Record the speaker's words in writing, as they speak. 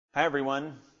Hi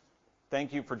everyone,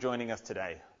 thank you for joining us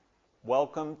today.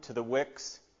 Welcome to the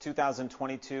Wix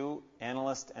 2022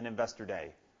 Analyst and Investor Day.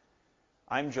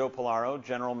 I'm Joe Polaro,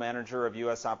 General Manager of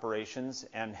U.S. Operations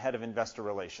and Head of Investor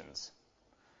Relations.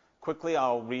 Quickly,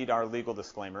 I'll read our legal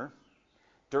disclaimer.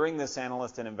 During this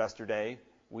Analyst and Investor Day,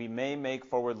 we may make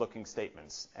forward-looking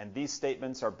statements, and these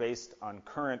statements are based on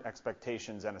current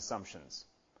expectations and assumptions.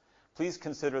 Please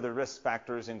consider the risk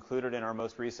factors included in our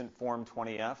most recent Form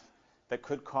 20-F that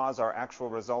could cause our actual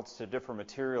results to differ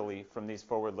materially from these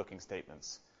forward-looking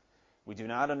statements. We do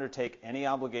not undertake any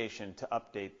obligation to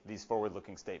update these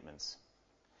forward-looking statements.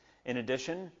 In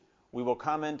addition, we will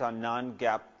comment on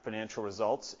non-GAAP financial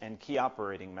results and key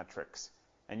operating metrics,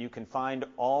 and you can find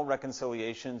all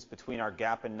reconciliations between our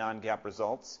GAAP and non-GAAP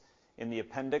results in the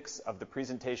appendix of the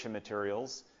presentation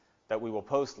materials that we will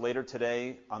post later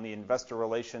today on the Investor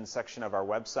Relations section of our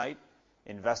website,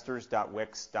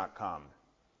 investors.wix.com.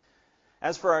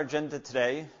 As for our agenda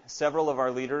today, several of our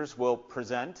leaders will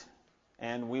present,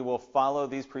 and we will follow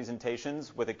these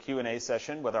presentations with a Q&A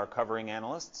session with our covering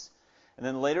analysts. And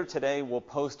then later today, we'll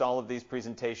post all of these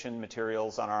presentation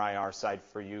materials on our IR site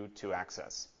for you to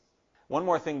access. One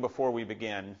more thing before we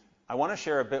begin, I want to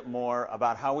share a bit more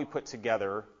about how we put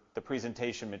together the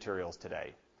presentation materials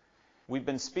today. We've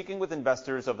been speaking with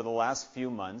investors over the last few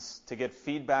months to get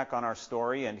feedback on our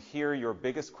story and hear your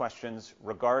biggest questions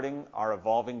regarding our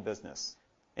evolving business.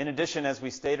 In addition, as we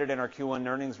stated in our Q1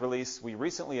 earnings release, we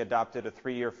recently adopted a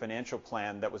 3-year financial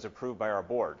plan that was approved by our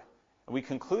board. And we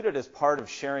concluded, as part of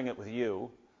sharing it with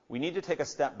you, we need to take a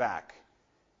step back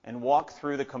and walk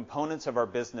through the components of our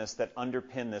business that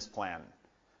underpin this plan.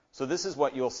 So this is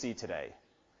what you'll see today.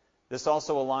 This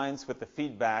also aligns with the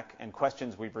feedback and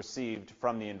questions we've received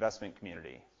from the investment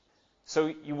community.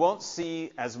 So you won't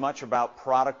see as much about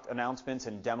product announcements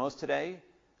and demos today,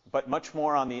 but much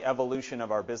more on the evolution of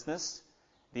our business,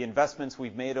 the investments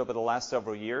we've made over the last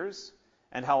several years,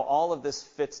 and how all of this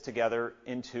fits together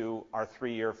into our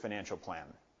 3-year financial plan.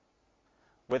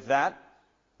 With that,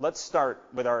 let's start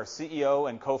with our CEO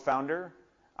and co-founder,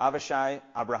 Avishai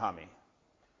Abrahami.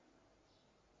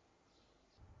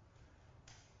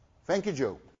 Thank you,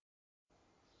 Joe.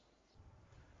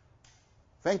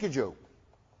 Thank you, Joe.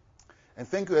 And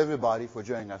thank you, everybody, for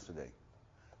joining us today.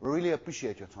 We really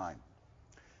appreciate your time.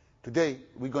 Today,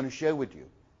 we're going to share with you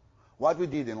what we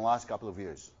did in the last couple of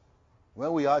years,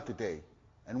 where we are today,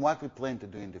 and what we plan to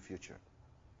do in the future.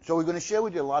 So we're going to share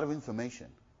with you a lot of information.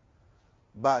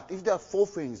 But if there are 4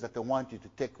 things that I want you to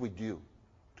take with you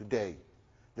today,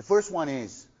 the first one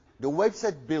is the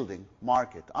website building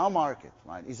market, our market,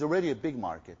 right, is already a big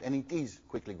market, and it is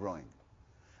quickly growing.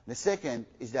 The second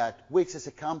is that Wix as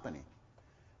a company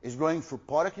is growing through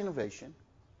product innovation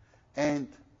and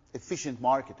efficient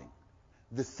marketing.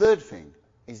 The third thing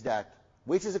is that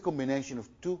Wix is a combination of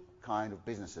 2 kinds of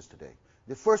businesses today.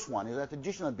 The first one is a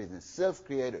traditional business,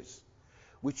 self-creators,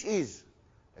 which is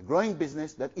a growing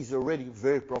business that is already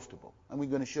very profitable, and we're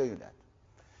going to show you that.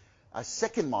 Our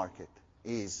second market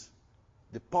is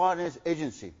the partners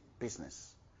agency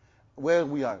business, where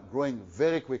we are growing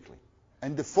very quickly.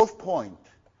 And the fourth point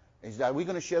is that we're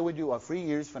going to share with you our 3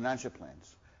 years financial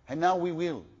plans. And now we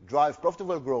will drive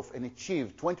profitable growth and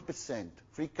achieve 20%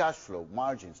 free cash flow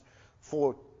margins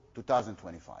for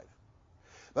 2025.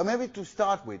 But maybe to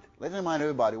start with, let's remind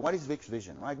everybody, what is Wix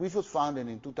Vision, right? Wix was founded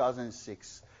in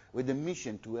 2006 with the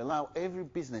mission to allow every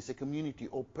business, a community,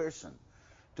 or person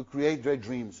to create their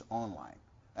dreams online.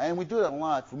 And we do that a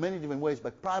lot for many different ways,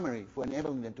 but primarily for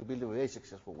enabling them to build a very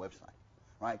successful website,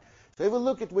 right? So if we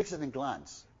look at Wix at a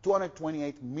glance,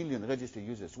 228 million registered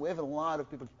users. We have a lot of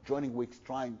people joining Wix,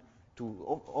 trying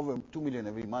to, over 2 million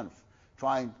every month,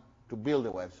 trying to build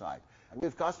a website. And we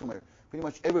have customers pretty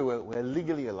much everywhere we're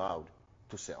legally allowed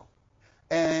to sell.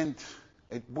 And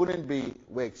it wouldn't be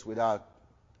Wix without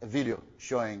a video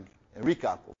showing a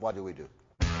recap of what do we do.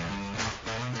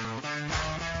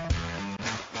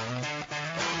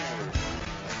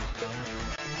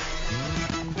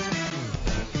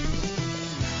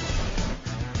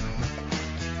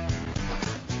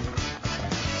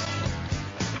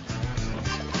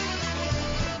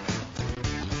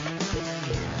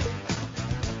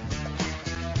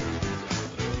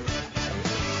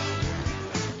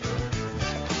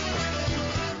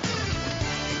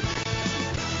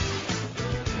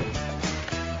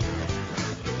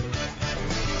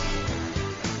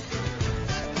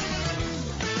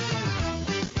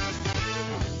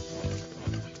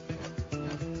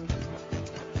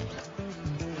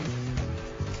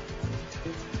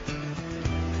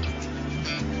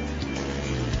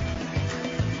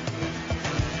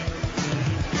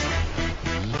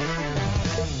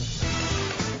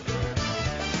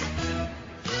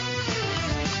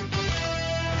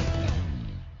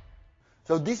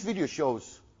 So this video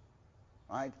shows,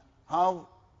 right, how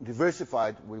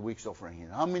diversified Wix offering here,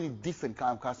 how many different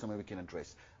kind of customers we can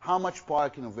address, how much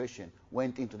product innovation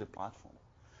went into the platform.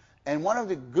 And one of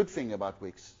the good things about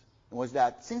Wix was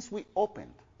that since we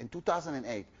opened in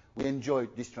 2008, we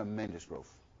enjoyed this tremendous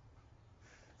growth.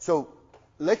 So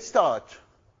let's start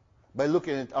by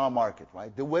looking at our market,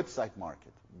 right? The website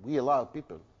market. We allow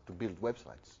people to build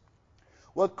websites.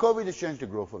 Well, COVID has changed the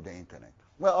growth of the internet.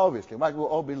 Well, obviously, right? We've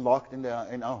all been locked in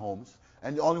our homes,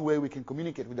 and the only way we can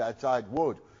communicate with the outside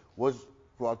world was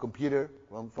through our computer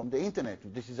from the internet.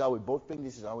 This is how we bought things,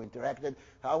 this is how we interacted,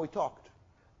 how we talked.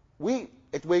 We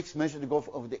at Wix measure the growth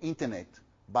of the internet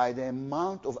by the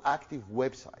amount of active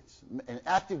websites. An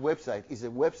active website is a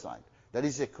website that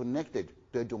is connected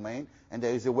to a domain, and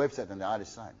there is a website on the other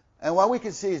side. And what we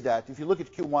can see is that if you look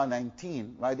at Q1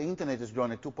 19, right, the internet has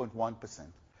grown at 2.1%.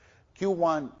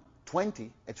 Q1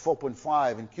 20 at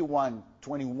 4.5, and Q1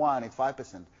 21 at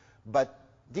 5%. But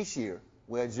this year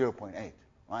we're at 0.8,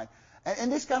 right?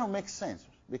 And this kind of makes sense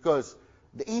because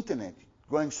the internet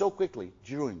growing so quickly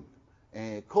during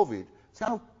COVID, it's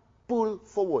kind of pulled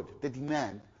forward the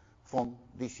demand from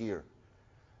this year.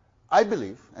 I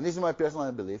believe, and this is my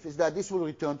personal belief, is that this will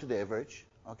return to the average,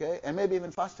 okay, and maybe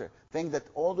even faster. Think that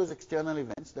all those external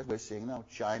events that we're seeing now,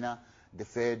 China, the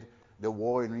Fed, the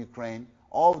war in Ukraine,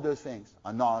 all of those things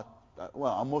are not,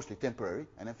 are mostly temporary,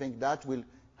 and I think that will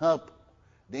help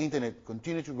the internet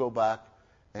continue to go back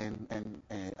and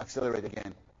accelerate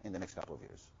again in the next couple of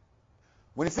years.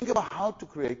 When you think about how to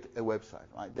create a website,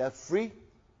 right, there are three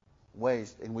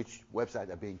ways in which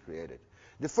websites are being created.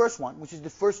 The first one, which is the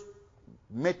first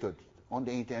method on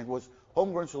the internet, was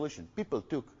homegrown solution. People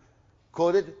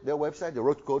coded their website, they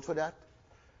wrote code for that,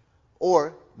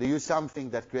 or they used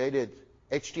something that created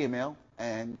HTML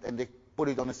and they put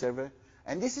it on a server.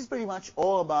 And this is pretty much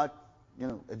all about,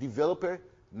 a developer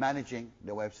managing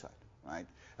the website, right?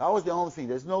 That was the only thing.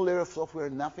 There's no layer of software,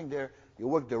 nothing there. You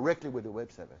work directly with the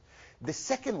web server. The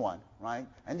second one, right,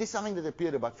 and this is something that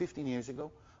appeared about 15 years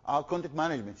ago, our content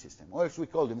management system, or as we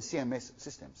call them, CMS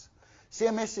systems.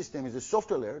 CMS system is a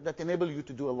software layer that enables you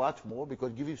to do a lot more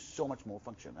because it gives you so much more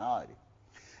functionality.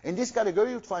 In this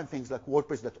category, you'll find things like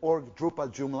WordPress.org,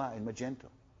 Drupal, Joomla, and Magento.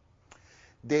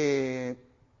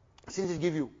 Since it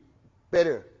gives you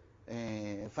better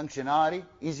functionality,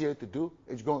 easier to do,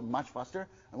 it's going much faster,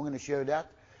 and we're going to share that.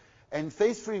 And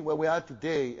phase 3, where we are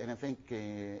today, and I think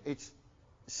it's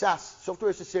SaaS, software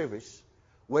as a service,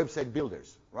 website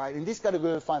builders, right? In this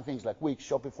category, you'll find things like Wix,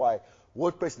 Shopify,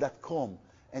 WordPress.com,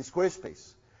 and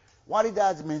Squarespace. What it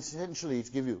does means essentially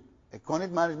it gives you a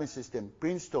content management system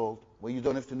pre-installed where you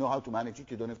don't have to know how to manage it,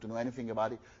 you don't have to know anything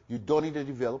about it, you don't need a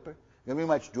developer, you can pretty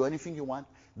much do anything you want.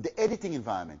 The editing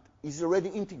environment is already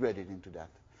integrated into that.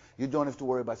 You don't have to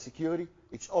worry about security,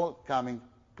 it's all coming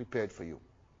prepared for you.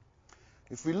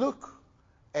 If we look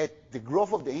at the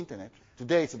growth of the internet,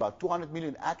 today it's about 200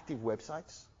 million active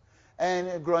websites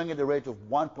and growing at a rate of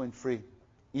 1.3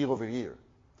 year over year.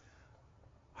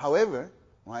 However,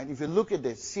 right, if you look at the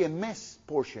CMS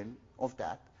portion of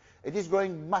that, it is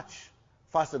growing much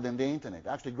faster than the internet.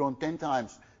 Actually grown 10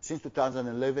 times since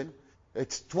 2011.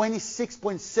 It's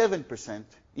 26.7%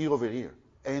 year over year.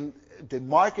 And the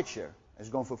market share has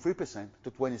gone from 3%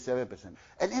 to 27%.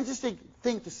 An interesting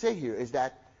thing to say here is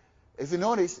that if you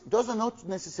notice, those are not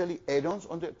necessarily add-ons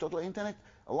on the total internet.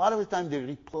 A lot of the time they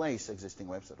replace existing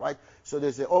websites, right? So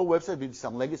there's an old website with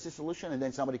some legacy solution, and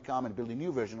then somebody come and build a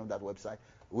new version of that website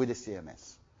with a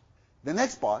CMS. The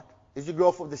next part is the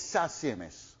growth of the SaaS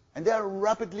CMS. And they are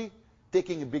rapidly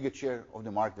taking a bigger share of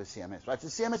the market than CMS, right? So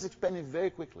CMS is expanding very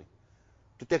quickly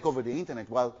to take over the internet,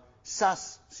 while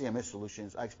SaaS CMS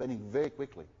solutions are expanding very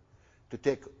quickly to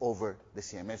take over the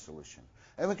CMS solution.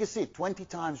 And we can see 20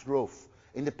 times growth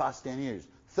in the past 10 years,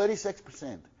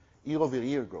 36%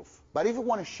 year-over-year growth. But if we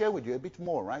want to share with you a bit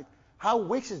more, right, how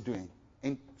Wix is doing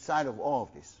inside of all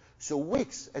of this. So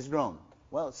Wix has grown,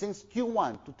 well, since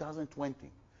Q1 2020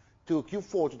 to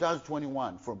Q4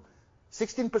 2021 from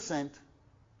 16%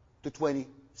 to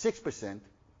 26%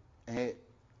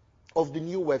 of the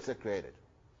new website created.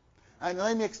 And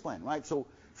let me explain, right? So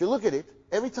if you look at it,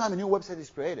 every time a new website is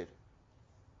created,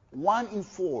 1 in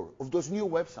 4 of those new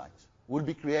websites will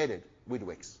be created with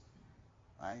Wix,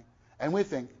 right? And we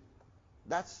think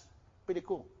that's pretty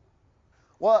cool.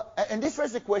 Well, and this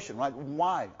raises the question, right?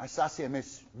 Why are SaaS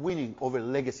CMS winning over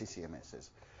legacy CMSs?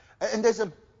 And there's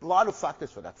a lot of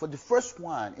factors for that. For the first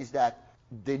one is that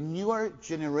the newer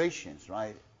generations,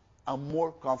 right, are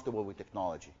more comfortable with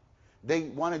technology. They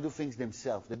want to do things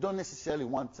themselves. They don't necessarily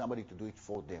want somebody to do it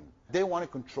for them. They want to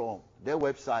control their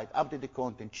website, update the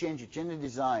content, change the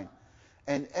design.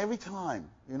 And every time,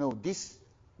 this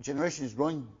generation is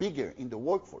growing bigger in the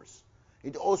workforce,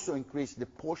 it also increased the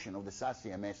portion of the SaaS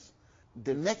CMS.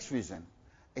 The next reason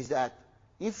is that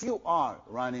if you are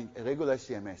running a regular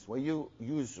CMS where you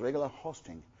use regular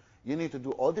hosting, you need to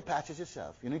do all the patches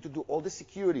yourself. You need to do all the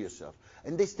security yourself.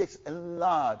 And this takes a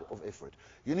lot of effort.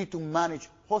 You need to manage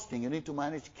hosting. You need to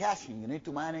manage caching. You need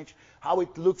to manage how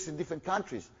it looks in different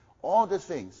countries. All those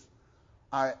things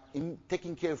are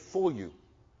taken care of for you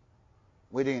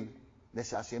within the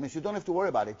SaaS CMS. You don't have to worry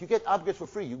about it. You get upgrades for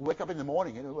free. You wake up in the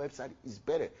morning and the website is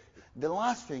better. The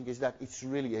last thing is that it's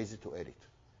really easy to edit.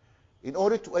 In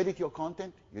order to edit your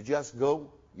content, you just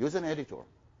go use an editor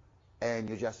and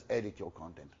you just edit your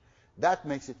content. That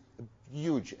makes it a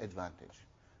huge advantage.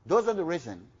 Those are the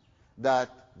reasons that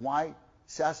why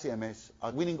SaaS CMS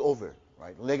are winning over,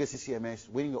 right? Legacy CMS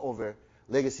winning over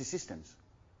legacy systems.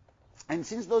 And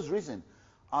since those reasons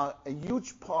are a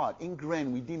huge part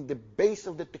ingrained within the base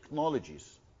of the technologies,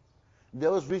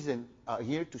 those reasons are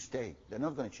here to stay. They're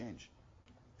not going to change.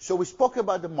 So we spoke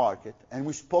about the market and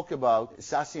we spoke about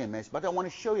SaaS CMS, but I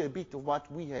want to show you a bit of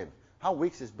what we have, how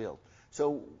Wix is built.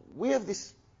 So we have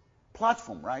this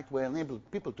platform, right, where enable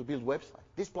people to build websites.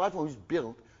 This platform is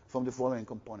built from the following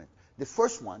components. The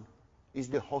first one is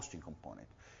the hosting component.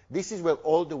 This is where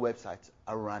all the websites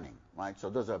are running, right? So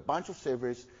those are a bunch of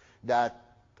servers that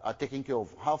are taking care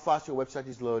of how fast your website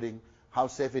is loading, how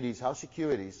safe it is, how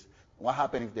secure it is, what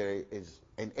happens if there is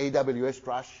an AWS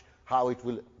crash, how it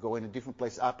will go in a different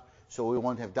place up so we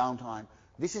won't have downtime.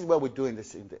 This is what we're doing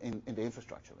this in the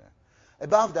infrastructure there.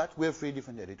 Above that, we have 3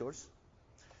 different editors.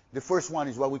 The first one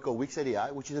is what we call Wix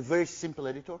AI, which is a very simple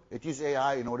editor. It uses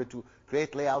AI in order to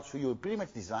create layouts for you and pretty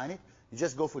much design it. You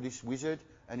just go for this wizard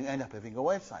and you end up having a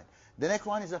website. The next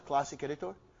one is a classic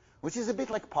editor, which is a bit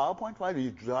like PowerPoint, right?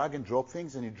 You drag and drop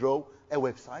things and you draw a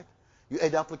website. You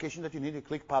add the application that you need, you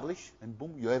click publish, and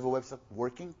boom, you have a website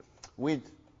working with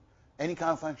any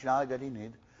kind of functionality that you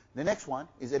need. The next one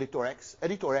is Editor X.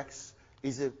 Editor X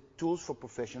is a tool for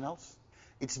professionals.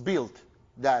 It's built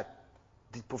that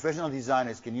the professional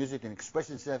designers can use it and express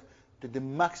themselves to the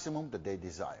maximum that they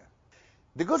desire.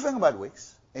 The good thing about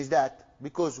Wix is that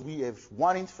because we have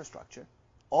one infrastructure,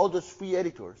 all those 3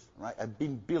 editors, right, have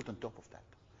been built on top of that.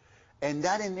 And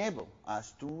that enables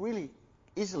us to really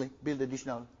easily build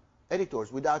additional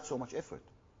editors without so much effort.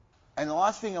 And the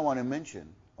last thing I want to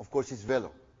mention, of course, is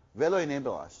Velo. Velo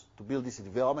enables us to build this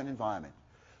development environment,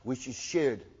 which is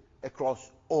shared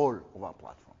across all of our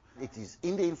platform. It is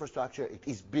in the infrastructure, it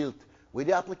is built with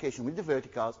the application, with the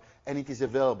verticals, and it is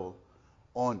available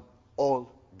on all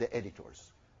the editors.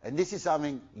 And this is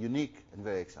something unique and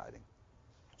very exciting.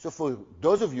 So for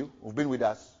those of you who've been with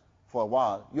us for a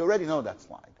while, you already know that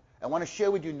slide. I want to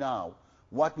share with you now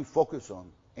what we focus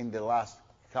on in the last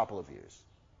couple of years.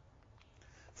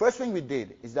 First thing we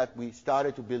did is that we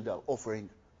started to build our offering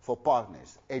for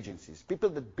partners, agencies, people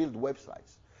that build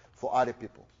websites for other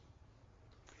people.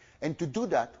 And to do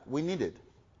that, we needed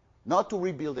not to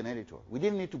rebuild an editor. We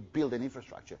didn't need to build an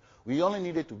infrastructure. We only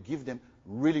needed to give them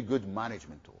really good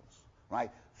management tools, right?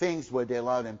 Things where they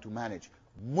allow them to manage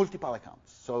multiple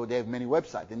accounts. So they have many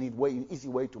websites. They need an easy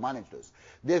way to manage those.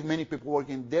 They have many people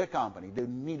working in their company. They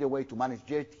need a way to manage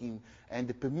their team and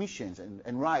the permissions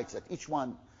and rights that each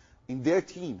one in their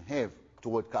team have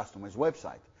toward customers'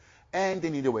 website. And they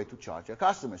need a way to charge their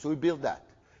customers. So we built that.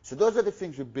 So those are the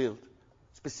things we built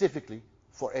specifically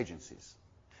for agencies.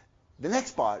 The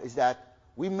next part is that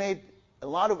we made a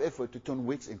lot of effort to turn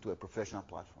Wix into a professional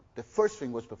platform. The first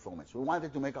thing was performance. We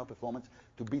wanted to make our performance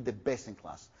to be the best in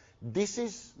class.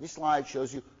 This slide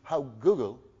shows you how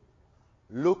Google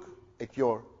look at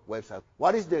your website.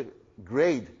 What is the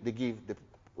grade they give the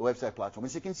website platform?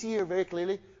 As you can see here very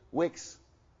clearly, Wix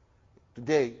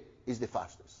today is the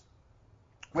fastest.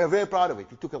 We are very proud of it.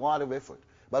 It took a lot of effort.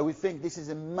 But we think this is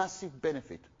a massive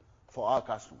benefit for our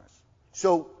customers.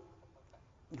 So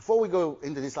before we go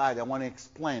into this slide, I want to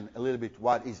explain a little bit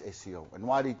what is SEO and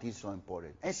why it is so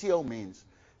important. SEO means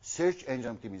search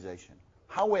engine optimization.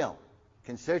 How well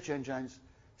can search engines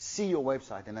see your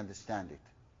website and understand it?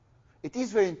 It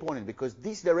is very important because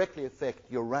this directly affects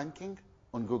your ranking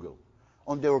on Google,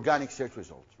 on the organic search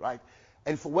results, right?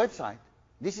 And for website,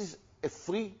 this is a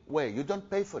free way. You don't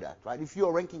pay for that, right? If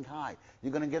you're ranking high,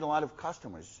 you're going to get a lot of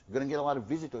customers. You're going to get a lot of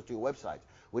visitors to your website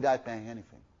without paying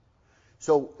anything.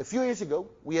 So a few years ago,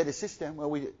 we had a system where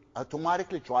we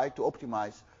automatically tried to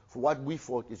optimize for what we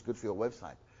thought is good for your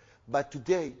website. But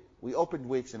today, we opened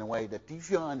Wix in a way that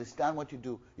if you understand what you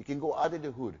do, you can go under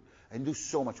the hood and do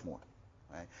so much more.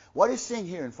 Right? What you're seeing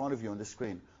here in front of you on the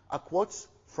screen are quotes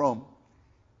from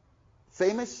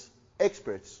famous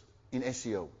experts in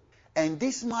SEO. And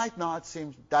this might not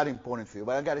seem that important for you,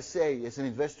 but I got to say, as an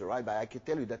investor, right, but I can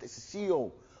tell you that as a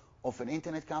CEO of an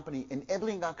internet company,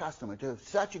 enabling our customer to have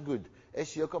such a good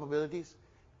SEO capabilities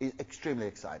is extremely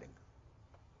exciting.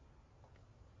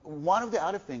 One of the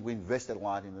other things we invested a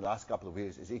lot in the last couple of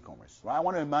years is e-commerce. Right? I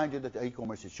want to remind you that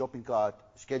e-commerce is shopping cart,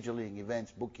 scheduling,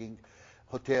 events, booking,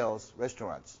 hotels,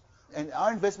 restaurants. And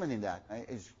our investment in that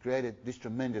has created this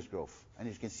tremendous growth. And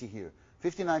as you can see here,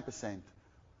 59%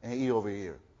 year over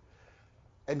year.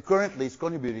 And currently it's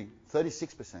contributing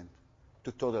 36%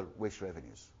 to total Wix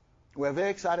revenues. We're very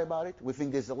excited about it. We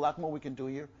think there's a lot more we can do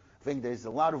here. I think there's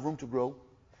a lot of room to grow.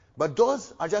 But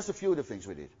those are just a few of the things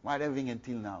we did, right? Everything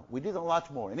until now. We did a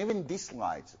lot more. And even this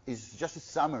slide is just a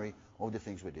summary of the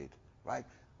things we did, right?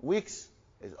 Wix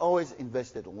has always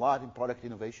invested a lot in product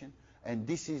innovation, and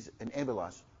this is enable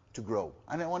us to grow.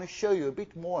 And I want to show you a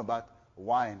bit more about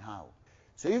why and how.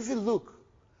 So if you look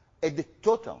at the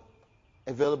total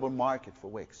available market for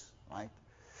Wix, right?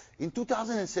 In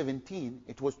 2017,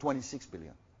 it was 26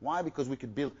 billion. Why? Because we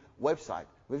could build website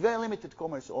with very limited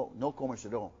commerce or no commerce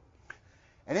at all.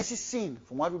 And as you've seen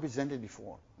from what we presented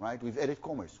before, right? We've added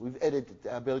commerce. We've added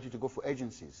the ability to go for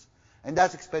agencies. And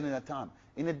that's expanded our TAM.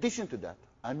 In addition to that,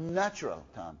 our natural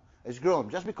TAM has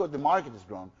grown, just because the market has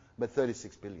grown, by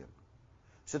 36 billion.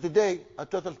 So today, our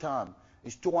total TAM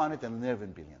is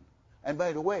 211 billion. And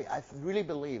by the way, I really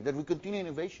believe that with continued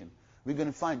innovation, we're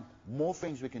going to find more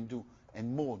things we can do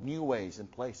and more new ways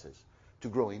and places to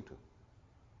grow into.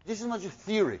 This is not just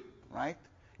theory, right?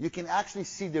 You can actually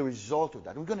see the result of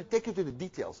that. We're going to take you to the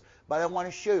details, but I want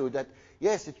to show you that,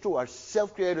 yes, it's true, our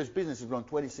self-creators business has grown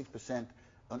 26%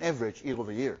 on average year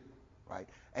over year, right?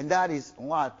 And that is a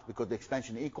lot because the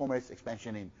expansion in e-commerce,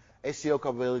 expansion in SEO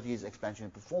capabilities, expansion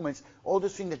in performance, all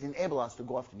those things that enable us to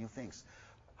go after new things.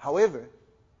 However,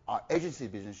 our agency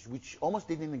business, which almost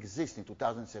didn't exist in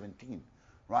 2017,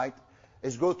 right,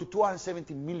 has grown to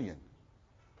 270 million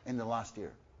in the last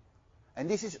year. And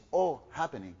this is all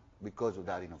happening because of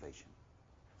that innovation.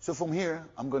 So from here,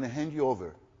 I'm going to hand you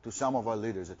over to some of our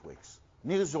leaders at Wix.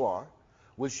 Nir Zohar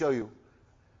will show you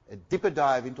a deeper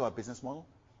dive into our business model,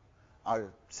 our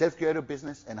self-creator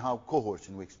business, and how cohorts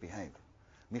in Wix behave.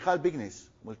 Michal Bignis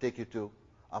will take you to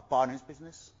our partners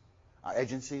business, our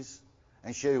agencies,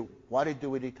 and show you what they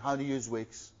do with it, how they use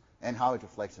Wix, and how it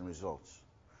reflects in results.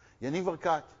 Yaniv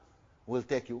Arkat will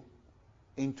take you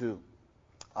into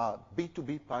our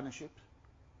B2B partnerships,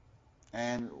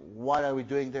 and what are we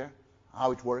doing there,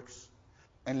 how it works.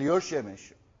 And Lior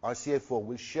Shemesh, our CFO,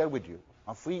 will share with you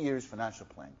our 3 years financial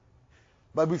plan.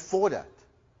 But before that,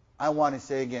 I want to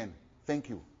say again, thank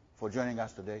you for joining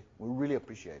us today. We really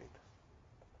appreciate it.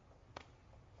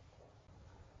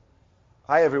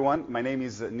 Hi everyone, my name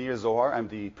is Nir Zohar. I'm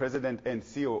the president and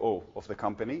COO of the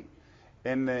company.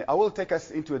 And I will take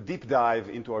us into a deep dive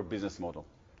into our business model.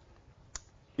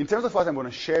 In terms of what I'm going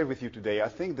to share with you today, I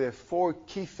think the 4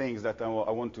 key things that I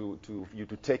want you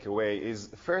to take away is,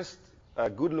 first, a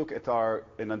good look at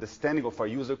an understanding of our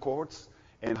user cohorts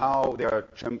and how they are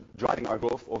driving our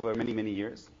growth over many, many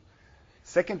years.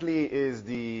 Secondly is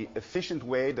the efficient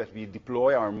way that we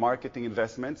deploy our marketing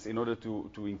investments in order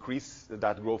to increase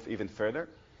that growth even further.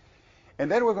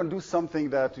 And then we're going to do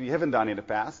something that we haven't done in the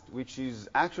past, which is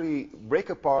actually break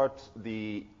apart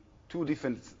the 2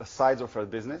 different sides of our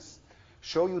business,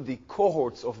 show you the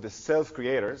cohorts of the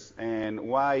self-creators and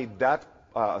why that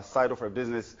side of our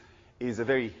business is a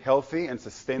very healthy and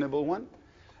sustainable one.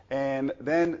 And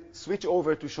then switch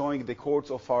over to showing the cohorts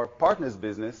of our partners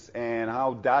business and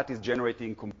how that is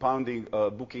generating compounding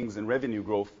bookings and revenue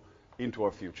growth into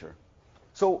our future.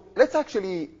 So let's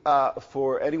actually,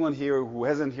 for anyone here who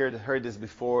hasn't heard this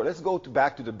before, let's go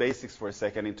back to the basics for a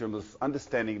second in terms of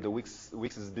understanding the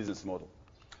Wix's business model.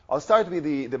 I'll start with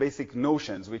the basic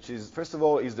notions, which is, first of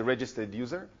all, is the registered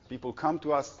user. People come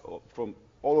to us from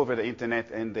all over the internet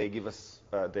and they give us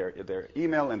their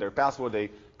email and their password.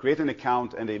 They create an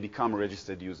account and they become a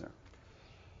registered user.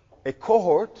 A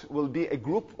cohort will be a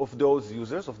group of those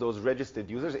users, of those registered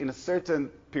users, in a certain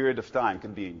period of time. It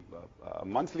can be a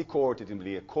monthly cohort, it can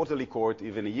be a quarterly cohort,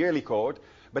 even a yearly cohort,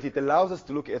 but it allows us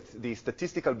to look at the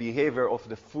statistical behavior of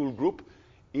the full group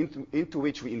into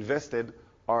which we invested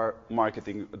our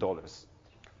marketing dollars.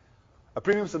 A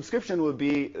premium subscription will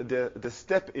be the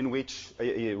step in which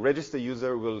a registered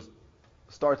user will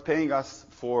start paying us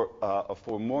for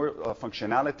more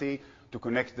functionality, to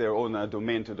connect their own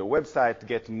domain to the website, to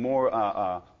get more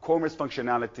commerce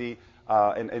functionality,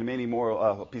 and many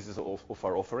more pieces of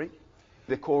our offering.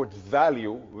 The cohort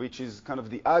value, which is kind of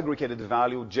the aggregated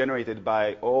value generated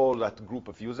by all that group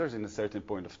of users in a certain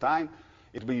point of time.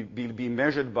 It will be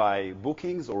measured by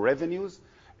bookings or revenues,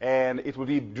 And it will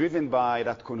be driven by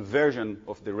that conversion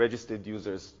of the registered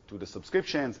users to the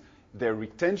subscriptions, their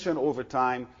retention over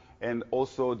time, and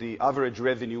also the average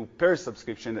revenue per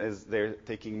subscription as they're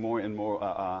taking more and more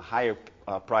higher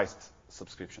priced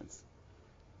subscriptions.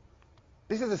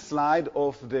 This is a slide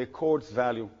of the cohort's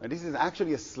value. And this is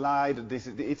actually a slide,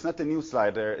 it's not a new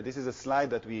slide. This is a slide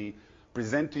that we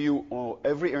present to you on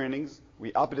every earnings.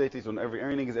 We update it on every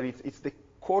earnings, and it's the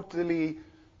quarterly,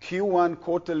 Q1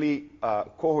 quarterly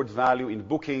cohort value in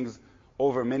bookings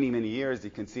over many, many years.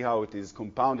 You can see how it is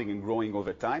compounding and growing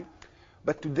over time.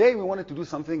 But today we wanted to do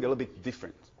something a little bit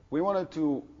different. We wanted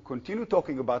to continue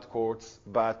talking about cohorts,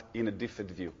 but in a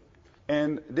different view.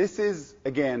 And this is,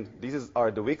 again, these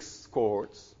are the Wix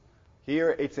cohorts.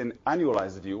 Here it's an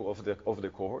annualized view of the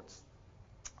cohorts,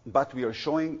 but we are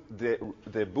showing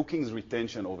the bookings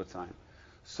retention over time.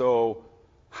 So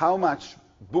how much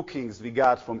bookings we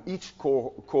got from each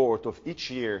cohort of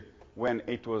each year when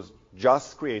it was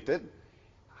just created,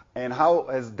 and how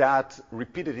has that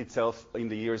repeated itself in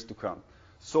the years to come.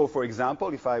 So, for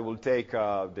example, if I will take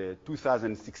the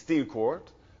 2016 cohort,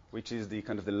 which is the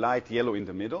kind of the light yellow in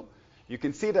the middle, you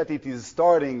can see that it is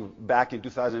starting back in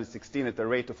 2016 at a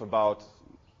rate of about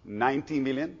 $90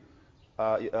 million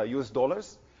US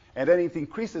dollars, and then it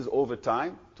increases over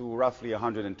time to roughly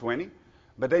 120,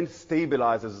 but then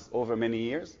stabilizes over many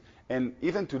years. And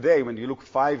even today, when you look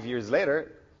 5 years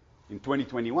later, in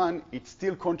 2021, it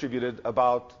still contributed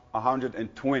about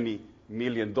 $120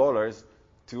 million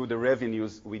to the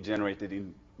revenues we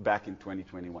generated back in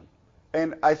 2021.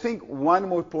 And I think one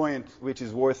more point which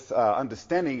is worth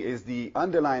understanding is the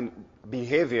underlying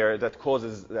behavior that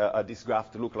causes this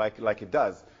graph to look like it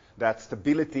does. That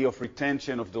stability of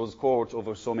retention of those cohorts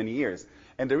over so many years.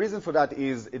 And the reason for that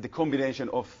is the combination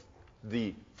of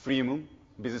the freemium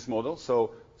business model.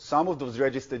 So some of those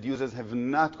registered users have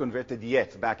not converted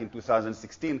yet back in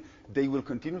 2016. They will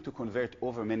continue to convert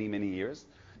over many, many years.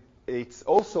 It's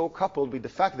also coupled with the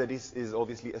fact that this is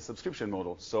obviously a subscription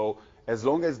model. So as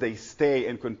long as they stay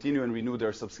and continue and renew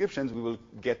their subscriptions, we will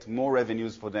get more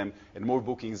revenues for them and more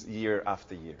bookings year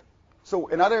after year. So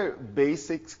another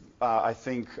basic, I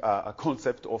think,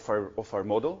 concept of our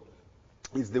model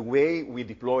is the way we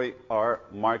deploy our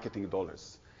marketing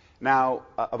dollars. Now,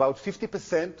 about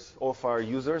 50% of our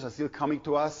users are still coming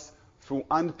to us through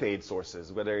unpaid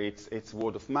sources, whether it's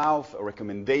word of mouth, or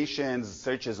recommendations,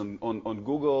 searches on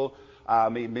Google.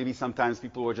 Maybe sometimes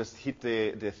people will just hit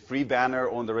the free banner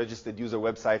on the registered user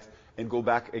website and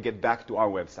get back to our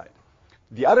website.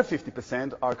 The other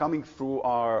 50% are coming through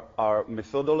our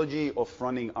methodology of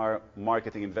running our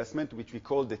marketing investment, which we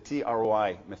call the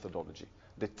TROI methodology,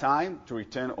 the time to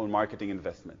return on marketing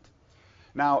investment.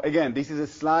 Now, again, this is a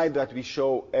slide that we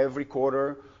show every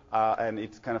quarter, and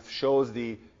it kind of shows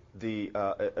the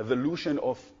evolution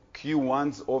of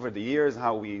Q1s over the years,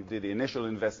 how we did the initial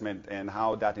investment and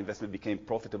how that investment became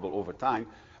profitable over time.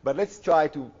 But let's try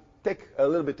to take a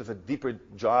little bit of a deeper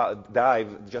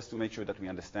dive just to make sure that we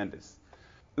understand this.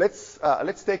 Let's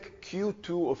take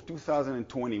Q2 of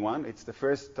 2021. It's the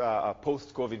first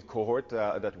post-COVID cohort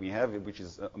that we have, which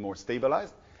is more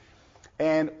stabilized.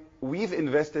 And we've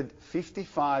invested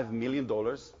 $55 million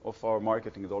of our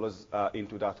marketing dollars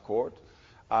into that cohort.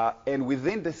 And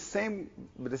within the same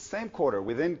quarter,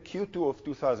 within Q2 of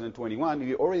 2021,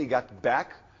 we already got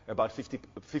back about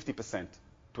 50%,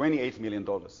 $28 million.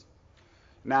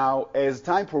 Now, as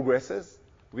time progresses,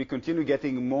 we continue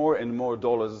getting more and more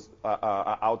dollars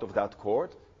out of that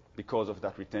cohort because of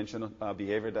that retention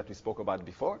behavior that we spoke about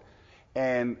before.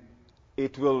 And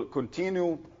it will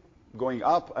continue going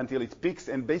up until it peaks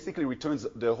and basically returns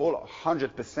the whole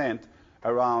 100%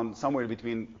 around somewhere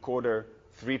between quarter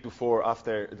 3 to 4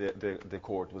 after the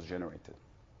cohort was generated.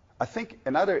 I think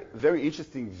another very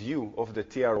interesting view of the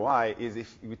TROI is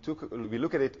if we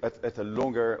look at it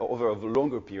over a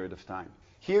longer period of time.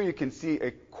 Here you can see a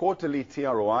quarterly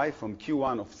TROI from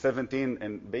Q1 of 17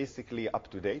 and basically up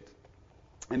to date.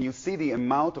 And you see the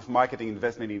amount of marketing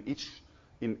investment in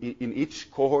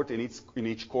each cohort, in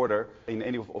each quarter, in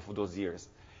any of those years.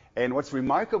 And what's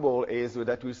remarkable is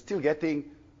that we're still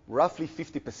getting roughly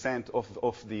 50%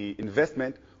 of the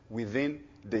investment within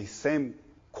the same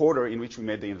quarter in which we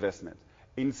made the investment.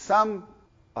 In some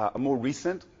more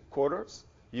recent quarters,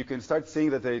 you can start seeing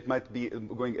that it might be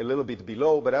going a little bit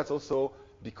below, but that's also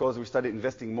because we started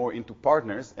investing more into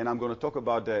partners, and I'm going to talk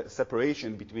about the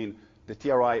separation between the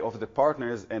TROI of the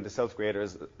partners and the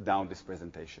self-creators down this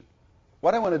presentation.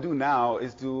 What I want to do now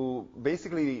is to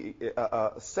basically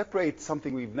separate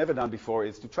something we've never done before,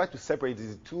 is to try to separate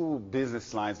these two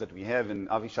business lines that we have, and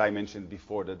Avishai mentioned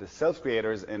before, the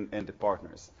self-creators and the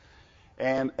partners.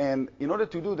 And in order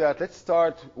to do that, let's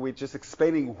start with just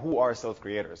explaining who are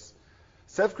self-creators.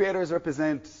 Self-creators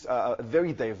represent a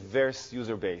very diverse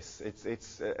user base.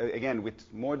 It's again,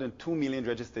 with more than 2 million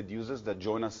registered users that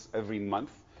join us every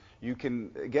month. You can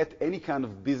get any kind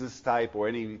of business type or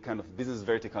any kind of business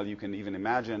vertical you can even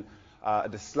imagine.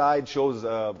 The slide shows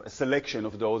a selection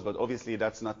of those, but obviously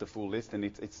that's not the full list, and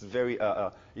it's very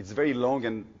long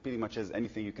and pretty much as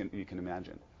anything you can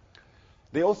imagine.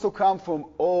 They also come from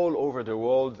all over the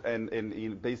world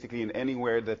and basically in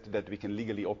anywhere that we can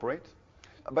legally operate.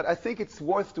 But I think it's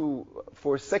worth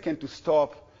for a second to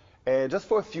stop just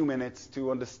for a few minutes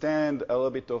to understand a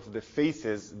little bit of the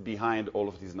faces behind all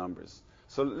of these numbers.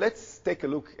 So let's take a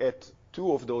look at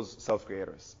two of those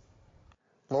self-creators.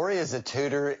 Lori is a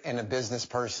tutor and a business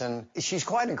person. She's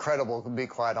quite incredible, to be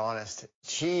quite honest.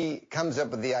 She comes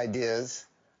up with the ideas.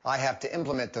 I have to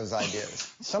implement those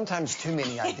ideas. Sometimes too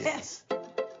many ideas.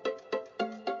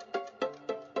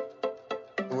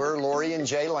 We're Lori and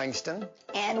Jay Langston.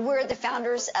 And we're the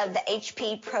founders of the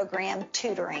HP Program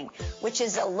Tutoring, which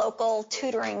is a local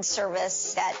tutoring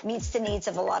service that meets the needs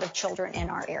of a lot of children in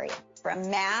our area.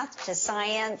 From math to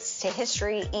science to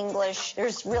history, English,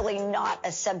 there's really not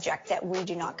a subject that we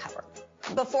do not cover.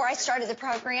 Before I started the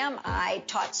program, I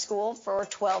taught school for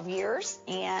 12 years,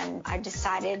 and I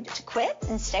decided to quit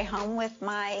and stay home with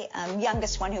my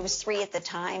youngest one, who was 3 at the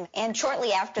time. And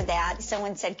shortly after that,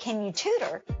 someone said, "Can you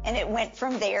tutor?" And it went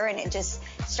from there, and it just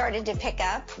started to pick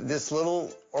up. This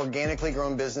little organically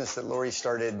grown business that Lori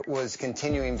started was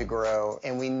continuing to grow,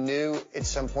 and we knew at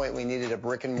some point we needed a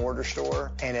brick and mortar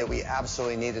store, and that we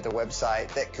absolutely needed a website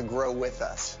that could grow with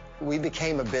us. We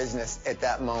became a business at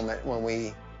that moment when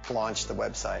we launched the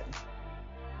website.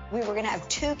 We were going to have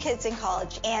 2 kids in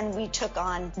college, and we took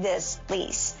on this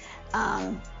lease.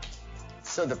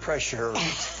 So the pressure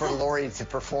for Lori to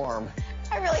perform.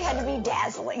 I really had to be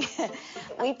dazzling.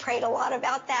 We prayed a lot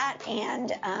about that,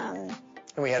 and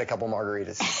we had a couple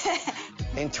margaritas.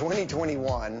 In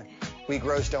 2021, we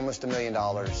grossed almost $1 million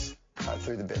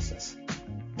through the business.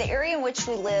 The area in which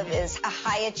we live is a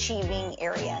high-achieving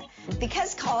area.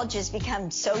 Because college has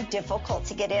become so difficult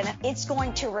to get in, it's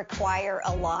going to require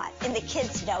a lot, and the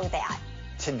kids know that.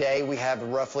 Today, we have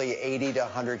roughly 80 to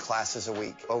 100 classes a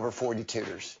week, over 40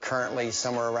 tutors. Currently,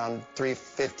 somewhere around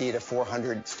 350 to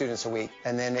 400 students a week.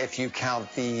 And then if you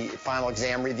count the final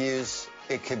exam reviews,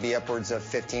 it could be upwards of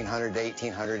 1,500 to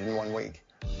 1,800 in 1 week.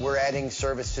 We're adding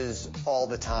services all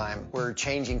the time. We're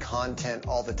changing content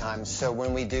all the time. So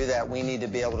when we do that, we need to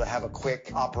be able to have a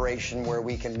quick operation where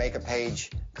we can make a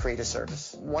page, create a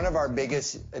service. One of our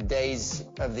biggest days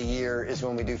of the year is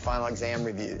when we do final exam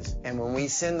reviews. And when we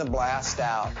send the blast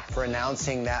out for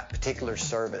announcing that particular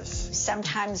service.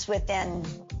 Sometimes within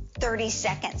 30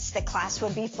 seconds, the class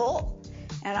would be full.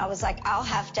 And I was like, I'll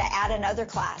have to add another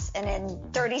class. And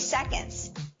in 30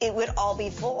 seconds, it would all be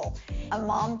full. A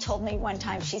mom told me one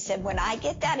time, she said, when I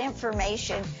get that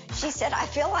information, she said, I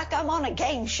feel like I'm on a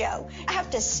game show. I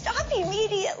have to stop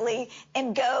immediately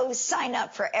and go sign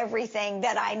up for everything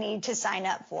that I need to sign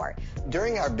up for.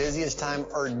 During our busiest time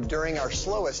or during our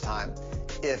slowest time,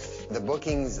 if the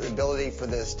bookings ability for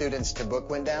the students to book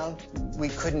went down, we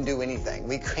couldn't do anything.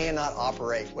 We cannot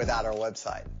operate without our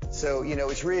website. So,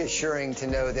 it's reassuring to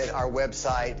know that our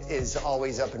website is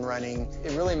always up and running.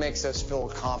 It really makes us feel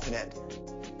confident.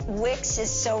 Wix is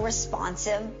so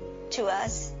responsive to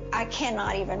us. I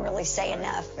cannot even really say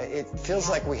enough. It feels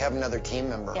like we have another team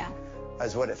member. Yeah.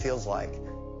 Is what it feels like.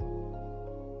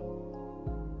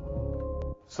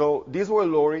 So these were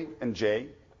Lori and Jay,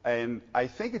 and I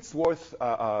think it's worth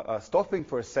stopping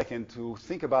for a second to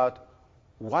think about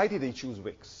why did they choose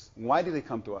Wix? Why did they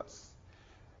come to us?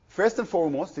 First and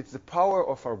foremost, it's the power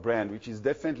of our brand, which is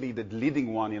definitely the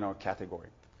leading one in our category.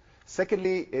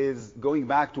 Secondly is going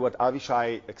back to what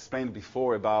Avishai explained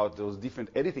before about those different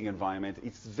editing environments.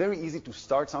 It's very easy to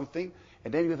start something,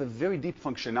 and then you have a very deep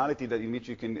functionality that in which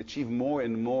you can achieve more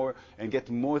and more and get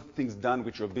more things done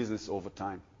with your business over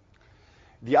time.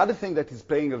 The other thing that is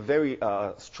playing a very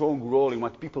strong role in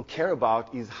what people care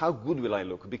about is how good will I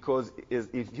look? Because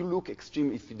if you look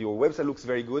extreme, if your website looks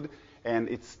very good and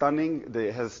it's stunning,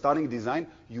 it has stunning design,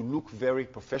 you look very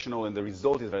professional and the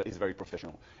result is very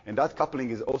professional. And that coupling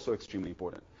is also extremely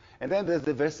important. And then there's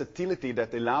the versatility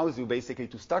that allows you basically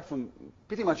to start from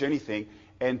pretty much anything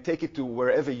and take it to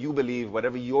wherever you believe,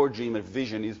 whatever your dream or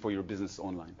vision is for your business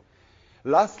online.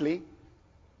 Lastly,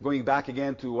 going back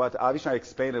again to what Avishai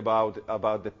explained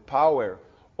about the power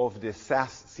of the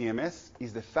SaaS CMS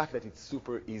is the fact that it's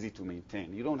super easy to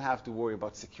maintain. You don't have to worry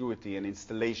about security and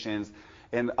installations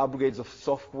and upgrades of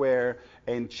software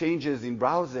and changes in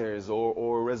browsers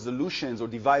or resolutions or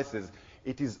devices.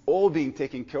 It is all being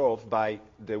taken care of by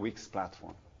the Wix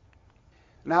platform.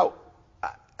 Now,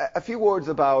 a few words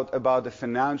about the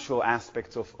financial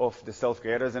aspects of the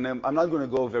self-creators, and I'm not going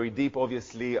to go very deep.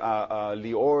 Obviously,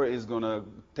 Lior is going to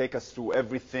take us through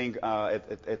everything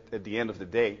at the end of the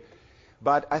day.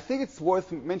 But I think it's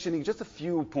worth mentioning just a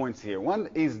few points here. One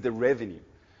is the revenue.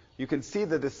 You can see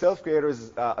that the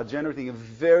self-creators are generating a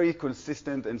very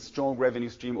consistent and strong revenue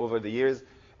stream over the years,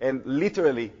 and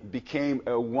literally became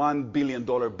a $1 billion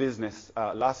business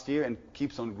last year and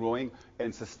keeps on growing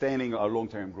and sustaining our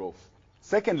long-term growth.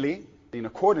 Secondly, in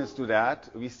accordance to that,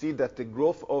 we see that the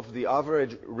growth of the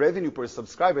average revenue per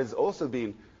subscriber has also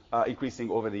been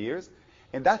increasing over the years.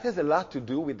 And that has a lot to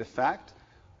do with the fact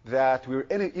that we're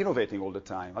innovating all the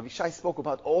time. Avishai spoke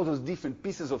about all those different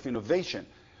pieces of innovation.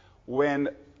 When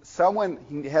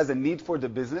someone has a need for the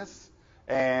business,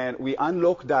 and we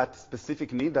unlock that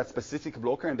specific need, that specific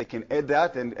blocker, and they can add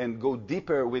that and go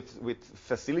deeper with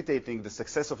facilitating the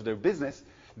success of their business,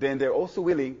 then they're also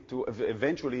willing to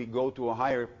eventually go to a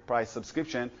higher price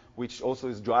subscription, which also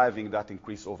is driving that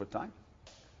increase over time.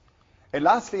 And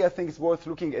lastly, I think it's worth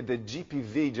looking at the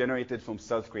GPV generated from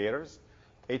self-creators.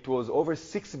 It was over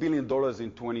 $6 billion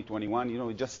in 2021. You know,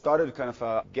 we just started kind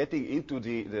of getting into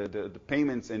the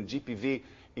payments and GPV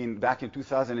back in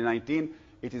 2019.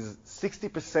 It is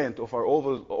 60% of our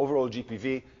overall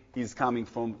GPV is coming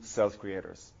from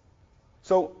self-creators.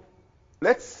 So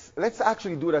let's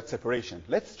actually do that separation.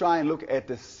 Let's try and look at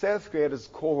the self-creators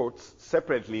cohorts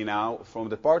separately now from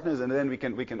the partners, and then we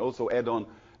can also add on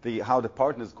how the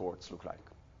partners cohorts look like.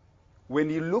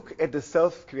 When you look at the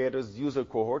self-creators user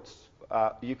cohorts,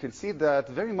 you can see that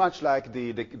very much like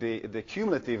the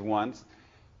cumulative ones.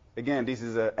 Again, this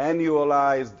is an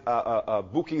annualized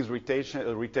bookings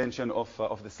retention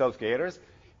of the self-creators.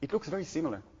 It looks very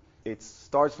similar. It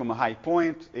starts from a high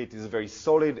point. It is very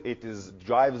solid. It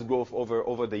drives growth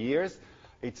over the years.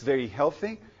 It's very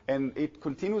healthy, and it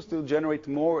continues to generate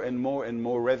more and more and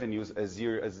more revenues as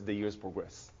the years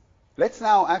progress. Let's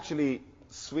now actually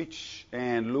switch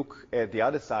and look at the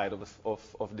other side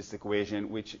of this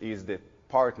equation, which is the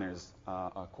partners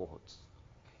cohorts.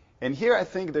 And here I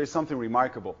think there's something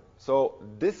remarkable. So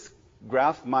this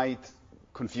graph might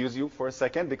confuse you for a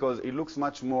second because it looks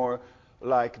much more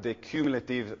like the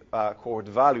cumulative cohort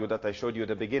value that I showed you at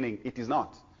the beginning. It is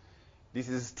not. This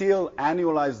is still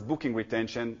annualized booking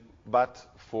retention, but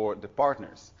for the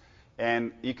partners.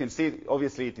 And you can see,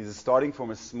 obviously, it is starting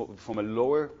from a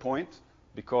lower point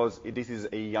because this is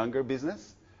a younger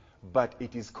business, but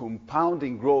it is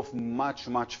compounding growth much,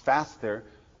 much faster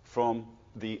from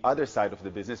the other side of the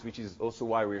business, which is also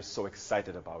why we're so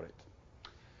excited about it.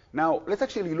 Now, let's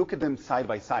actually look at them side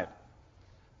by side.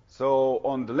 So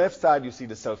on the left side, you see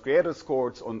the self-creators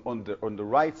cohorts. On the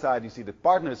right side, you see the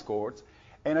partners cohorts.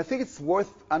 And I think it's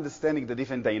worth understanding the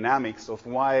different dynamics of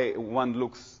why one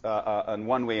looks in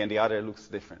one way and the other looks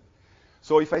different.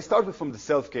 So if I start from the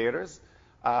self-creators,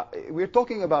 we're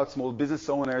talking about small business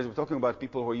owners. We're talking about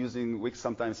people who are using Wix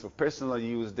sometimes for personal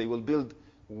use. They will build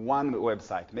one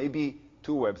website, maybe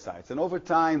two websites. And over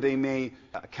time, they may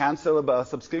cancel a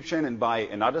subscription and buy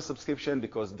another subscription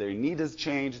because their need has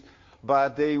changed.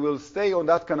 But they will stay on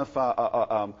that kind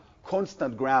of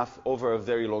constant graph over a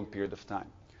very long period of time.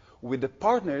 With the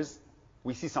partners,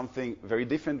 we see something very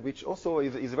different, which also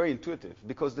is very intuitive,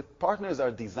 because the partners are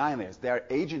designers. They are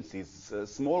agencies,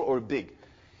 small or big.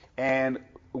 And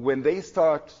when they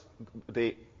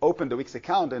open the Wix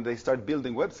account and they start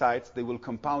building websites, they will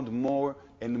compound more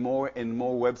and more and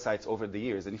more websites over the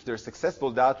years. And if they're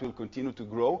successful, that will continue to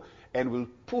grow and will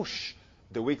push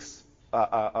the Wix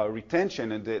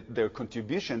retention and their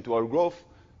contribution to our growth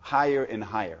higher and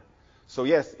higher. So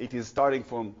yes, it is starting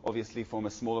obviously from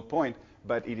a smaller point,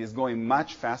 but it is going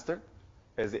much faster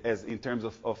as in terms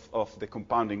of the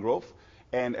compounding growth.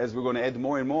 And as we're going to add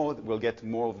more and more, we'll get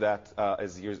more of that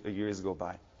as years go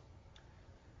by.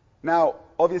 Now,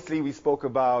 obviously, we spoke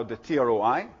about the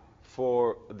TROI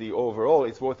for the overall.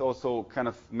 It's worth also kind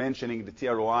of mentioning the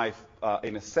TROI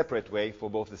in a separate way for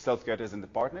both the self-creators and the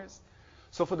partners.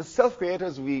 So for the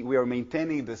self-creators, we are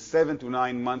maintaining the 7 to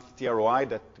 9 month TROI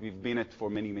that we've been at for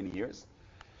many, many years.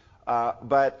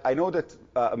 But I know that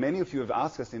many of you have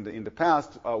asked us in the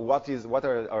past what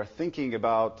are our thinking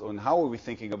about, and how are we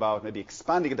thinking about maybe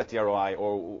expanding the TROI,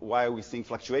 or why are we seeing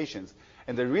fluctuations?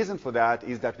 And the reason for that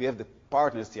is that we have the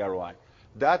partners TROI.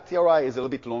 That TROI is a little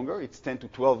bit longer. It's 10 to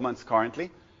 12 months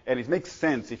currently. And it makes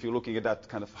sense if you're looking at that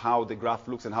kind of how the graph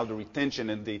looks and how the retention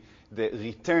and the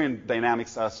return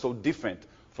dynamics are so different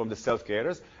from the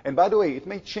self-creators. And by the way, it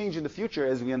may change in the future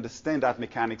as we understand that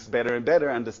mechanics better and better,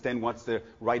 understand what's the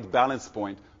right balance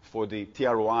point for the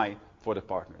TROI for the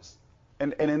partners.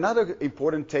 And another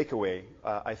important takeaway,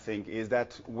 I think, is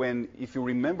that if you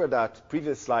remember that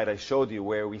previous slide I showed you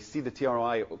where we see the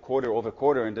TROI quarter over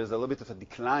quarter and there's a little bit of a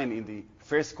decline in the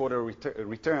first quarter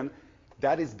return,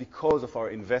 that is because of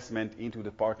our investment into the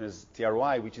partners'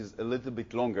 TROI, which is a little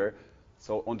bit longer.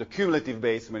 So on the cumulative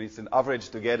base, when it's an average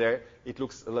together, it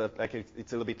looks like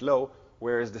it's a little bit low,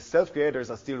 whereas the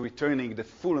self-creators are still returning the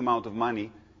full amount of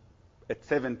money at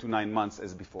 7 to 9 months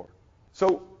as before.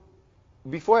 So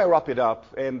before I wrap it up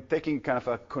and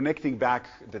connecting back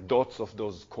the dots of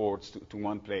those chords to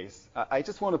one place, I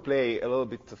just want to play a little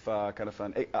bit of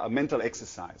a mental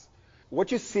exercise.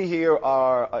 What you see here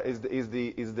is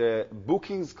the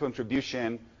bookings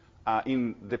contribution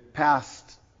in the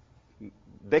past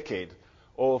decade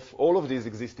of all of these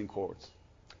existing chords.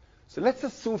 So let's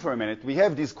assume for a minute we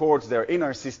have these chords, they're in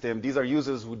our system. These are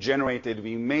users who generated,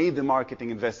 we made the marketing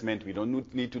investment, we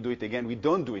don't need to do it again, we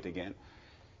don't do it again.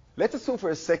 Let's assume for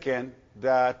a second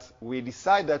that we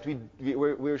decide that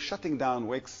we're shutting down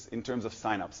Wix in terms of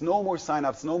signups. No more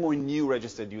signups, no more new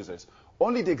registered users.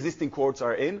 Only the existing chords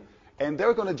are in, and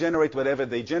they're going to generate whatever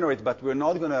they generate, but we're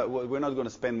not going to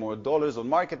spend more dollars on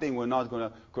marketing. We're not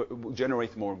going to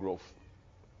generate more growth.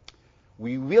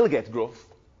 We will get growth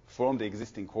from the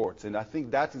existing chords, and I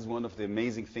think that is one of the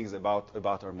amazing things about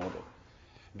our model,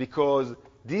 because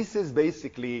this is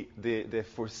basically the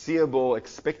foreseeable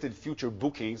expected future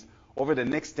bookings over the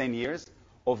next 10 years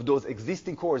of those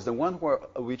existing cores, the ones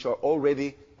which are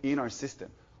already in our system.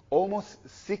 Almost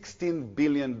 $16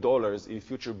 billion in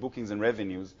future bookings and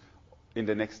revenues in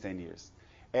the next 10 years.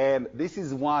 And this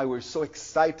is why we're so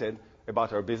excited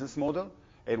about our business model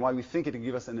and why we think it will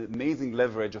give us an amazing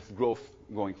leverage of growth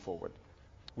going forward.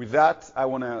 With that, I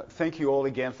want to thank you all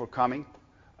again for coming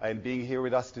and being here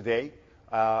with us today.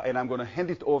 And I'm going to hand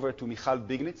it over to Michal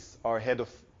Bignitz, our head of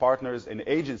partners and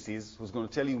agencies, who's going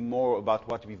to tell you more about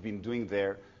what we've been doing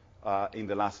there in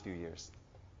the last few years.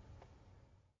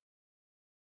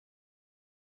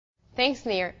 Thanks,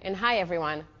 Nir, and hi,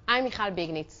 everyone. I'm Michal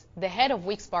Bignitz, the head of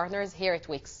Wix Partners here at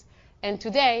Wix. And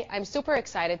today, I'm super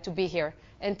excited to be here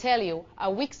and tell you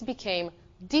how Wix became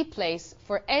the place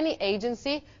for any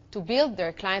agency to build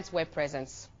their client's web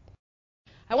presence.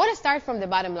 I want to start from the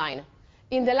bottom line.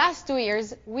 In the last 2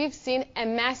 years, we've seen a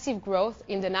massive growth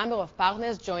in the number of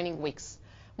partners joining Wix,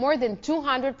 more than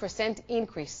 200%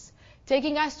 increase,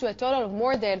 taking us to a total of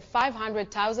more than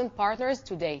 500,000 partners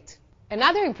to date.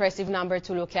 Another impressive number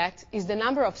to look at is the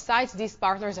number of sites these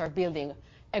partners are building,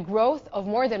 a growth of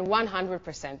more than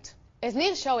 100%. As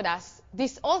Nir showed us,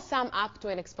 this all sums up to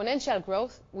an exponential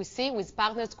growth we see with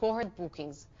partners' cohort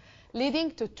bookings,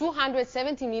 leading to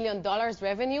 $270 million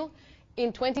revenue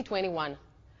in 2021.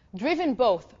 Driven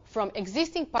both from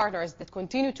existing partners that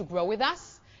continue to grow with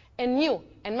us and new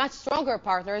and much stronger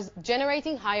partners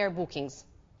generating higher bookings.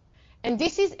 And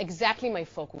this is exactly my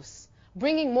focus,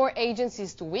 bringing more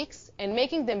agencies to Wix and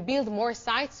making them build more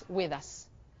sites with us.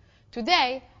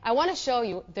 Today, I want to show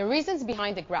you the reasons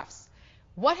behind the graphs.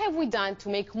 What have we done to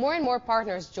make more and more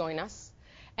partners join us,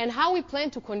 and how we plan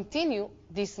to continue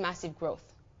this massive growth.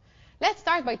 Let's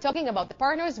start by talking about the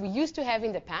partners we used to have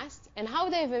in the past and how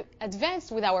they've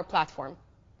advanced with our platform.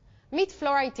 Meet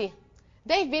Floor IT.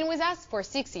 They've been with us for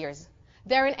 6 years.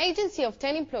 They're an agency of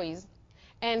 10 employees,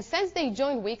 and since they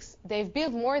joined Wix, they've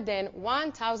built more than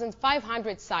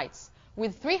 1,500 sites,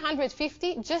 with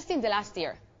 350 just in the last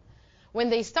year. When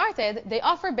they started, they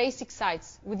offer basic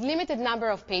sites with limited number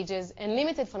of pages and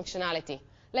limited functionality,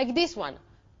 like this one,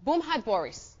 Boom Hat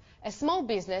Boris, a small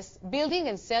business building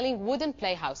and selling wooden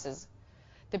playhouses.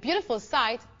 The beautiful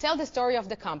site tells the story of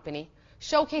the company,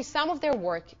 showcase some of their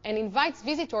work, and invites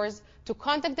visitors to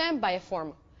contact them by a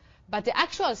form. But the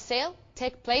actual sale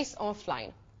takes place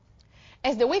offline.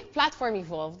 As the Wix platform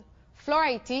evolved, Floor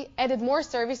IT added more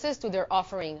services to their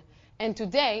offering, and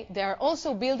today they are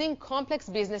also building complex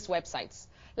business websites,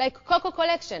 like Coco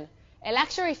Collection, a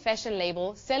luxury fashion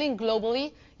label selling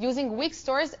globally using Wix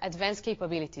Store's advanced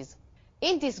capabilities.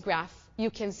 In this graph, you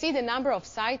can see the number of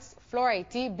sites Floor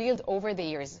IT built over the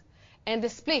years, and the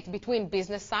split between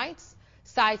business sites,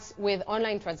 sites with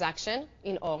online transaction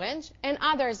in orange, and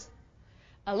others.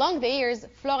 Along the years,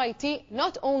 Floor IT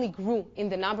not only grew in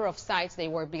the number of sites they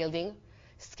were building,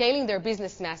 scaling their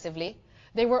business massively,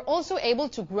 they were also able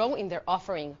to grow in their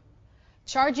offering,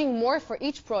 charging more for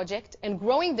each project and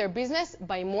growing their business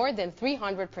by more than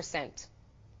 300%.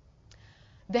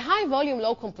 The high-volume,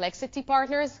 low-complexity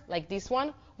partners, like this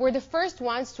one, were the first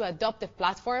ones to adopt the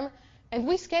platform, and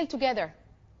we scaled together.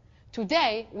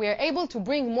 Today, we are able to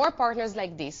bring more partners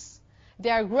like this. They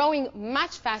are growing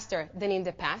much faster than in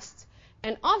the past,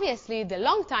 and obviously, the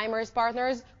long-timers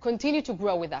partners continue to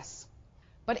grow with us.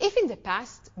 But if in the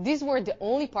past, these were the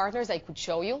only partners I could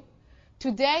show you,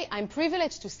 today I'm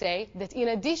privileged to say that in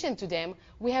addition to them,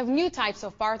 we have new types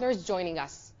of partners joining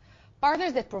us.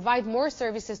 Partners that provide more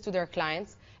services to their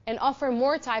clients and offer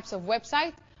more types of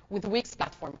website with Wix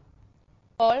platform.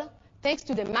 All thanks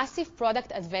to the massive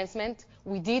product advancement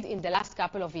we did in the last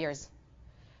couple of years.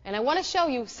 And I want to show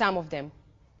you some of them.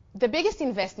 The biggest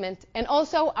investment and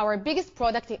also our biggest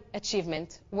product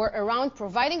achievement were around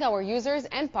providing our users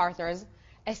and partners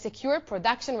a secure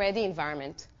production-ready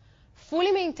environment,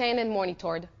 fully maintained and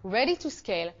monitored, ready to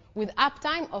scale with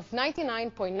uptime of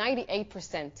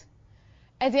 99.98%.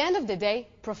 At the end of the day,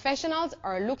 professionals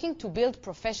are looking to build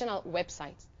professional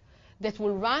websites that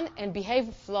will run and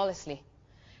behave flawlessly.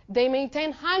 They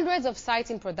maintain hundreds of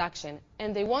sites in production,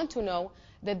 and they want to know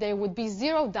that there would be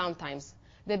zero downtimes,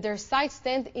 that their sites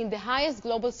stand in the highest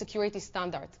global security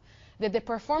standard, that the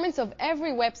performance of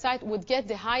every website would get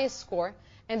the highest score,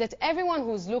 and that everyone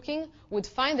who's looking would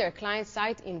find their client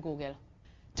site in Google.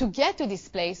 To get to this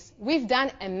place, we've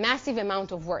done a massive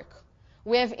amount of work.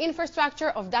 We have infrastructure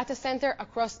of data center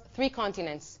across 3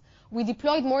 continents. We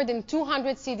deployed more than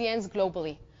 200 CDNs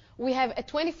globally. We have a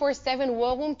 24/7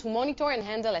 war room to monitor and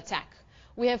handle attack.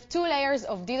 We have 2 layers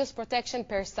of DDoS protection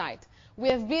per site. We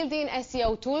have built-in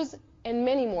SEO tools and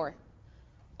many more.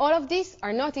 All of these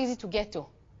are not easy to get to.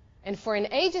 And for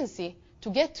an agency to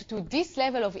get to this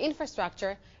level of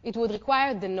infrastructure, it would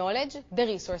require the knowledge, the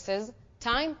resources,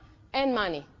 time, and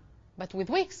money. But with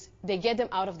Wix, they get them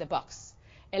out of the box,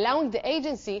 allowing the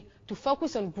agency to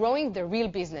focus on growing the real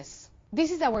business.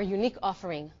 This is our unique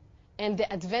offering and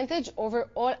the advantage over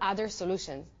all other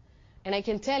solutions. And I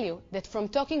can tell you that from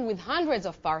talking with hundreds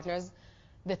of partners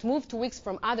that moved to Wix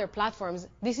from other platforms,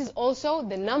 this is also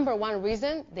the #1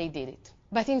 reason they did it.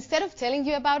 But instead of telling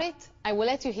you about it, I will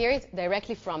let you hear it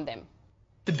directly from them.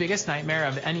 The biggest nightmare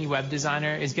of any web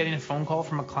designer is getting a phone call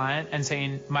from a client and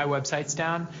saying, my website's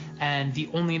down, and the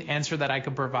only answer that I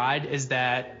could provide is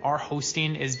that our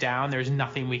hosting is down, there's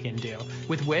nothing we can do.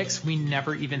 With Wix, we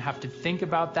never even have to think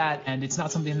about that, and it's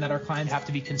not something that our clients have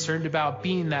to be concerned about,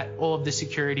 being that all of the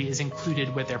security is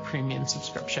included with their premium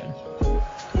subscription.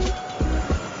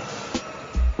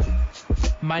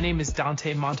 My name is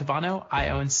Dante Montevano. I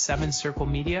own 7 Circle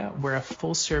Media. We're a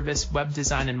full-service web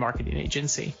design and marketing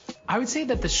agency. I would say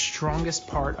that the strongest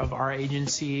part of our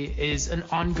agency is an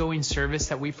ongoing service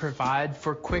that we provide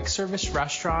for quick service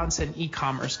restaurants and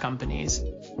e-commerce companies.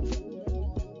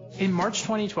 In March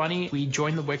 2020, we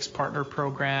joined the Wix Partner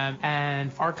Program,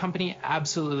 and our company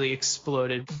absolutely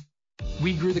exploded.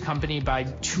 We grew the company by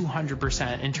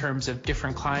 200% in terms of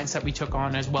different clients that we took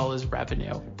on, as well as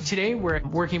revenue. Today, we're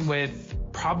working with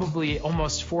probably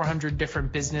almost 400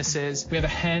 different businesses. We have a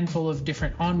handful of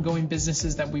different ongoing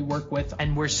businesses that we work with,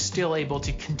 and we're still able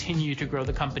to continue to grow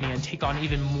the company and take on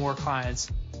even more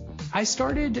clients. I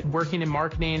started working in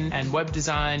marketing and web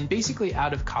design basically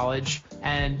out of college,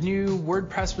 and knew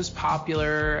WordPress was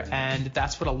popular, and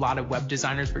that's what a lot of web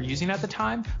designers were using at the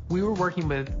time. We were working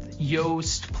with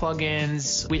Yoast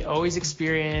plugins. We always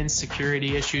experienced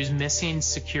security issues, missing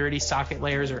security socket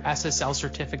layers or SSL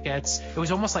certificates. It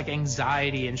was almost like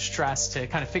anxiety and stress to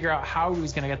kind of figure out how we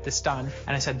was going to get this done.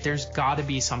 And I said, there's got to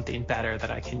be something better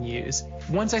that I can use.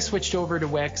 Once I switched over to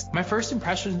Wix, my first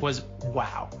impression was,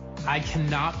 wow. I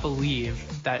cannot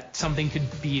believe that something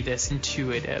could be this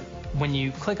intuitive. When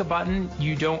you click a button,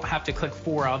 you don't have to click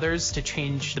 4 others to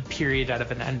change the period out of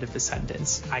an end of the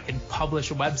sentence. I could publish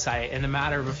a website in a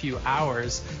matter of a few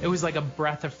hours. It was like a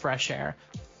breath of fresh air.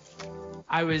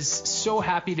 I was so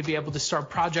happy to be able to start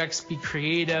projects, be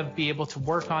creative, be able to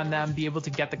work on them, be able to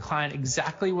get the client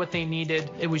exactly what they needed.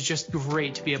 It was just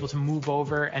great to be able to move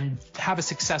over and have a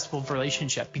successful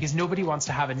relationship, because nobody wants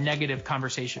to have a negative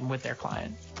conversation with their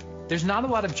client. There's not a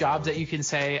lot of jobs that you can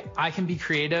say, I can be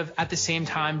creative at the same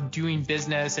time doing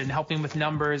business and helping with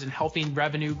numbers and helping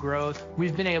revenue growth.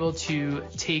 We've been able to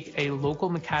take a local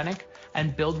mechanic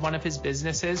and build one of his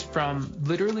businesses from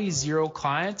literally 0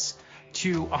 clients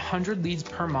to 100 leads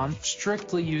per month,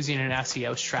 strictly using an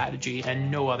SEO strategy and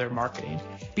no other marketing.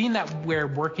 Being that we're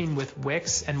working with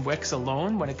Wix and Wix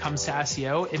alone when it comes to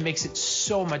SEO, it makes it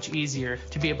so much easier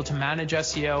to be able to manage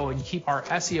SEO and keep our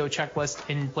SEO checklist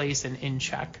in place and in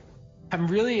check. I'm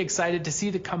really excited to see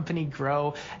the company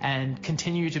grow and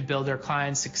continue to build their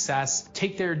clients' success,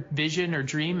 take their vision or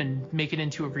dream and make it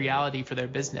into a reality for their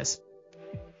business.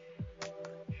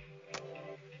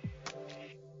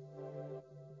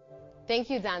 Thank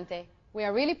you, Dante. We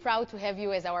are really proud to have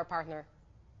you as our partner.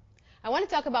 I want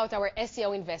to talk about our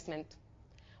SEO investment.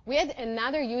 We had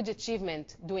another huge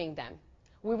achievement doing them.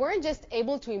 We weren't just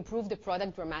able to improve the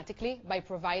product dramatically by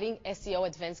providing SEO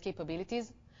advanced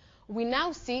capabilities. we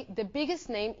now see the biggest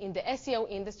name in the SEO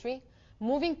industry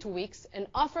moving to Wix and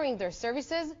offering their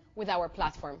services with our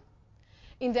platform.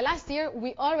 In the last year,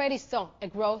 we already saw a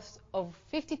growth of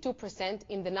 52%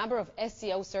 in the number of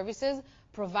SEO services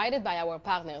provided by our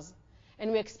partners,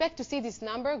 and we expect to see this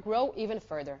number grow even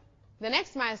further. The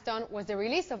next milestone was the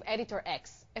release of Editor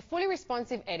X, a fully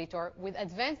responsive editor with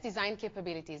advanced design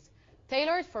capabilities,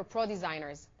 tailored for pro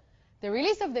designers. The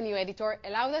release of the new editor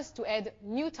allowed us to add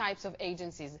new types of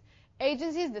agencies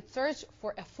that search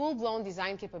for a full-blown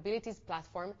design capabilities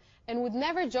platform and would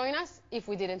never join us if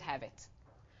we didn't have it.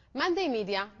 Monday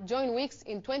Media joined Wix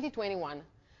in 2021.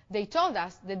 They told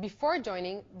us that before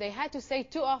joining, they had to say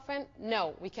too often,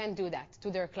 "No, we can't do that,"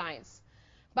 to their clients.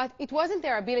 But it wasn't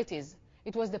their abilities,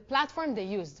 it was the platform they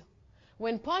used.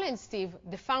 When Paul and Steve,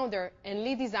 the founder and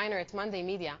lead designer at Monday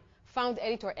Media, found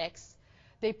Editor X,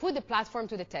 they put the platform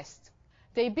to the test.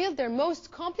 They built their most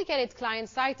complicated client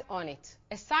site on it,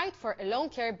 a site for a lawn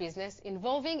care business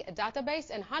involving a database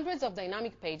and hundreds of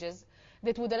dynamic pages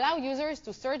that would allow users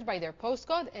to search by their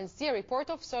postcode and see a report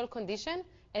of soil condition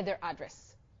at their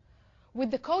address.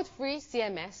 With the code-free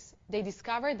CMS, they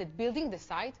discovered that building the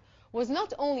site was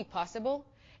not only possible,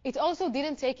 it also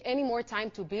didn't take any more time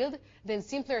to build than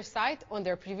simpler site on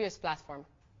their previous platform.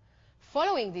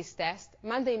 Following this test,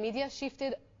 Monday Media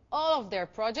shifted all of their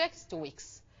projects to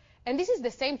Wix. And this is the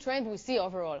same trend we see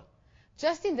overall.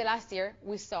 Just in the last year,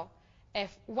 we saw a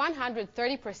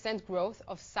 130% growth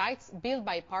of sites built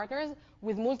by partners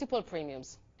with multiple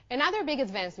premiums. Another big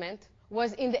advancement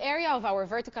was in the area of our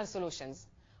vertical solutions.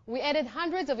 We added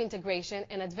hundreds of integration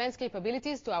and advanced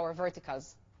capabilities to our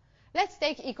verticals. Let's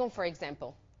take eCom for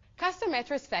example. Custom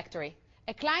Mattress Factory,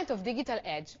 a client of Digital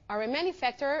Edge, are a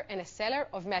manufacturer and a seller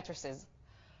of mattresses.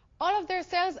 All of their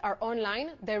sales are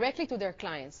online directly to their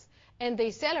clients, and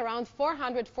they sell around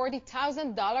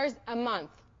 $440,000 a month.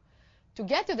 To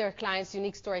get to their clients'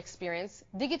 unique store experience,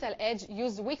 Digital Edge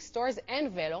used Wix Stores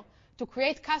and Velo to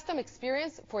create custom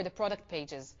experience for the product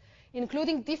pages,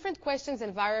 including different questions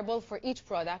and variables for each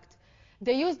product.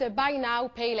 They used the Buy Now,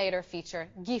 Pay Later feature,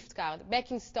 gift card,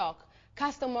 back in stock,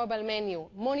 custom mobile menu,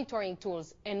 monitoring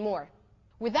tools, and more.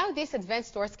 Without these advanced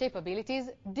stores capabilities,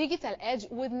 Digital Edge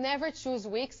would never choose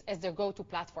Wix as their go-to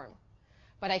platform.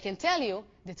 But I can tell you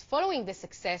that following the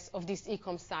success of this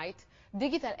e-com site,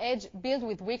 Digital Edge built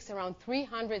with Wix around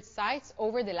 300 sites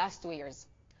over the last 2 years.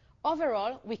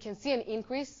 Overall, we can see an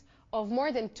increase of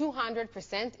more than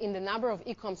 200% in the number of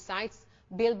e-com sites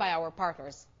built by our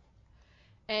partners.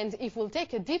 And if we'll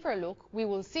take a deeper look, we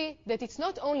will see that it's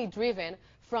not only driven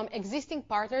from existing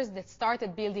partners that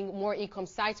started building more e-com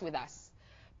sites with us,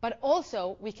 but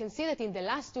also we can see that in the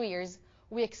last 2 years,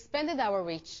 we expanded our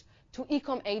reach to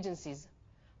e-com agencies.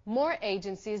 More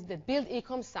agencies that build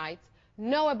e-com sites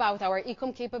know about our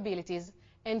e-com capabilities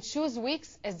and choose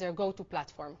Wix as their go-to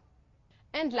platform.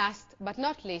 And last but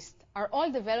not least are all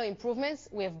the Velo improvements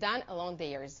we have done along the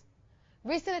years.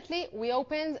 Recently, we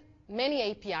opened many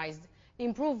APIs,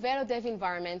 improved Velo dev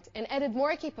environment, and added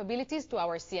more capabilities to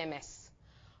our CMS,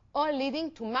 all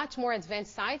leading to much more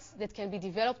advanced sites that can be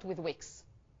developed with Wix.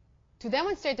 To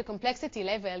demonstrate the complexity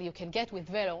level you can get with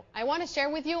Velo, I want to share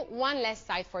with you one last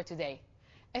site for today.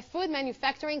 A food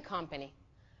manufacturing company.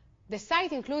 The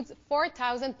site includes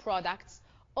 4,000 products,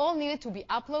 all needed to be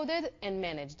uploaded and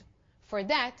managed. For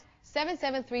that,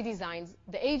 773 Designs,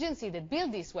 the agency that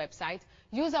built this website,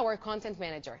 use our content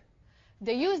manager.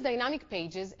 They use dynamic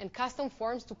pages and custom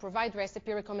forms to provide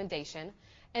recipe recommendation,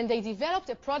 and they developed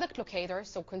a product locator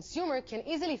so consumers can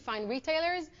easily find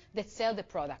retailers that sell the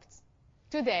products.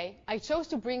 Today, I chose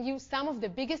to bring you some of the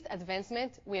biggest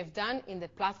advancements we have done in the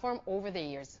platform over the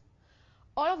years.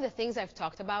 All of the things I've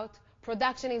talked about,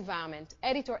 production environment,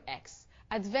 Editor X,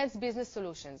 advanced business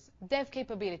solutions, dev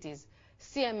capabilities,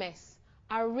 CMS,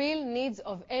 are real needs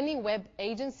of any web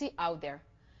agency out there.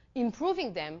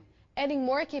 Improving them, adding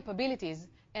more capabilities,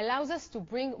 allows us to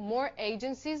bring more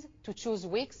agencies to choose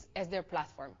Wix as their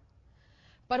platform.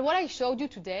 But what I showed you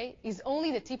today is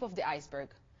only the tip of the iceberg.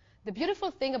 The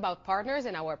beautiful thing about partners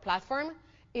and our platform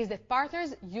is that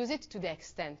partners use it to the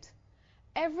extent.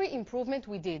 Every improvement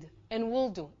we did and will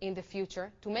do in the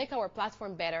future to make our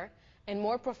platform better and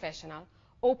more professional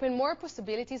open more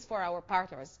possibilities for our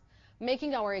partners,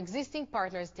 making our existing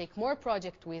partners take more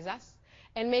projects with us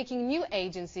and making new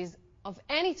agencies of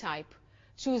any type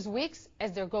choose Wix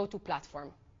as their go-to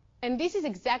platform. And this is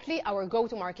exactly our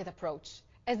go-to-market approach.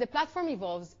 As the platform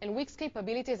evolves and Wix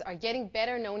capabilities are getting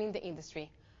better known in the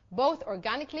industry, both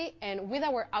organically and with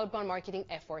our outbound marketing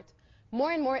effort,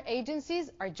 more and more agencies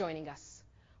are joining us.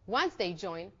 Once they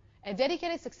join, A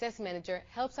dedicated success manager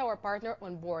helps our partner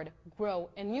onboard, grow,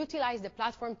 and utilize the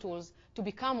platform tools to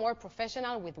become more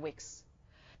professional with Wix.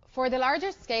 For the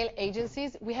larger scale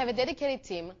agencies, we have a dedicated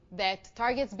team that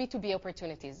targets B2B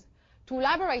opportunities. To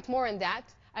elaborate more on that,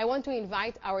 I want to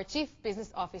invite our Chief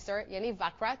Business Officer, Yaniv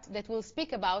Vakrat, that will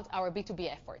speak about our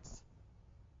B2B efforts.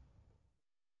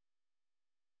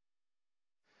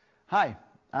 Hi,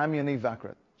 I'm Yaniv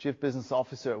Vakrat, Chief Business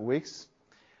Officer at Wix.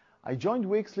 I joined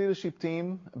Wix leadership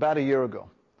team about a year ago.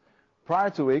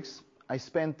 Prior to Wix, I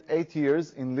spent 8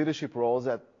 years in leadership roles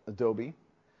at Adobe,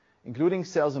 including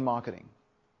sales and marketing.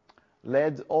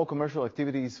 Led all commercial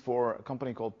activities for a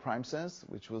company called PrimeSense,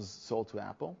 which was sold to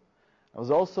Apple. I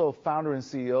was also founder and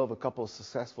CEO of a couple of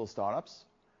successful startups.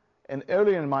 And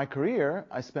earlier in my career,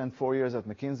 I spent 4 years at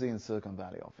McKinsey in Silicon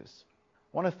Valley office.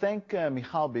 I want to thank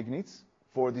Michal Bignitz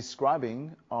for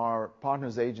describing our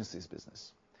partners agencies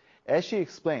business. As she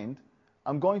explained,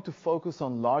 I'm going to focus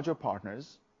on larger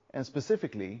partners and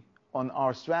specifically on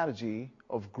our strategy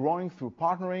of growing through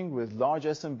partnering with large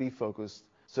SMB-focused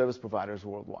service providers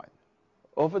worldwide.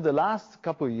 Over the last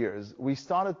couple of years, we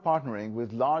started partnering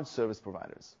with large service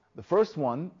providers. The first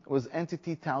one was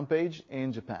NTT TownPage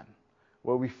in Japan,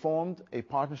 where we formed a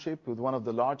partnership with one of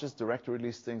the largest directory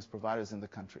listings providers in the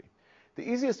country. The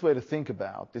easiest way to think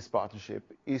about this partnership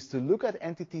is to look at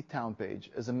NTT TownPage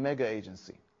as a mega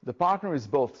agency. The partner is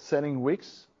both selling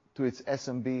Wix to its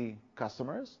SMB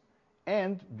customers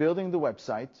and building the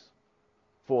website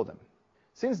for them.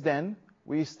 Since then,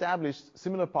 we established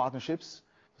similar partnerships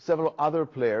with several other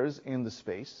players in the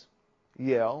space,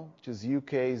 Yale, which is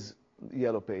UK's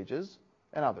Yellow Pages,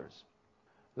 and others.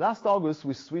 Last August,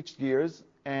 we switched gears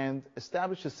and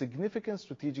established a significant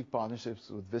strategic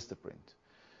partnerships with Vistaprint.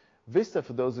 Vista,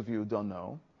 for those of you who don't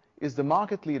know, is the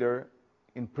market leader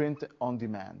in print on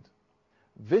demand.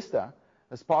 Vista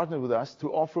has partnered with us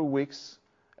to offer Wix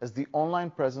as the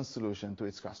online presence solution to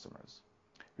its customers.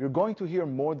 You're going to hear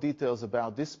more details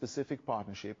about this specific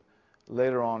partnership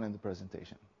later on in the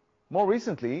presentation. More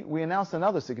recently, we announced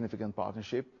another significant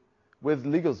partnership with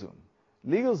LegalZoom.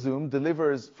 LegalZoom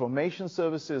delivers formation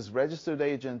services, registered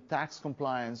agent, tax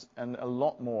compliance, and a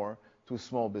lot more to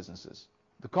small businesses.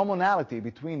 The commonality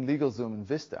between LegalZoom and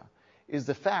Vista is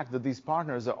the fact that these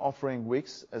partners are offering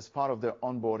Wix as part of their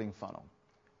onboarding funnel.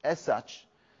 As such,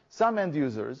 some end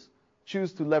users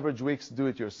choose to leverage Wix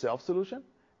do-it-yourself solution,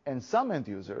 and some end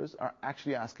users are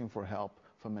actually asking for help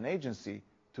from an agency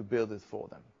to build it for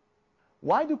them.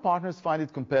 Why do partners find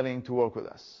it compelling to work with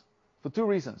us? For two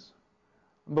reasons.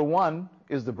 Number one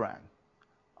is the brand.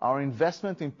 Our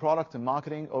investment in product and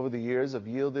marketing over the years have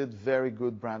yielded very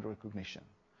good brand recognition.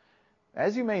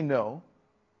 As you may know,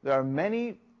 there are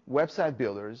many website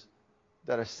builders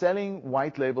that are selling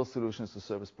white label solutions to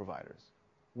service providers.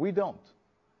 We don't.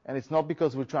 And it's not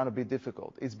because we're trying to be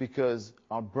difficult. It's because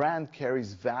our brand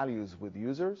carries values with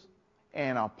users,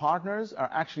 and our partners are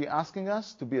actually asking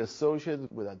us to be associated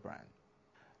with that brand.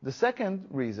 The second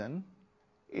reason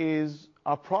is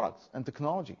our products and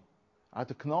technology. Our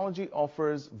technology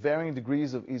offers varying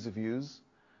degrees of ease of use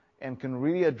and can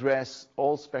really address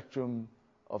all spectrum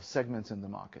of segments in the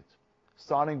market.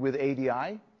 Starting with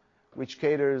ADI, which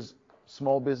caters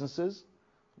small businesses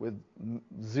with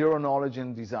zero knowledge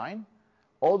in design,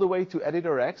 all the way to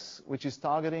EditorX, which is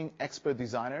targeting expert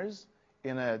designers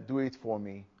in a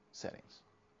do-it-for-me settings.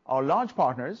 Our large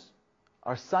partners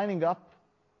are signing up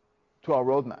to our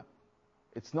roadmap.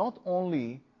 It's not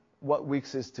only what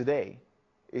Wix is today,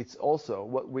 it's also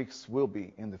what Wix will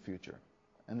be in the future.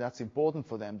 And that's important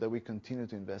for them that we continue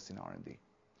to invest in R&D.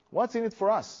 What's in it for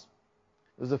us?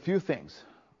 There's a few things.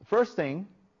 The first thing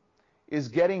is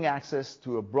getting access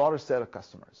to a broader set of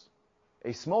customers.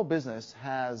 A small business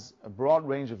has a broad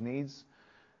range of needs.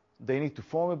 They need to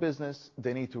form a business,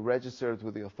 they need to register it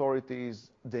with the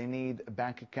authorities, they need a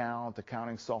bank account,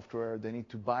 accounting software, they need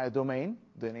to buy a domain,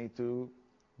 they need to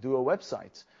do a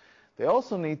website. They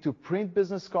also need to print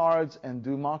business cards and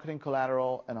do marketing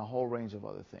collateral and a whole range of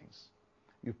other things.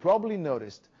 You probably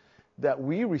noticed that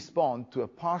we respond to a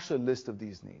partial list of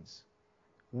these needs.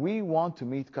 We want to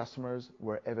meet customers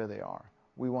wherever they are.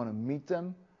 We want to meet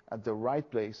them at the right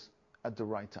place at the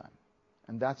right time.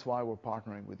 And that's why we're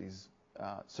partnering with these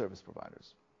service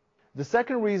providers. The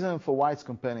second reason for why it's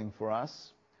compelling for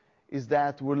us is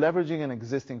that we're leveraging an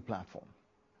existing platform.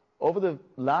 Over the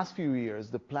last few years,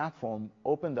 the platform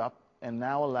opened up and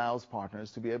now allows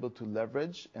partners to be able to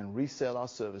leverage and resell our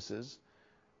services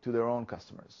to their own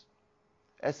customers.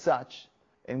 As such,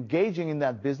 engaging in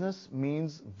that business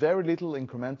means very little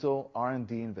incremental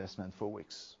R&D investment for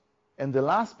Wix. And the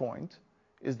last point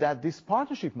is that this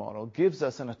partnership model gives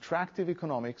us an attractive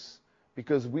economics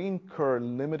because we incur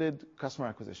limited customer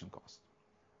acquisition costs.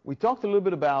 We talked a little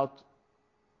bit about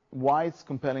why it's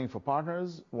compelling for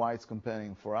partners, why it's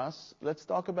compelling for us. Let's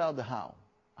talk about the how.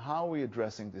 How are we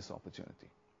addressing this opportunity?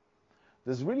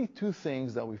 There's really two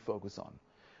things that we focus on.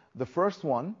 The first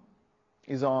one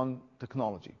is on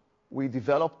technology. We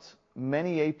developed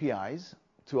many APIs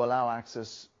to allow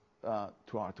access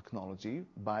to our technology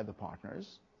by the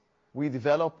partners. We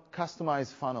develop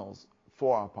customized funnels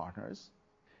for our partners.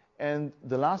 And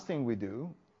the last thing we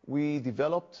do, we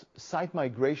developed site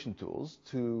migration tools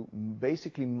to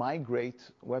basically migrate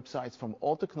websites from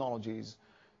all technologies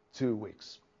to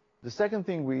Wix. The second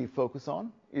thing we focus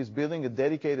on is building a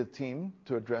dedicated team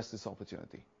to address this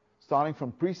opportunity, starting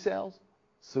from pre-sales,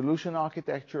 solution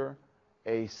architecture,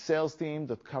 a sales team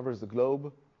that covers the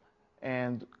globe,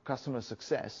 and customer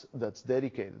success that's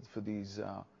dedicated for these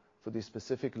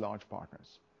specific large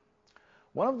partners.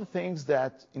 One of the things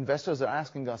that investors are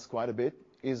asking us quite a bit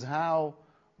is how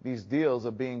these deals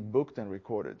are being booked and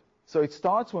recorded. So it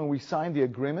starts when we sign the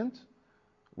agreement.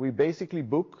 We basically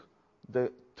book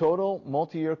the total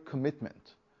multi-year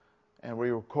commitment, and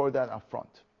we record that up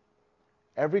front.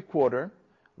 Every quarter,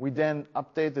 we then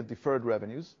update the deferred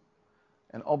revenues,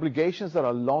 and obligations that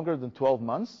are longer than 12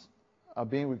 months are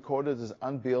being recorded as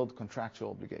unbilled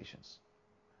contractual obligations.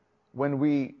 When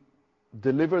we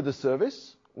deliver the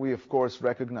service, we of course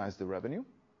recognize the revenue.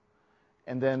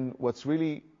 And then what's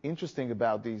really interesting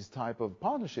about these type of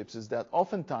partnerships is that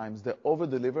oftentimes they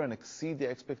over-deliver and exceed the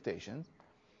expectations.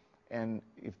 And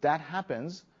if that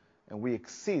happens and we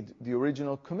exceed the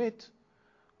original commit,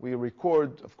 we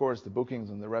record, of course, the bookings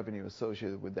and the revenue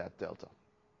associated with that delta.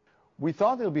 We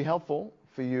thought it would be helpful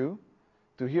for you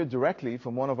to hear directly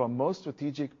from one of our most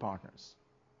strategic partners.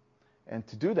 And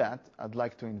to do that, I'd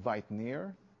like to invite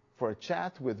Nir for a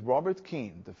chat with Robert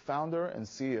Keane, the founder and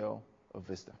CEO of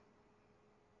Vista.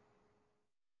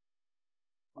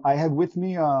 I have with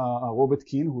me Robert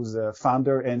Keane, who's a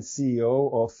founder and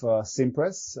CEO of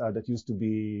Cimpress, that used to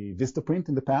be Vistaprint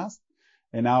in the past,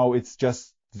 and now it's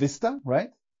just Vista, right?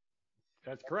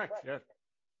 That's correct, yeah.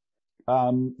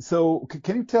 So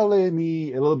can you tell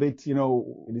me a little bit,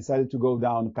 you decided to go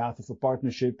down the path of a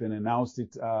partnership and announced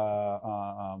it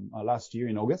last year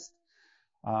in August.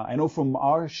 I know from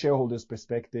our shareholders'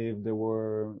 perspective, there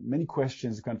were many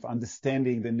questions kind of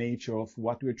understanding the nature of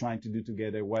what we're trying to do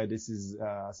together, why this is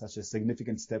such a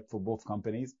significant step for both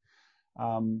companies.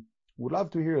 Would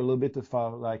love to hear a little bit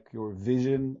about like your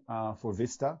vision for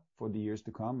Vista for the years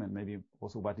to come, and maybe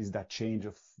also what is that change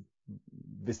of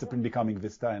Vistaprint becoming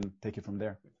Vista, and take it from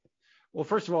there. Well,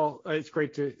 first of all, it's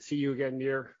great to see you again,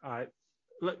 Nir.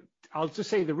 I'll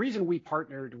just say the reason we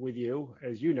partnered with you,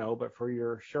 as you know, but for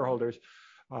your shareholders'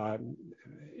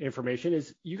 information,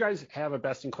 is you guys have a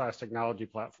best-in-class technology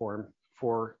platform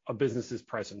for a business's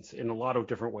presence in a lot of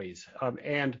different ways.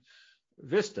 And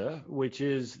Vista, which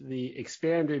is the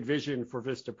expanded vision for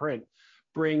Vistaprint,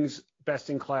 brings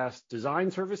best-in-class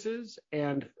design services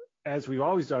and, as we've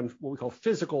always done, what we call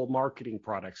physical marketing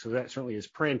products. So that certainly is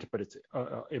print, but it's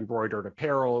embroidered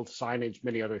apparel, signage,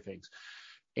 many other things.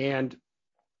 And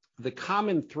the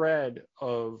common thread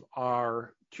of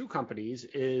our two companies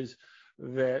is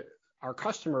that our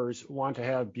customers want to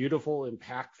have beautiful,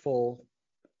 impactful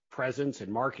presence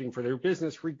and marketing for their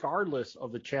business, regardless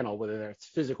of the channel, whether that's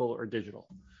physical or digital.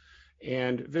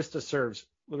 And Vista serves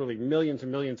literally millions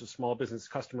and millions of small business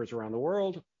customers around the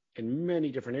world in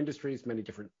many different industries, many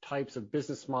different types of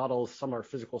business models. Some are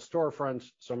physical storefronts,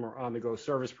 some are on-the-go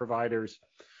service providers,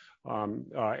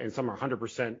 and some are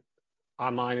 100%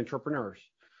 online entrepreneurs.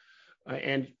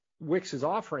 And Wix's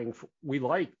offering we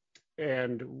liked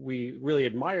and we really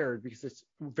admired because it's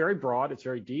very broad, it's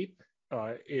very deep.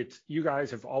 You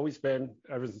guys have always been,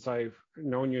 ever since I've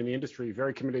known you in the industry,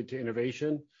 very committed to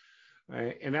innovation,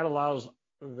 and that allows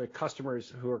the customers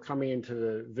who are coming into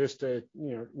the Vista,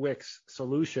 Wix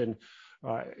solution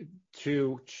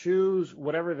to choose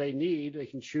whatever they need. They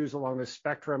can choose along the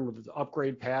spectrum with the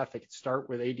upgrade path. They can start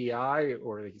with ADI,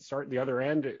 or they can start at the other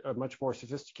end, a much more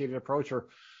sophisticated approach, or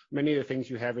many of the things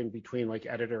you have in between, like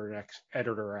Editor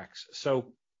X.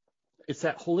 So it's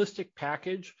that holistic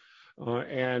package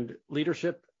and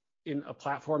leadership in a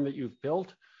platform that you've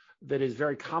built that is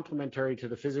very complementary to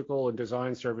the physical and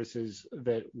design services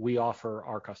that we offer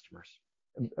our customers.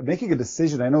 Making a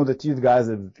decision, I know that you guys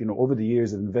have, over the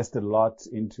years, have invested a lot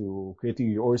into creating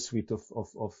your suite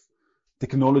of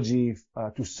technology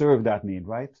to serve that need,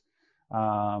 right?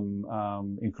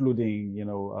 Including,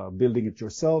 building it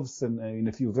yourselves and in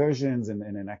a few versions, and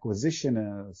an acquisition,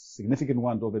 a significant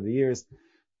one over the years.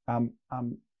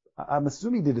 I'm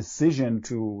assuming the decision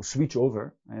to switch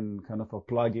over and kind of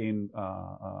plug in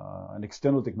an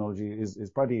external technology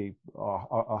is probably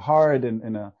a hard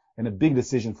and a big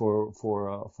decision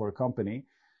for a company.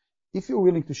 If you're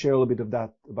willing to share a little bit of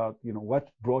that about what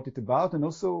brought it about, and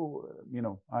also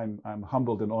I'm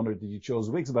humbled and honored that you chose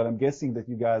Wix, but I'm guessing that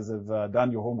you guys have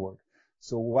done your homework.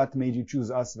 So what made you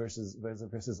choose us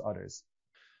versus others?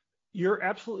 You're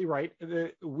absolutely right.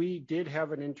 We did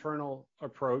have an internal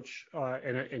approach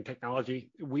in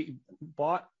technology. We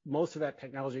bought most of that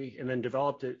technology and then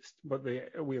developed it, but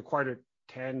we acquired it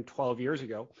 10, 12 years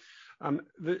ago.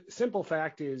 The simple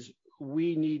fact is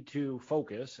we need to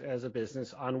focus as a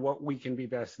business on what we can be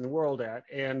best in the world at.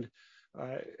 And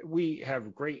we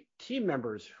have great team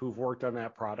members who've worked on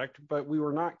that product, but we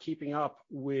were not keeping up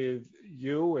with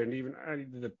you and even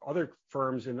the other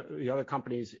firms and the other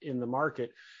companies in the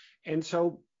market. And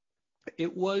so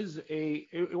it wasn't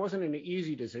an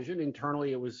easy decision.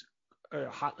 Internally, it was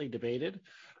hotly debated,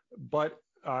 but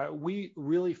we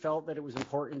really felt that it was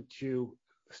important to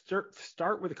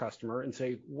start with the customer and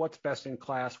say, what's best in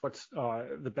class, what's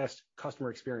the best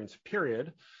customer experience,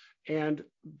 period, and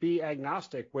be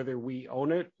agnostic whether we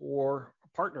own it or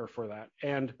partner for that.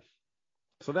 And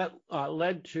so that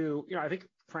led to, I think,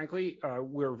 frankly,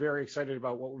 we're very excited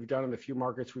about what we've done in the few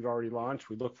markets we've already launched.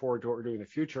 We look forward to what we're doing in the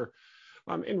future.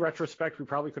 In retrospect, we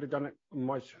probably could have done it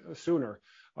much sooner.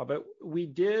 But we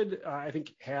did, I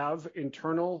think, have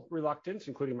internal reluctance,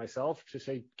 including myself, to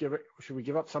say, should we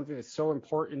give up something that's so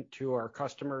important to our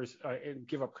customers and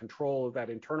give up control of that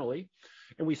internally?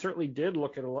 And we certainly did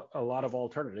look at a lot of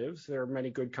alternatives. There are many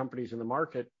good companies in the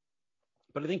market.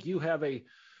 But I think you have a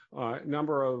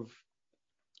number of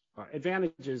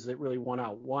advantages that really won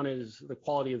out. One is the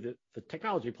quality of the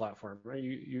technology platform, right?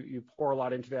 You pour a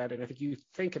lot into that, and I think you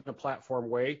think in a platform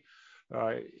way,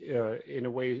 in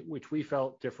a way which we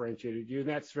felt differentiated you, and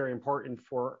that's very important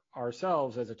for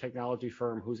ourselves as a technology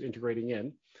firm who's integrating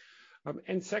in.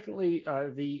 And secondly,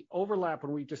 the overlap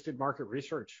when we just did market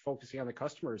research, focusing on the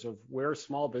customers of where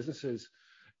small businesses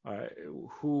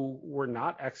who were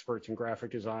not experts in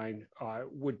graphic design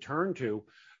would turn to.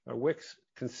 Wix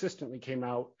consistently came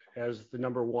out as the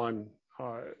number one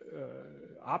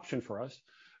option for us.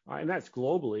 And that's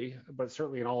globally, but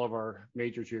certainly in all of our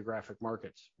major geographic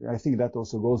markets. I think that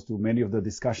also goes to many of the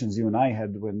discussions you and I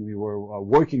had when we were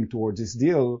working towards this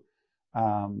deal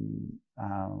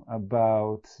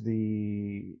about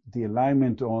the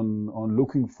alignment on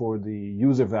looking for the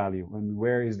user value and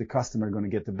where is the customer going to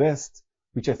get the best,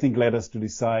 which I think led us to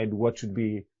decide what should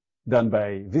be done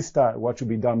by Vista, what should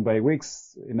be done by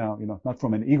Wix, not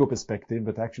from an ego perspective,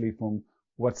 but actually from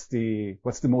what's the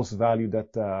most value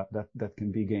that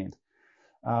can be gained.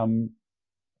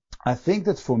 I think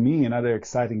that for me, another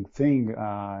exciting thing,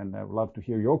 and I would love to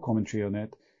hear your commentary on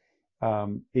it,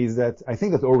 is that I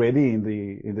think that already in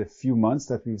the few months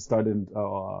that we've started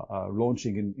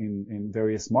launching in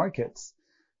various markets,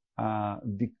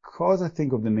 because I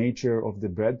think of the nature of the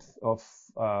breadth of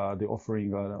the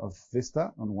offering of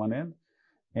Vista on one end,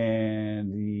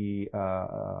 and the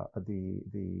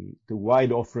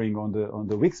wide offering on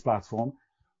the Wix platform,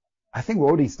 I think we're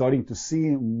already starting to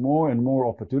see more and more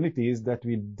opportunities that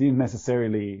we didn't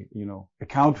necessarily,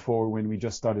 account for when we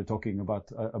just started talking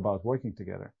about working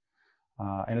together.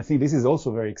 And I think this is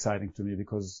also very exciting to me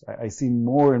because I see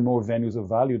more and more venues of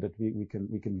value that we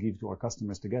can give to our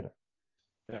customers together.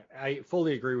 I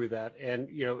fully agree with that. And,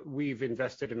 we've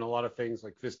invested in a lot of things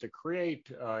like Vista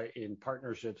Create, in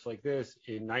partnerships like this,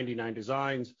 in 99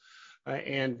 Designs.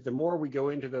 And the more we go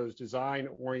into those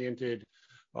design-oriented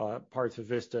parts of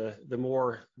Vista, the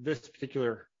more this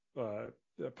particular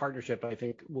partnership, I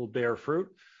think, will bear fruit.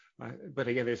 But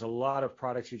again, there's a lot of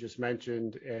products you just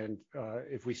mentioned. And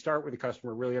if we start with the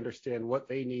customer, really understand what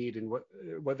they need and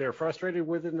what they're frustrated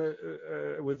with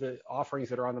with the offerings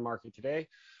that are on the market today,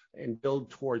 and build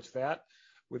towards that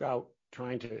without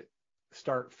trying to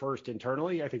start first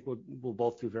internally, I think we'll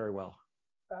both do very well.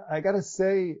 I got to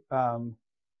say,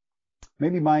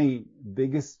 maybe my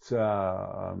biggest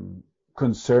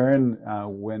concern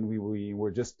when we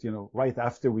were just, right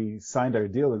after we signed our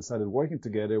deal and started working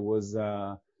together was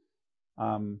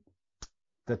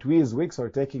that we as Wix are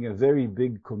taking a very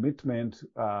big commitment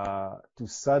to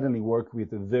suddenly work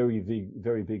with a very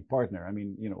big partner. I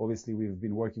mean, obviously we've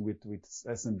been working with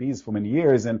SMBs for many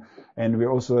years, and we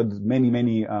also had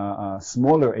many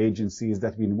smaller agencies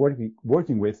that we've been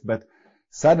working with. But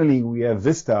suddenly we have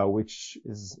Vista, which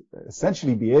is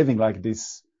essentially behaving like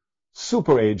this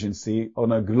super agency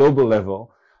on a global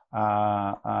level.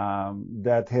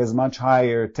 That has much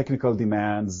higher technical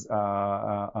demands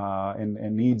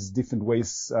and needs different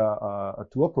ways to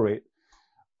operate.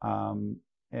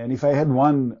 And if I had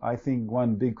one, I think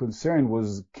one big concern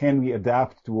was, can we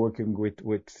adapt to working with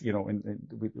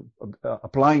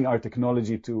applying our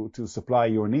technology to supply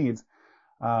your needs?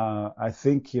 I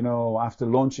think, after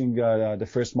launching the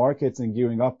first markets and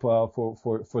gearing up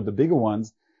for the bigger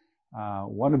ones,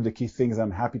 one of the key things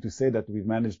I'm happy to say that we've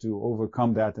managed to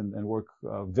overcome that and work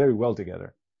very well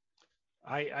together.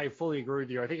 I fully agree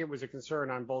with you. I think it was a concern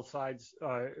on both sides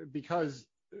because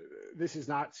this is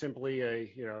not simply a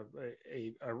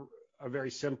very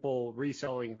simple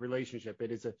reselling relationship.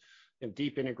 It is a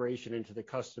deep integration into the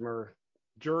customer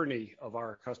journey of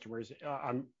our customers,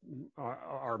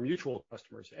 our mutual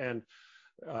customers, and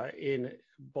in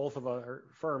both of our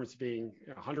firms being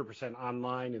 100%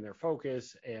 online in their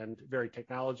focus and very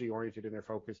technology oriented in their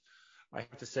focus, I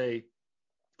have to say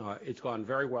it's gone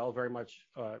very well, very much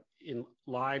in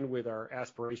line with our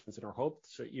aspirations and our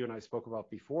hopes that you and I spoke about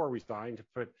before we signed.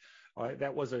 But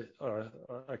that was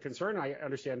a concern, I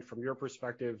understand, from your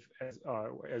perspective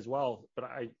as well. But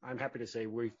I'm happy to say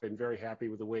we've been very happy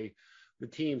with the way the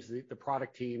teams, the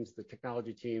product teams, the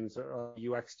technology teams,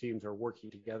 UX teams are working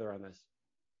together on this.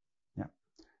 Yeah,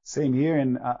 same here.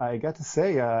 And I got to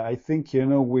say, I think,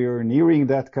 we're nearing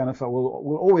that kind of,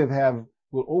 we'll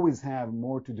always have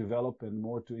more to develop and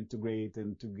more to integrate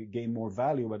and to gain more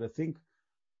value. But I think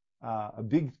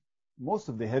most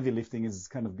of the heavy lifting is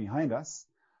kind of behind us,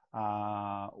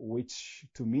 which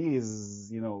to me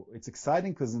is, it's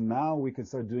exciting because now we can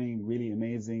start doing really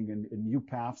amazing and new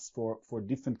paths for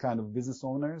different kind of business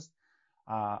owners.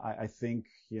 I think,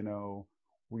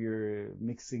 we're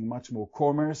mixing much more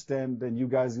commerce than you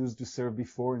guys used to serve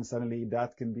before, and suddenly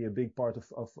that can be a big part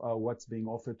of what's being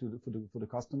offered for the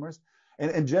customers.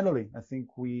 And generally, I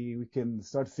think we can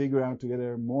start figuring out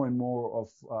together more and more of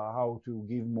how to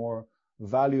give more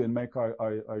value and make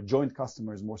our joint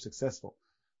customers more successful.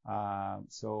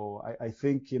 So I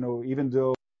think, even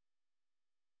though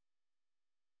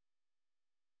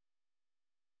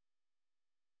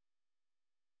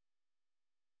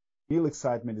real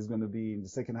excitement is going to be in the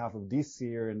second half of this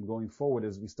year and going forward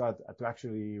as we start to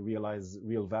actually realize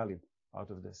real value out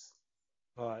of this.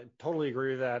 Totally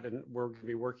agree with that, and we're going to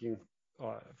be working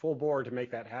full bore to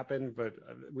make that happen, but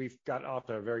we've got off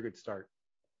to a very good start.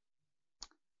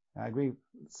 I agree.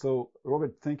 So,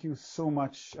 Robert, thank you so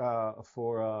much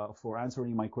for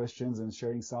answering my questions and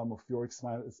sharing some of your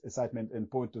excitement and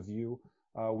point of view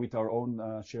with our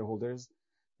own shareholders.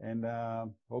 And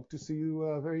hope to see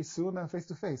you very soon face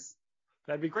to face.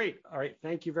 That'd be great. All right.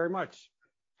 Thank you very much.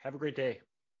 Have a great day.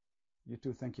 You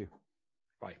too. Thank you.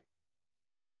 Bye.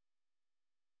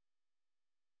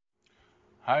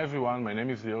 Hi, everyone. My name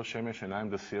is Lior Shemesh, and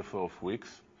I'm the CFO of Wix.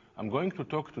 I'm going to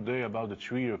talk today about the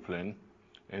 3-year plan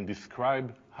and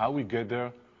describe how we get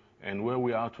there and where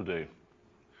we are today.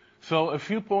 So a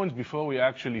few points before we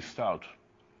actually start.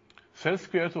 Sales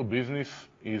Creator business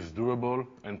is durable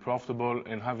and profitable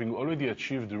and having already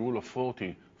achieved the Rule of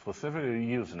 40 for several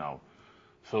years now.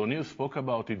 So Nir spoke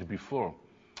about it before.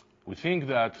 We think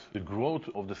that the growth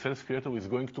of the Sales Creator is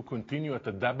going to continue at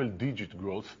a double-digit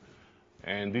growth,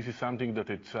 and this is something that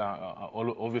it's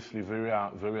obviously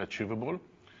very achievable.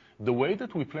 The way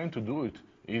that we plan to do it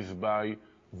is by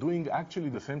doing actually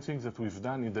the same things that we've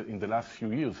done in the last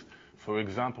few years. For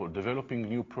example, developing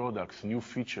new products, new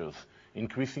features,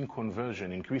 increasing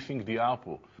conversion, increasing the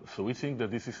ARPU. So we think that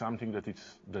this is something that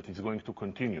is going to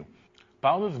continue.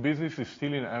 Partners business is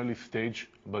still in early stage,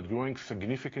 but growing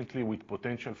significantly with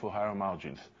potential for higher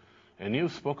margins. And Nir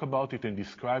spoke about it and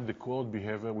described the cohort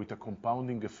behavior with a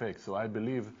compounding effect. So I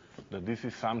believe that this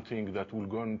is something that will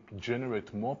go and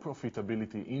generate more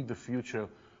profitability in the future,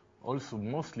 also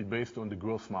mostly based on the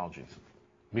gross margins.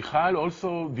 Michael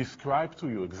also described to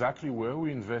you exactly where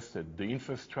we invested, the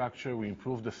infrastructure, we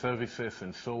improved the services,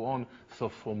 and so on. So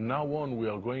from now on, we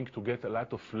are going to get a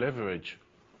lot of leverage.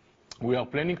 We are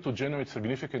planning to generate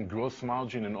significant gross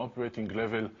margin and operating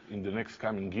level in the next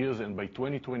coming years, and by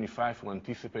 2025, we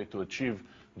anticipate to achieve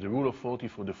the Rule of 40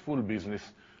 for the full business,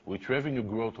 with revenue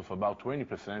growth of about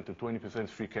 20% and 20%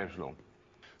 free cash flow.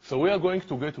 So we are going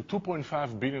to get to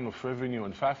 2.5 billion of revenue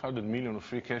and 500 million of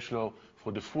free cash flow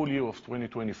for the full year of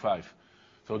 2025.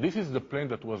 So this is the plan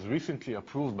that was recently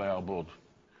approved by our board.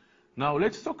 Now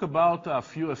let's talk about a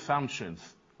few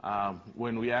assumptions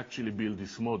when we actually build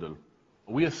this model.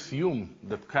 We assume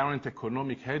that current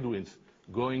economic headwinds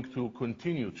going to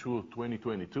continue through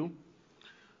 2022.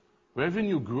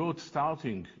 Revenue growth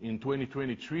starting in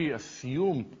 2023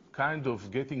 assume kind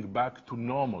of getting back to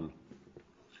normal.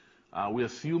 We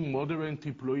assume moderate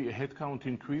employee headcount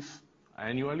increase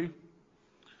annually.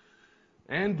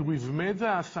 And we've made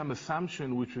some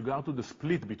assumption with regard to the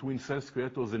split between sales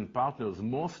creators and partners,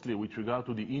 mostly with regard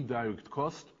to the indirect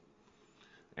cost.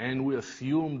 And we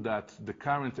assume that the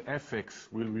current FX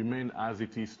will remain as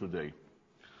it is today.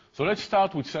 So let's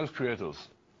start with sales creators.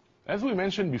 As we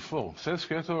mentioned before, sales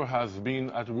creator has been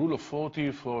at Rule of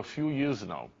 40 for a few years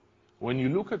now. When you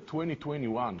look at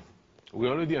 2021,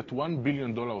 we're already at $1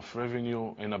 billion of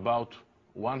revenue and about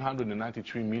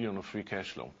 193 million of free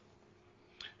cash flow.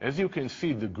 As you can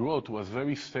see, the growth was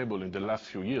very stable in the last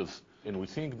few years, and we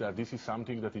think that this is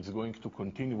something that is going to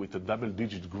continue with a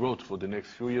double-digit growth for the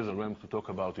next few years, and we're going to talk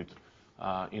about it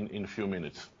in a few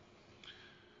minutes.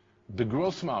 The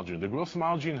gross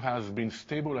margin has been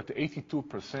stable at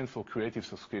 82% for creative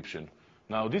subscription.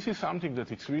 Now, this is something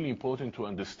that it's really important to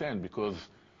understand because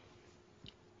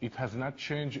it has not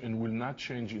changed and will not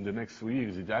change in the next 3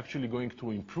 years. It's actually going to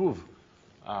improve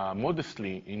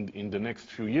modestly in the next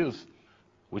few years.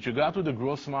 With regard to the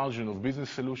gross margin of business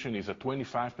solution is at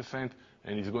 25%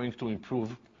 and is going to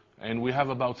improve. And we have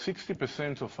about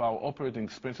 60% of our operating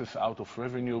expenses out of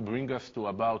revenue, bring us to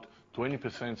about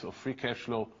 20% of free cash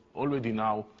flow already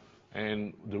now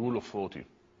and the Rule of 40.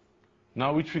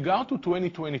 Now, with regard to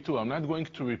 2022, I'm not going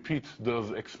to repeat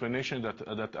those explanations that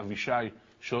Avishai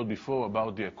showed before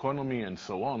about the economy and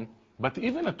so on. But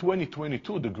even at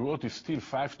 2022, the growth is still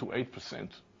 5 to 8%.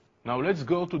 Now let's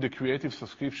go to the creative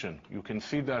subscription. You can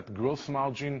see that gross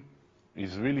margin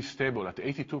is really stable at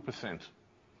 82%.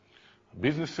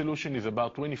 Business solution is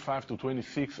about 25 to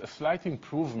 26, a slight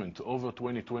improvement over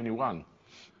 2021.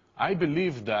 I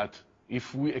believe that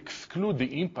if we exclude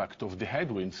the impact of the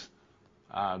headwinds,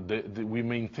 we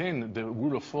maintain the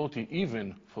Rule of 40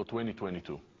 even for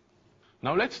 2022.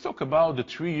 Now let's talk about the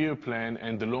 3-year plan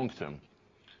and the long term.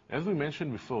 As we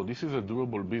mentioned before, this is a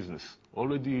durable business,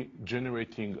 already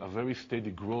generating a very steady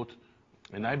growth,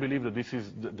 and I believe that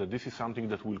this is something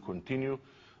that will continue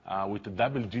with a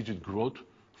double-digit growth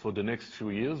for the next few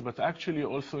years, but actually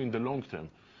also in the long term.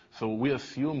 So we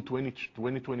assume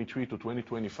 2023 to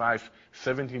 2025,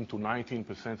 17 to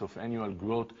 19% of annual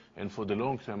growth, and for the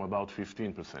long term, about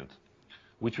 15%.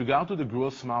 With regard to the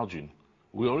gross margin,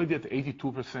 we're already at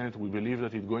 82%. We believe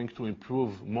that it's going to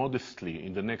improve modestly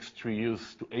in the next 3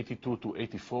 years to 82 to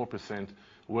 84%,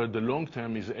 where the long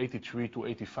term is 83 to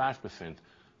 85%.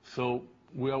 So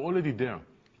we are already there.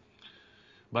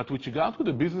 But with regard to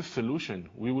the business solution,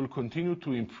 we will continue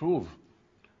to improve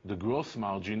the gross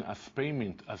margin as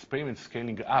payment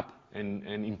scaling up and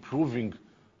improving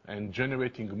and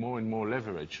generating more and more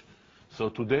leverage. So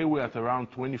today we're at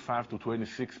around 25 to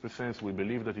 26%. We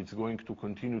believe that it's going to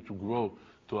continue to grow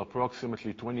to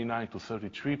approximately 29 to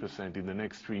 33% in the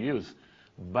next 3 years.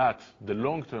 But the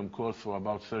long term calls for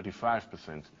about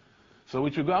 35%. So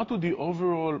with regard to the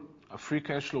overall free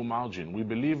cash flow margin, we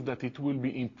believe that it will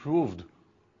be improved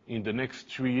in the next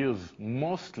 3 years,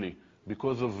 mostly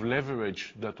because of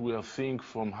leverage that we are seeing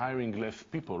from hiring less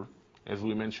people, as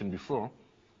we mentioned before.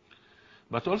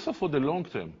 But also for the long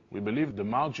term, we believe the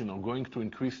margin are going to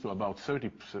increase to about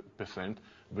 30%,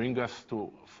 bring us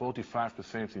to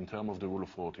 45% in terms of the Rule of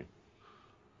 40.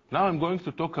 Now I'm going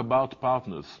to talk about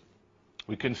partners.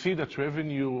 We can see that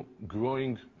revenue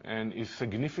growing and is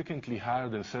significantly higher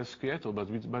than sales creator,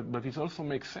 but it also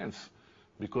makes sense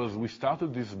because we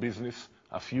started this business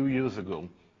a few years ago.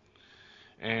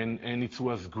 And it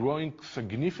was growing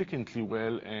significantly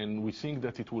well, and we think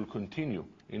that it will continue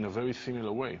in a very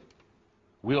similar way.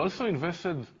 We also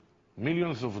invested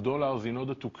millions of dollars in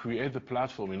order to create the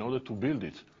platform, in order to build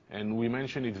it. And we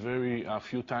mentioned it a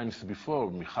few times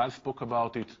before. Michal spoke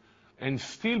about it. And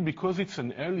still, because it's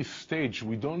an early stage,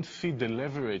 we don't see the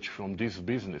leverage from this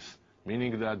business,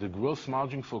 meaning that the gross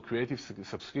margin for creative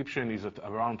subscription is at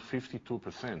around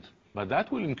 52%. But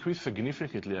that will increase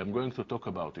significantly. I'm going to talk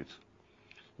about it.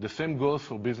 The same goes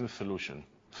for business solution.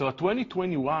 So at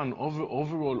 2021,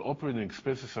 overall operating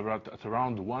expenses are at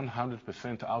around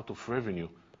 100% out of revenue,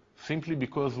 simply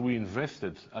because we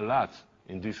invested a lot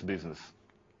in this business.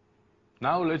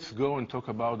 Now let's go and talk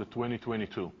about the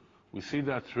 2022. We see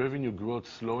that revenue growth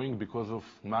slowing because of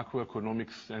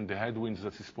macroeconomics and the headwinds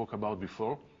that we spoke about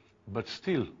before, but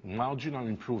still, margin are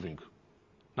improving.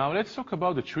 Now let's talk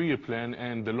about the 3-year plan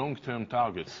and the long-term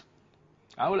targets.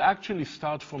 I will actually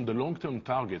start from the long-term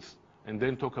targets and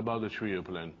then talk about the 3-year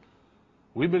plan.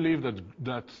 We believe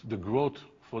that the growth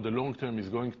for the long term is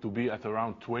going to be at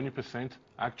around 20%,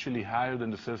 actually higher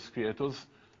than the sales creators,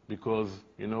 because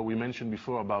we mentioned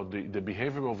before about the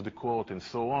behavior of the cohort and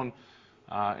so on,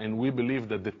 and we believe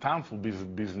that the TAM for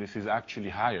business is actually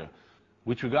higher.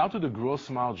 With regard to the gross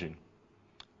margin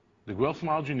is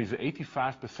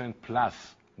 85%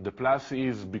 plus. The plus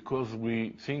is because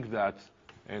we think that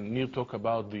and Nir talk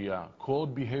about the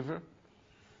cohort behavior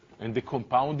and the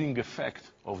compounding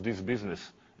effect of this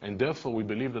business. And therefore, we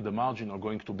believe that the margin are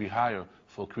going to be higher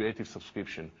for creative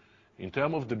subscription. In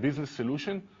terms of the business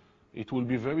solution, it will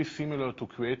be very similar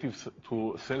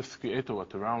to sales creator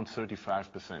at around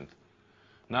 35%.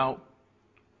 Now,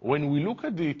 when we look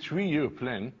at the 3-year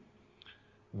plan,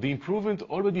 the improvement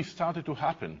already started to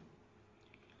happen.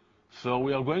 So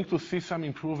we are going to see some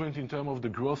improvement in terms of the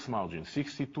gross margin,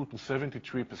 62 to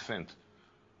 73%.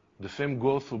 The same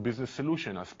goes for business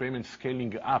solution. As payment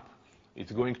scaling up,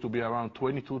 it's going to be around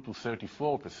 22 to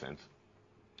 34%.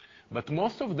 But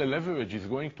most of the leverage is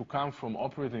going to come from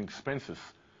operating expenses.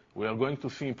 We are going to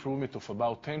see improvement of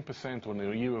about 10% on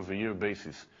a year-over-year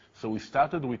basis. So we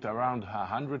started with around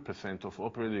 100% of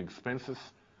operating expenses,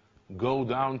 go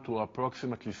down to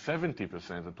approximately 70% in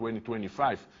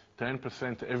 2025,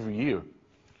 10% every year.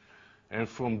 And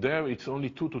from there, it's only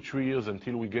 2 to 3 years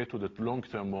until we get to the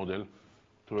long-term model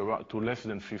to less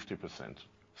than 50%.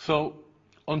 So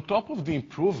on top of the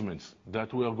improvements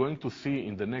that we are going to see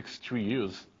in the next 3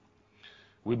 years,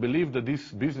 we believe that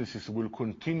these businesses will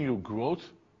continue growth,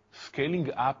 scaling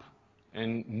up,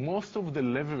 and most of the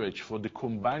leverage for the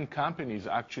combined company is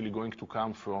actually going to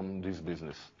come from this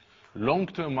business.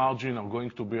 Long-term margin are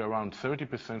going to be around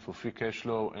 30% for free cash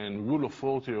flow, and rule of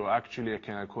 40, or actually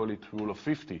I call it rule of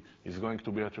 50, is going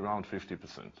to be at around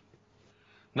 50%.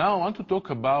 Now I want to talk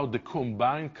about the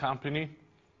combined company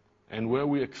and where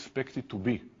we expect it to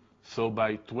be. So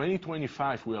by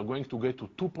 2025, we are going to get to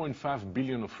 2.5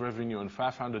 billion of revenue and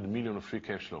 500 million of free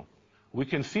cash flow. We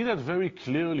can see that very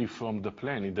clearly from the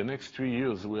plan. In the next 3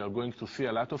 years, we are going to see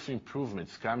a lot of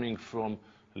improvements coming from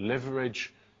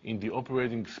leverage in the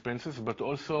operating expenses, but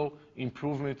also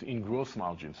improvement in gross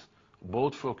margins,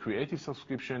 both for creative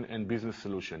subscription and business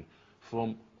solution,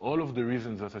 from all of the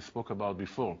reasons that I spoke about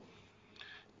before,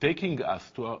 taking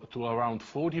us to around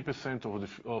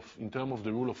 40% in terms of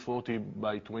the rule of 40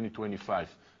 by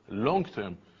 2025. Long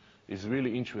term is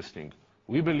really interesting.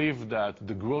 We believe that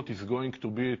the growth is going to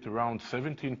be at around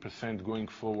 17% going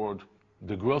forward.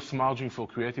 The gross margin for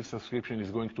creative subscription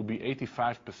is going to be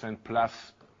 85%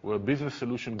 plus, where business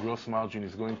solution gross margin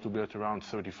is going to be at around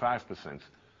 35%.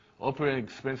 Operating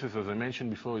expenses, as I mentioned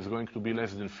before, is going to be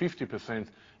less than 50%,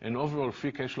 and overall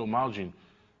free cash flow margin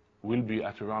will be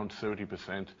at around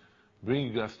 30%,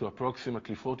 bringing us to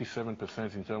approximately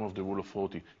 47% in terms of the rule of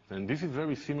 40. And this is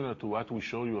very similar to what we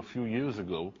showed you a few years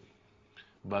ago,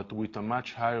 but with a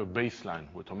much higher baseline,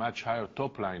 with a much higher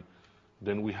top line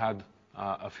than we had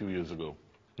a few years ago.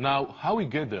 Now, how we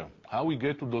get there, how we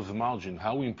get to those margins,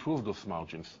 how we improve those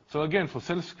margins. So again, for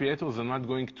sales creators, I'm not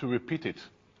going to repeat it.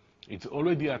 It's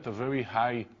already at a very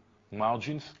high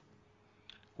margins.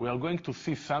 We are going to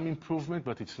see some improvement,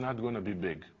 but it's not going to be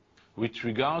big. With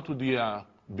regard to the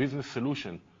business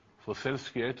solution for sales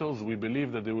creators, we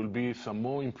believe that there will be some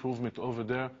more improvement over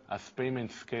there as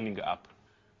payments scaling up.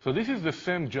 So this is the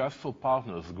same just for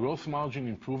partners. Gross margin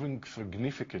improving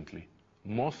significantly,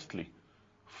 mostly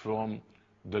from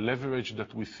the leverage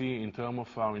that we see in terms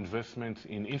of our investment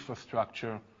in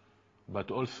infrastructure, but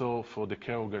also for the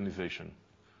care organization.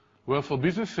 Well, for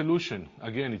business solution,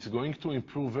 again, it's going to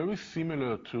improve very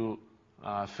similar to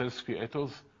sales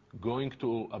creators, going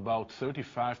to about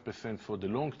 35% for the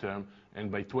long term,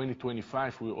 and by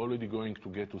 2025, we're already going to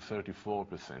get to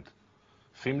 34%.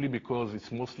 Simply because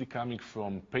it's mostly coming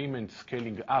from payment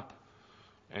scaling up,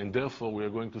 and therefore we are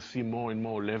going to see more and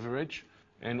more leverage,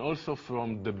 and also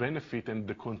from the benefit and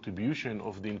the contribution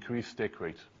of the increased take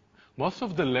rate. Most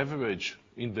of the leverage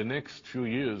in the next few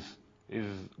years is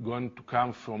going to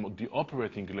come from the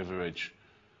operating leverage.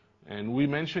 And we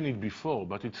mentioned it before,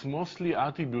 but it's mostly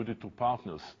attributed to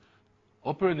partners.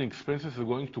 Operating expenses are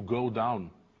going to go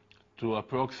down to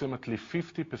approximately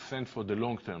 50% for the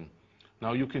long term.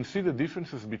 Now you can see the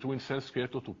differences between sales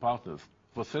creator to partners.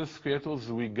 For sales creators,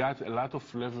 we got a lot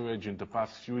of leverage in the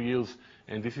past few years,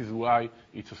 and this is why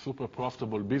it's a super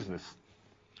profitable business.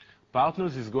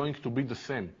 Partners is going to be the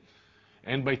same.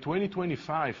 And by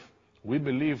 2025, we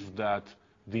believe that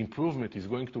the improvement is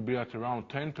going to be at around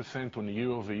 10% on a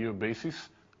year-over-year basis,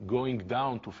 going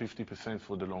down to 50%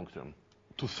 for the long term.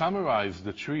 To summarize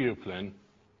the 3-year plan,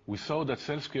 we saw that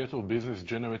sales creator business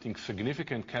generating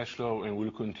significant cash flow and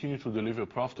will continue to deliver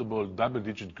profitable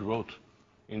double-digit growth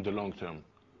in the long term.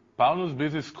 Partners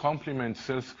business complements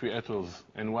sales creators,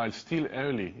 and while still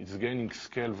early, it's gaining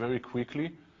scale very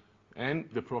quickly, and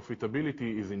the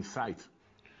profitability is in sight.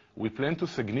 We plan to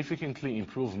significantly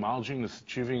improve margins,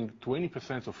 achieving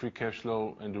 20% of free cash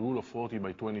flow and the rule of 40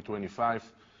 by 2025.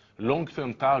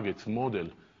 Long-term targets model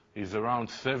is around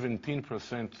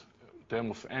 17% in terms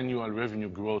of annual revenue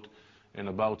growth and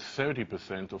about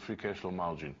 30% of free cash flow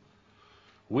margin.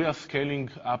 We are scaling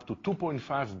up to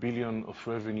 2.5 billion of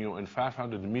revenue and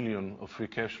 500 million of free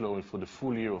cash flow for the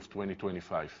full year of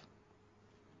 2025.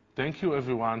 Thank you,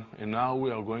 everyone, and now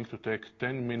we are going to take a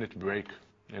 10-minute break,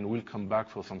 and we'll come back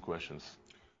for some questions.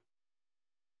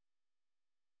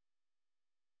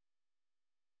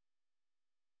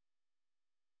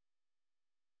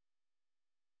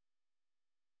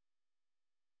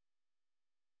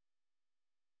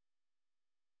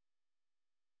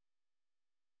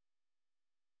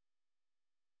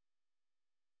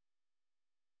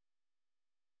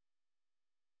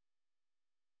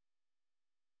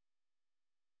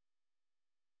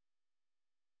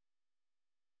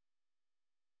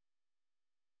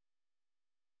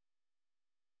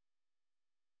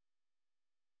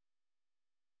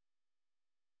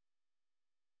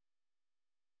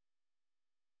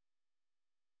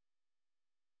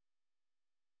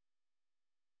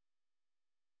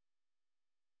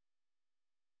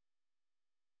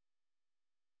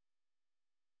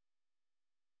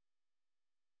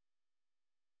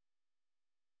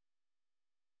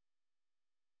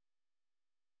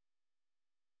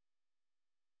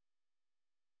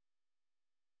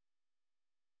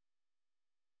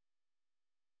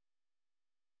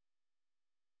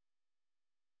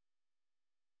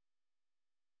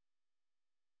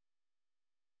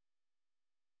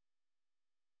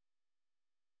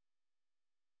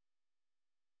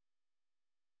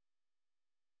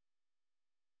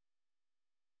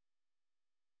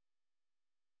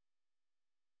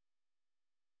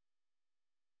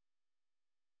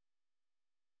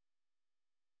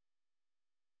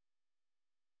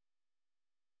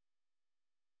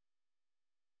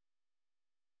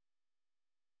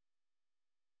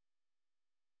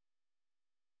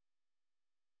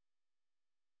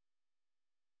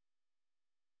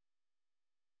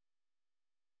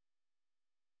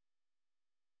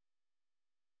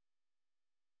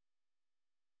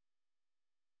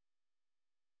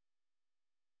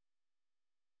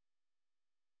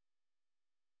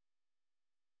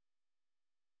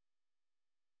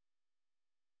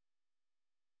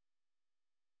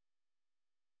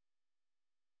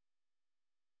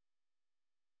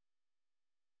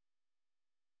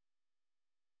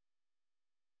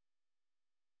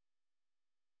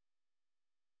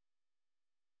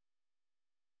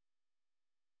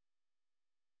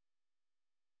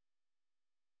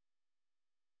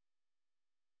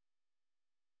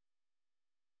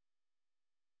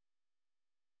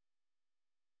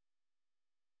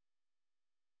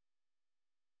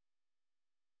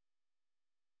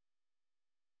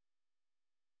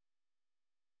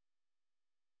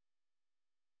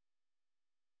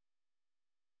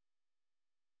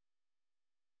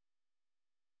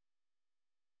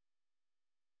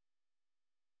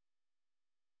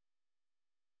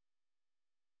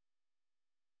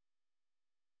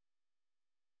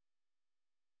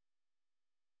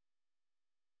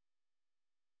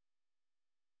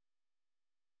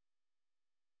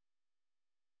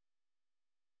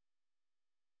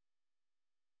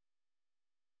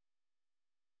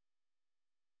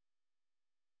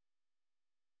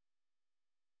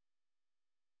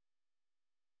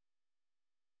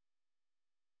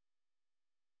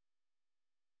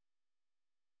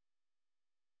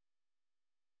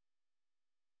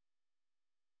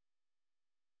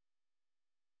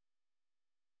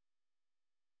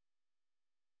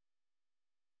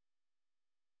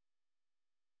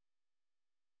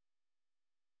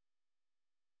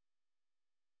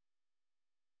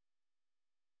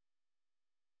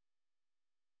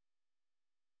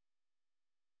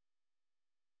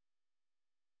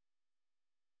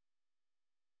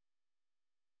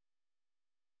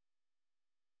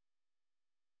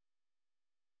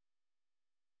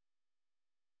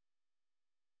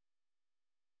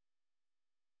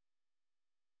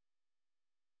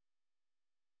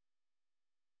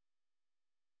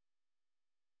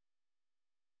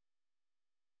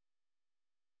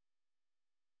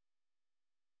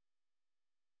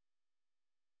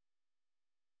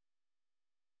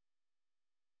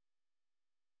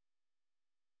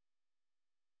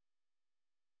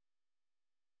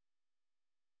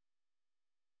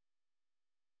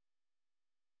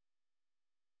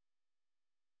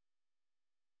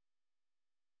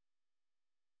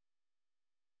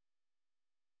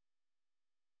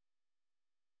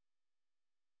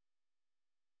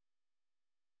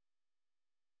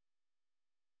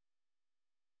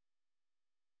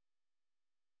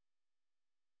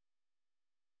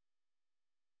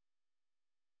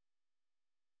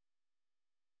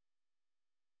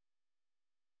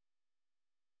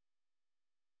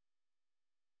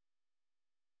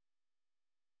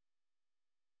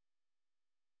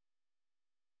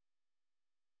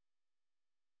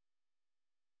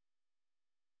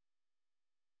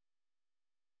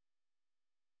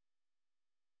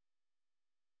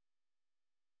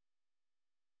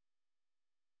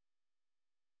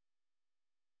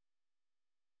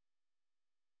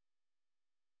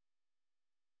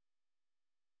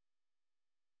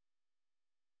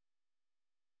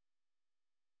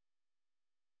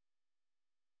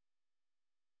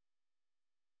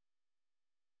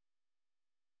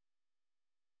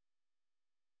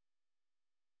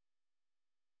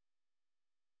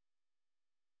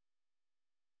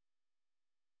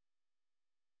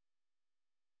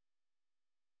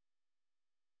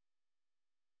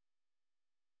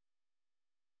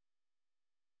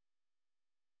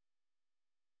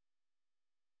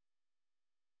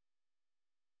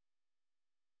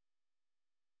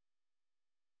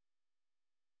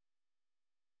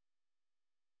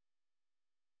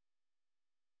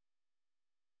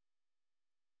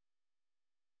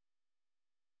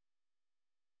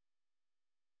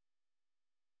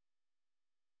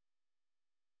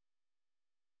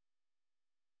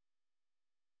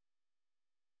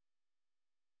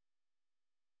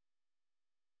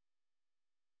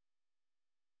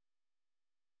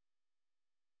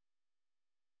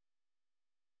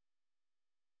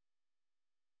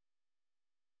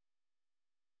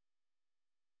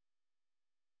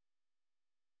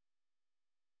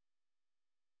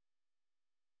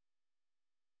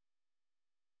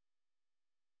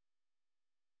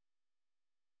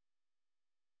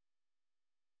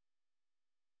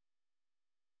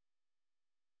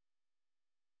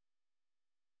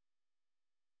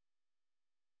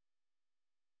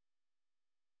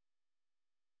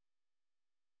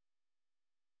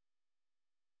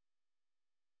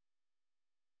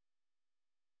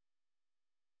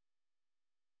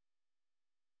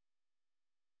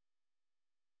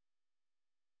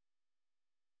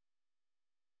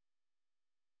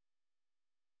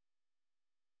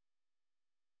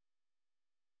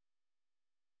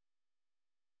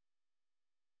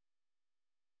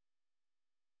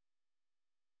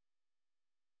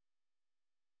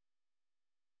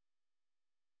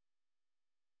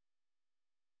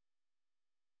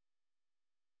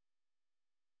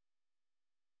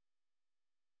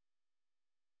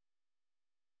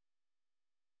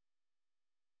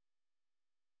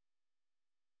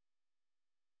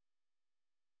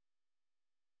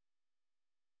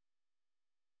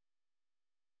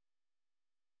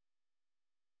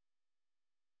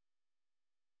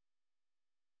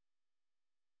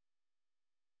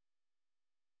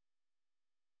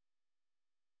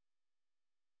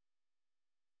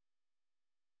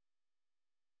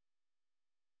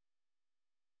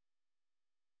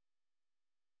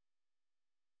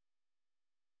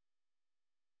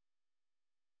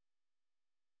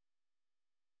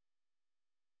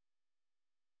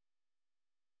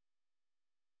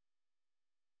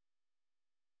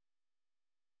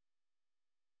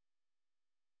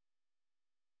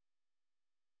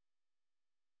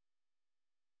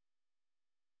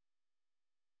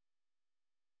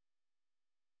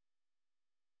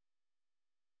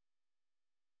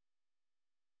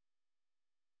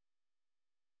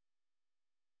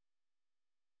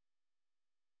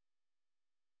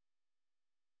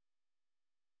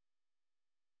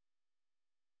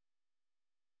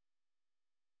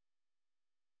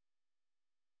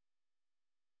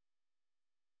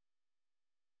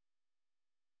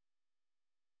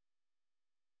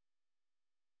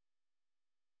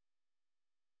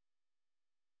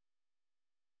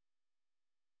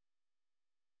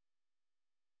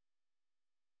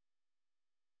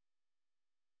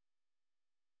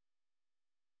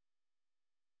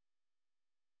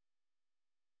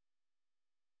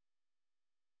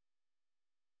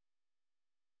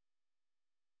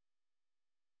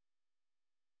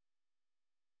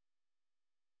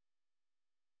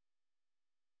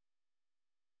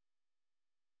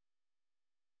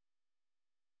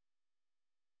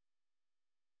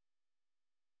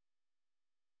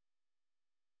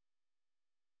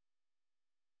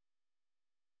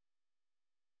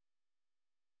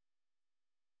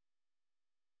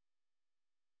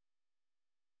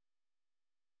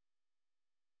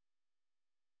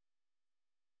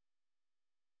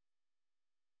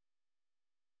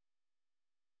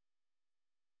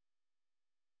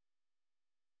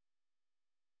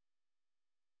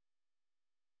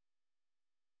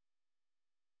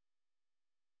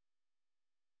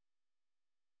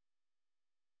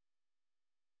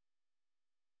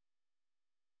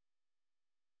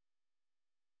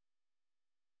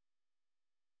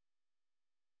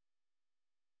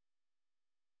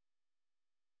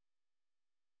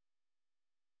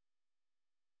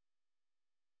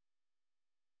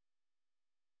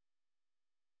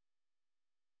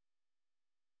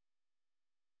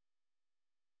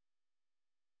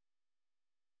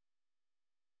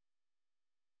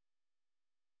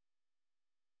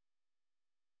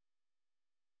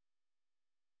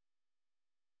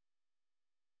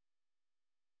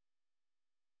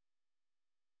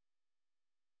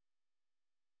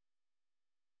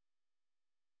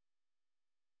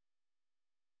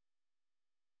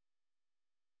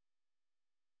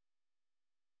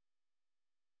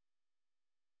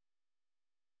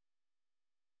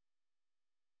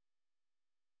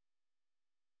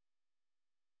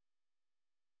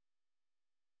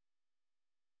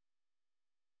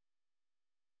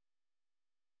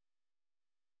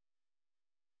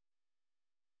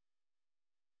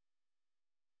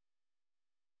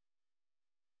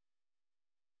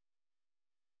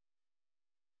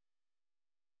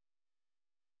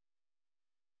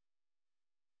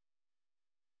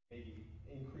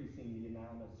 increasing the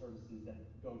amount of services that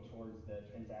go towards the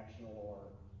transactional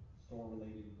or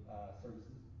store-related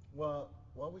services? Well,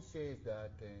 what we say is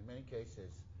that in many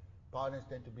cases, partners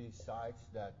tend to be sites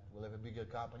that will have a bigger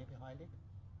company behind it,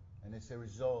 and as a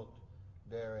result,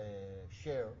 their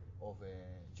share of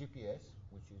GPS,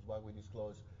 which is what we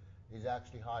disclose, is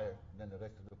actually higher than the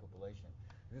rest of the population.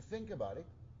 If you think about it,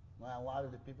 well, a lot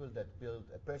of the people that build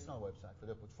a personal website for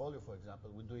their portfolio, for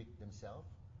example, will do it themselves.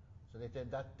 So that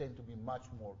tend to be much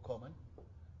more common.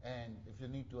 And if you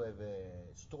need to have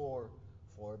a store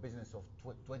for a business of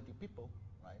 20 people,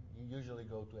 right, you usually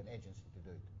go to an agency to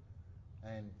do it.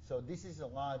 And so this is a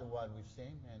lot of what we've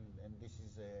seen, and this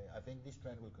is, I think this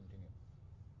trend will continue.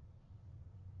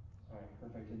 All right,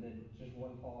 perfect. And then just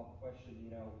one follow-up question,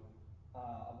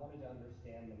 I wanted to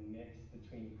understand the mix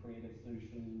between creative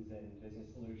solutions and business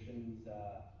solutions.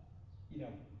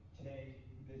 Today,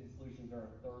 business solutions are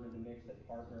a third of the mix at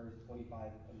partners,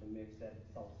 25 of the mix at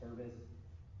self-service.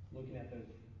 Looking at those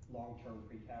long-term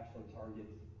free cash flow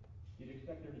targets, you'd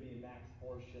expect there to be a max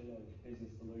portion of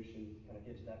business solutions to kind of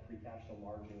get to that free cash flow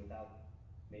margin without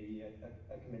maybe a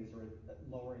commensurate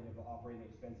lowering of operating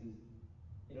expenses.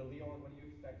 Lior, what do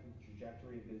you expect from the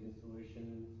trajectory of business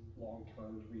solutions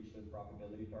long-term to reach those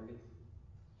profitability targets?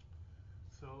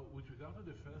 So with regard to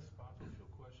the first part of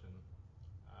your question,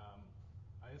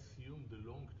 I assume the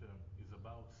long term is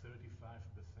about 35%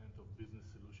 of business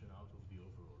solution out of the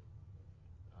overall.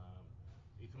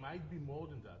 It might be more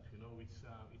than that.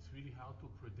 It's really hard to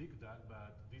predict that,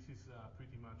 but this is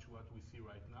pretty much what we see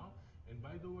right now. And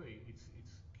by the way, it's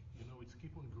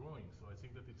keep on growing, so I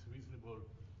think that it's reasonable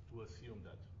to assume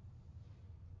that.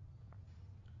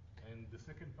 And the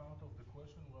second part of the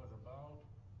question was about,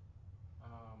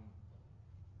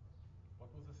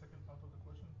 what was the second part of the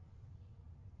question?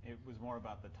 It was more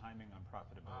about the timing on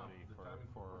profitability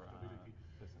for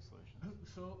business solutions.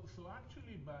 So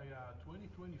actually by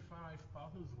 2025,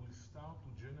 partners will start to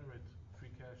generate free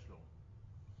cash flow.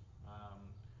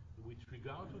 With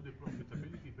regard to the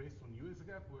profitability based on US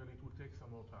GAAP, well, it will take some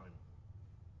more time.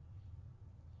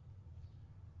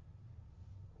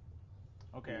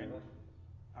 Okay.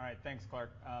 All right, thanks,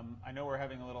 Clark. I know we're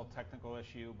having a little technical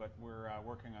issue, but we're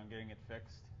working on getting it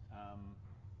fixed.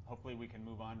 Hopefully we can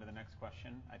move on to the next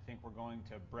question. I think we're going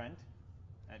to Brent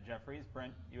at Jefferies.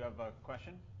 Brent, you have a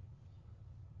question?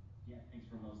 Yeah,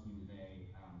 thanks for hosting today.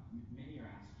 Many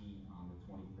are asking on the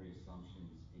 23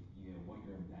 assumptions, what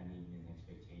you're embedding in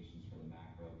expectations for the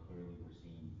macro. Clearly, we're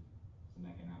seeing some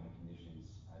economic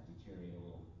conditions deteriorate a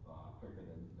little quicker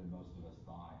than most of us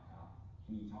thought.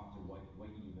 Can you talk to what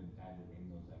you've embedded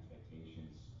in those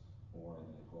expectations for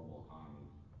the global economy?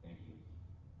 Thank you.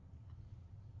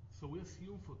 So we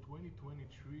assume for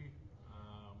 2023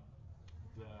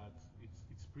 that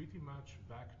it's pretty much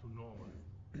back to normal.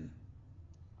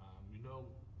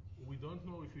 We don't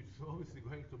know if it's obviously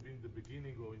going to be in the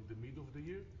beginning or in the middle of the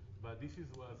year, but this was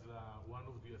one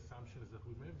of the assumptions that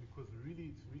we made because it's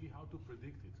really hard to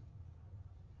predict it.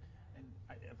 And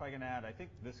if I can add, I think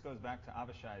this goes back to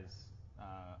Avishai's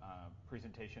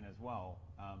presentation as well.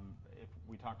 If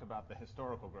we talked about the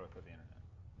historical growth of the internet.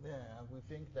 Yeah, we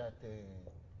think that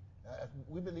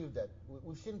we believe that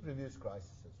we've seen previous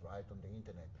crises, right, on the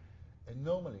internet, and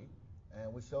normally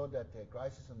we saw that the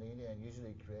crisis on the internet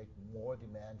usually create more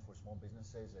demand for small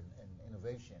businesses and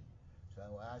innovation. So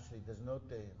actually, it does not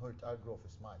hurt our growth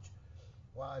as much.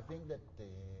 Well, I think that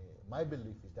my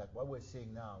belief is that what we're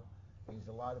seeing now is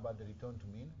a lot about the return to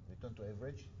mean, return to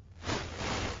average.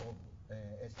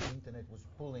 As the internet was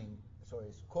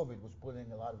as COVID was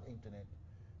pulling a lot of internet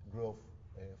growth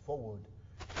forward,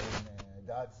 and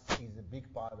that is a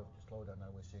big part of the slowdown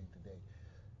that we're seeing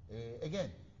today.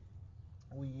 Again,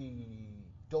 we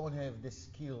don't have the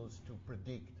skills to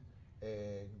predict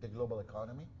the global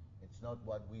economy. It's not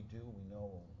what we do. We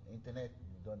know internet.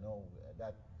 We don't know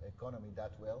that economy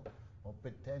that well, or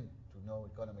pretend to know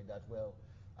economy that well.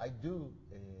 I do,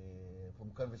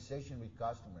 from conversation with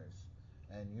customers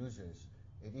and users,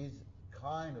 it is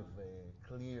kind of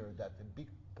clear that a big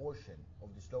portion of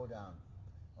the slowdown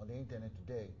on the internet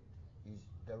today is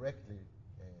directly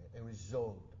a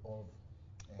result of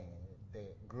the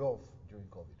growth during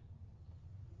COVID.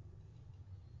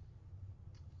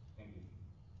 Thank you.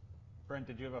 Brent,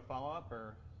 did you have a follow-up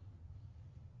or?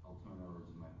 I'll turn it over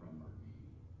to my friend Mark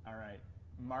Meany. All right.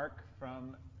 Mark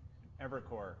from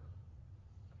Evercore.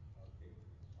 Okay.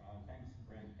 Thanks,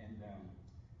 Brent. And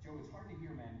Joe, it's hard to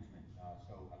hear management,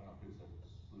 so I don't know if there's a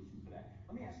solution for that.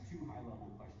 Let me ask two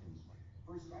high-level questions.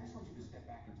 First, I just want you to step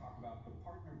back and talk about the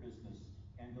partner business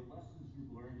and the lessons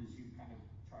you've learned as you've kind of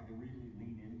tried to really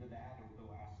lean into that over the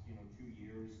last 2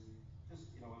 years. Just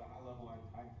at a high level,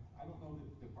 I don't know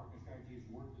that the partner strategy has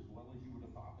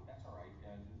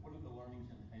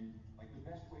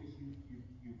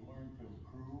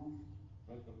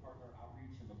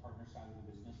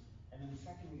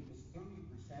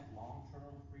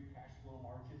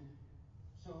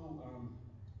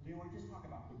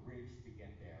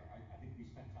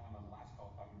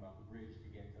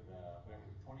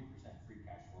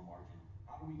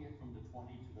we get from the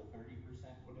 20 to the 30%?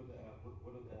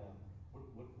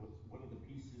 What are the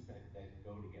pieces that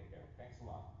go to get there? Thanks a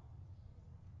lot.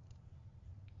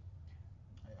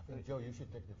 I think, Joe, you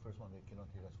should take the first one. They cannot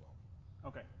hear us well.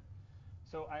 Okay.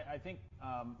 So I think,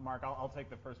 Mark, I'll take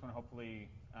the first one. Hopefully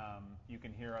you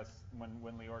can hear us when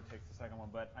Lior takes the second one.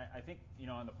 But I think, in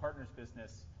the partners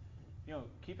business,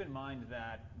 keep in mind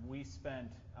that we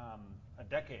spent a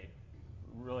decade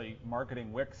really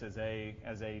marketing Wix as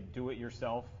a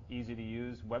do-it-yourself,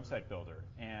 easy-to-use website builder.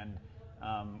 And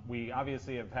we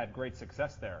obviously have had great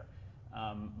success there.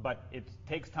 But it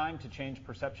takes time to change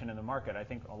perception in the market. I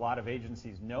think a lot of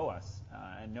agencies know us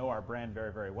and know our brand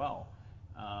very, very well.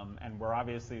 And we're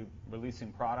obviously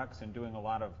releasing products and doing a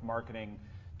lot of marketing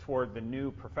toward the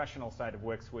new professional side of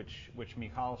Wix, which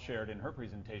Michal shared in her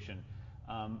presentation.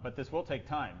 But this will take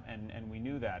time, and we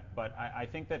knew that. But I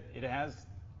think that it has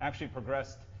actually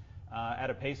progressed at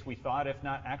a pace we thought, if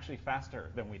not actually faster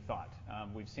than we thought.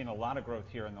 We've seen a lot of growth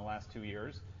here in the last 2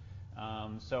 years.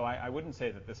 So I wouldn't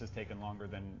say that this has taken longer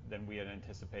than we had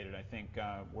anticipated. I think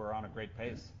we're on a great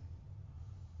pace.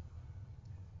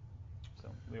 So,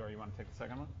 Lior, you want to take the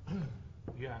second one?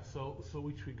 Yeah. So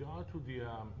with regard to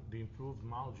the improved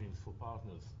margins for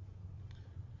partners,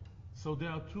 so there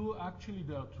are two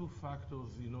factors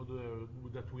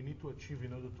that we need to achieve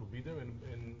in order to be there.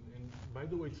 And by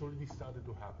the way, it's already started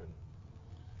to happen.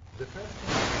 The first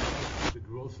one is the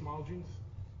gross margins.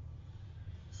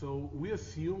 So we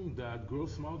assume that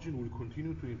gross margin will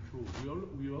continue to improve.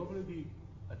 We already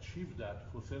achieved that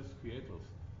for sales creators.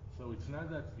 So it's not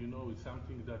that it's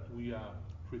something that we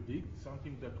predict,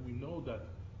 something that we know that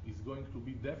is going to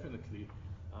be definitely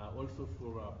also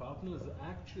for our partners.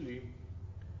 Actually,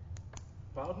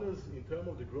 partners in terms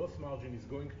of the gross margin is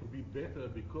going to be better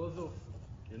because of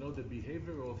the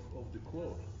behavior of the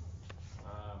quote.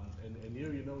 And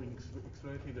here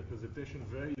explaining the presentation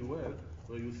very well,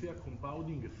 where you see a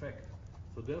compounding effect.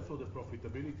 So therefore, the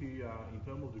profitability in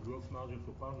terms of the gross margin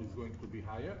for partners is going to be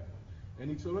higher, and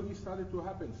it's already started to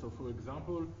happen. So for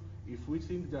example, if we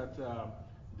think that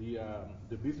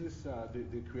the business,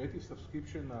 the creative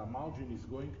subscription margin is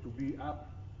going to be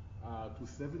up to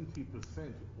 70%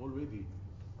 already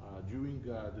during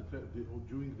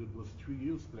those 3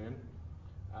 years plan.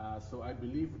 So I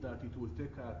believe that it will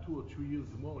take 2 or 3 years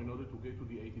more in order to get to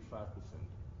the 85%.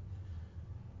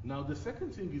 Now the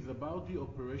second thing is about the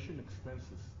operation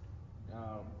expenses.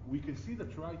 We can see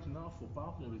that right now for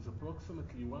partner it's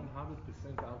approximately 100%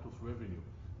 out of revenue,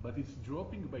 but it's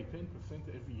dropping by 10%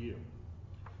 every year.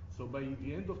 So by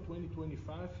the end of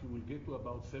 2025, you will get to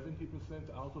about 70%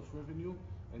 out of revenue,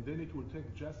 and then it will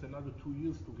take just another 2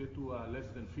 years to get to less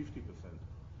than 50%.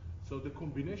 So the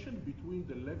combination between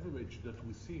the leverage that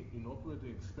we see in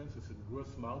operating expenses and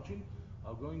gross margin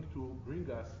are going to bring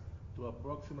us to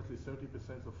approximately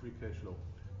 30% of free cash flow.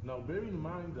 Now bear in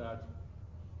mind that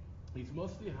it's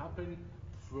mostly happened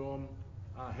from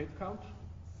headcount,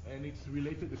 and it's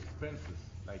related expenses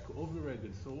like overhead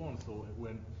and so on. So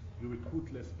when you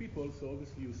recruit less people, so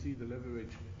obviously you see the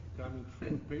leverage coming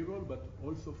from payroll, but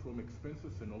also from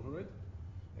expenses and overhead.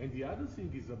 And the other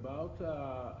thing is about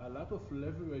a lot of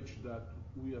leverage that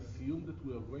we assume that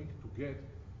we are going to get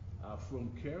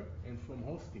from care and from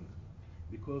hosting,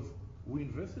 because we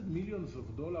invested millions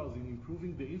of dollars in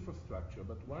improving the infrastructure,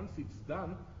 but once it's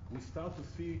done, we start to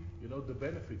see the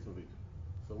benefits of it.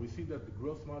 So we see that the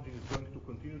gross margin is going to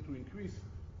continue to increase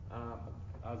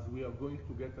as we are going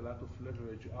to get a lot of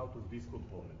leverage out of this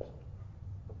component.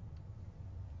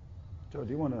 Joe,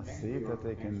 do you want to see that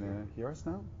they can hear us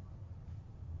now?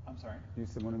 I'm sorry? You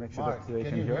want to make sure Mark, that they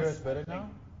can can you hear hear us? us better now?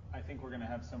 I think we're going to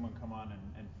have someone come on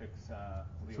and fix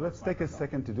Lior's So let's take a microphone.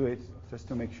 second to do it, just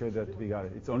to make sure that we got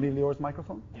it. It's only Lior's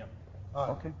microphone? Yep.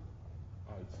 Okay.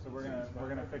 So we're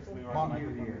gonna fix Lior's Mark,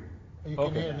 microphone. You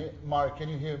can hear me. Mark, can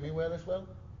you hear me well as well?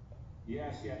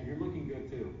 Yes, yeah, you're looking good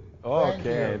too.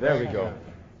 Okay, there we go.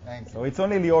 Thank you. So it's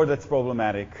only Lior that's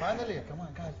problematic. Finally, come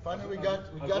on, guys. Finally, we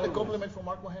got a compliment from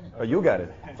Mark Moheni. Oh, you got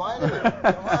it. Finally,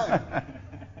 come on.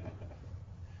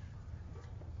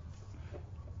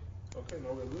 Okay,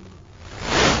 now we're good.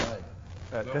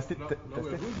 Right. Test it. No, Test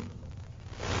we're it. good.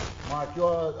 Mark,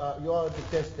 you're the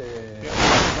test.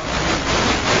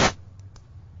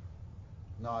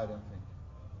 No, I don't think.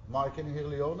 Mark, can you hear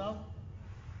Leo now?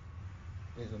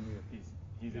 He's on mute.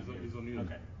 He's on mute.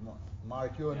 Okay.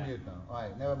 Mark, you're on mute now. All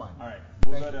right, never mind. All right.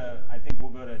 I think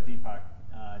we'll go to Deepak.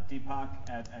 Deepak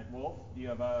at Wolf, do you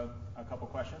have a couple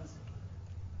questions?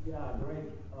 Yeah,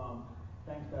 great.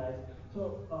 Thanks, guys.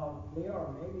 So,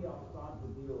 Lior, maybe I'll start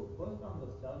with you. First on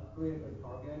the self-created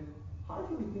target, how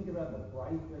should we think about the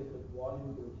price versus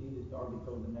volume to achieve these targets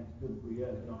over the next 2 to 3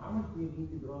 years? How much do you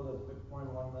need to grow the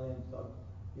 6.1 million subs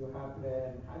you have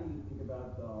today, and how do you think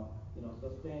about the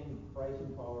sustained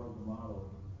pricing power of the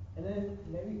model? And then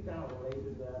maybe kind of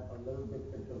related to that, a little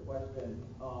bit picture question.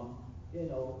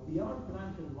 Beyond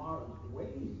financial models, where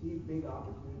do you see big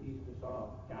opportunities to sort of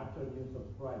capture new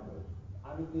subscribers?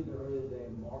 Obviously, there is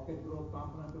a market growth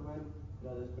component to it.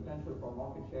 There's potential for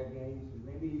market share gains.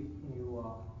 Maybe can you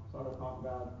sort of talk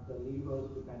about the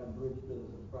levers to kind of bridge to the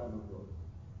subscriber growth?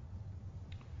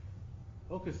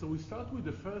 Okay, so we start with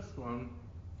the first one,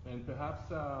 and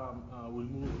perhaps we'll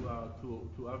move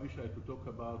to Avishai to talk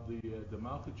about the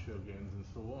market share gains and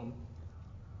so on.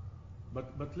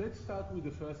 But let's start with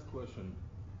the first question.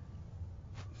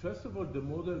 First of all, the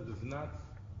model does not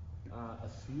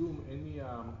assume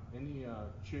any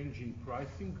change in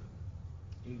pricing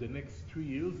in the next 3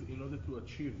 years in order to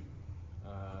achieve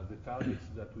the targets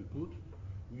that we put.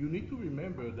 You need to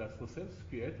remember that for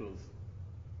self-creators,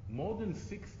 more than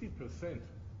 60%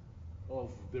 of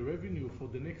the revenue for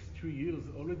the next 3 years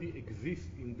already exists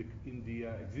in the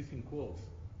existing course.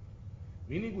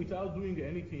 Meaning without doing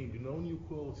anything, no new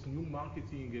course, new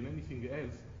marketing and anything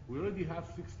else, we already have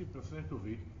 60% of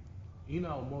it in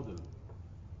our model.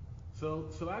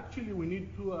 So actually we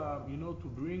need to to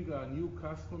bring new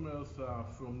customers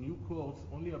from new courts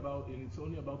it's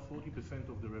only about 40%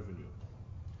 of the revenue.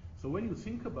 So when you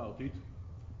think about it,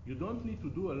 you don't need to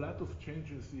do a lot of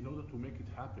changes in order to make it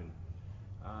happen.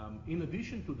 In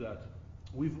addition to that,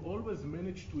 we've always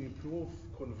managed to improve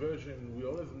conversion. We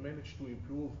always managed to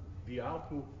improve the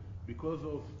ARPU because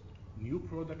of new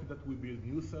product that we build,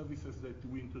 new services that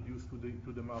we introduce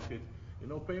to the market.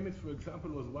 Payments, for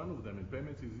example, was one of them, and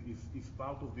payments is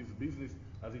part of this business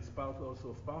as it's part also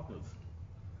of partners.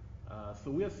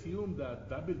 So we assume that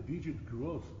double-digit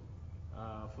growth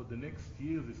for the next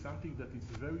years is something that is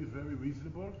very, very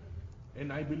reasonable,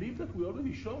 and I believe that we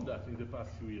already shown that in the past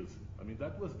few years. I mean,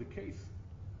 that was the case.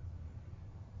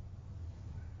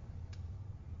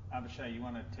 Avishai, you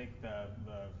want to take the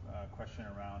question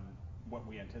around what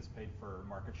we anticipate for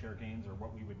market share gains, or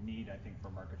what we would need, I think, for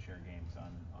market share gains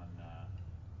on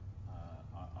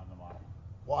the model?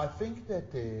 Well, I think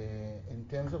that in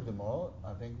terms of the model,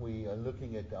 I think we are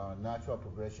looking at our natural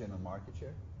progression on market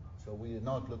share. So we are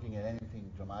not looking at anything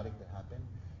dramatic to happen.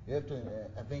 You have to,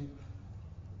 I think,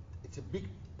 it's a big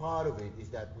part of it is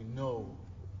that we know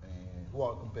who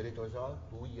our competitors are,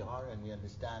 who we are, and we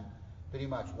understand pretty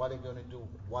much what they're going to do,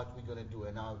 what we're going to do,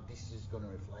 and how this is going to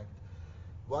reflect.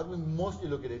 What we mostly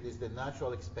look at it is the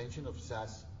natural expansion of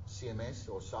SaaS CMS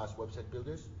or SaaS website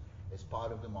builders as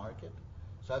part of the market.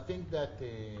 So I think that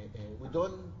we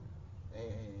don't,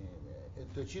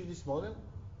 to achieve this model,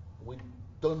 we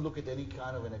don't look at any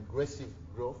kind of an aggressive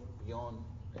growth beyond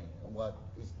what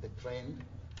is the trend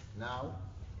now.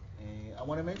 I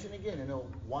want to mention again,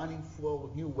 1 in 4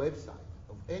 new websites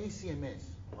of any CMS,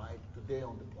 right, today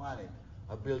on the planet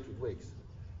are built with Wix.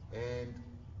 And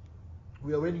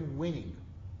we're already winning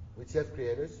with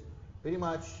self-creators. Pretty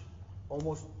much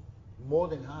almost more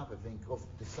than half, I think, of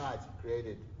the sites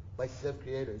created by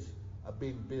self-creators are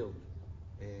being built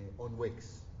on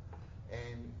Wix.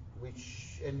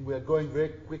 And we're going very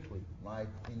quickly, right,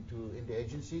 into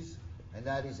agencies, and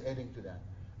that is adding to that.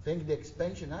 I think the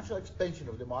expansion, natural expansion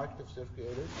of the market of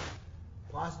self-creators,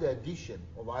 plus the addition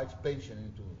of our expansion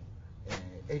into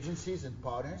agencies and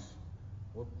partners,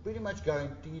 will pretty much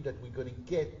guarantee that we're going to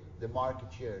get the market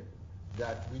share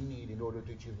that we need in order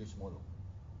to achieve this model.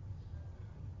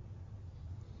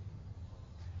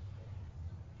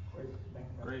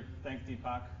 Great. Thanks,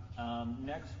 Deepak.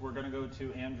 Next, we're going to go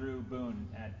to Andrew Boone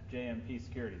at JMP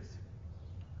Securities.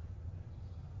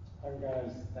 Hi,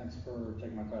 guys. Thanks for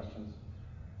taking my questions.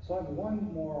 So I have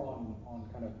one more on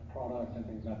kind of product and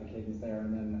things about the cadence there,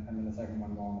 and then the second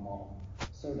one more on the model.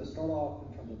 So to start off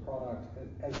in terms of product,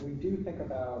 as we do think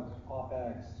about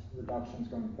OpEx reductions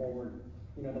going forward,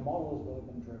 the model has really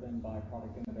been driven by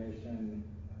product innovation,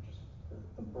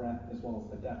 just the breadth as well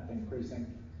as the depth increasing.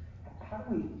 How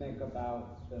do we think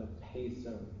about the pace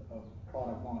of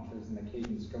product launches and the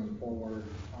cadence going forward,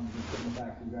 just given the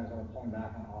fact that you guys are pulling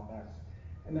back on OpEx?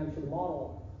 And then for the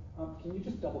model, can you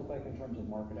just double click in terms of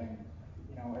marketing?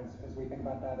 As we think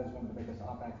about that as one of the biggest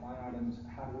OpEx line items,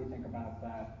 how do we think about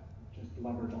that, just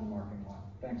leverage on the marketing line?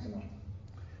 Thanks so much.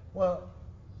 Well,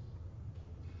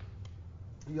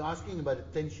 you're asking about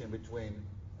the tension between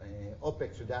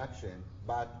OpEx reduction,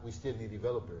 but we still need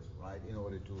developers, right, in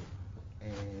order to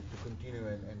continue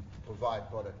and provide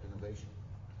product innovation.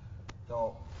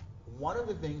 So one of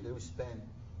the things that we spent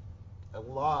a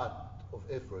lot of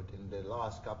effort in the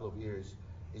last couple of years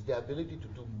is the ability to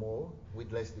do more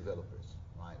with less developers,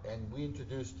 right? And we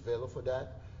introduced Velo for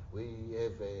that. We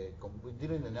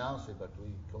didn't announce it, but we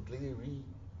completely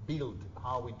rebuilt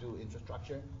how we do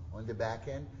infrastructure on the back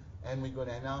end, and we're going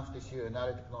to announce this year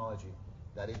another technology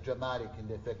that is dramatic in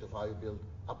the effect of how you build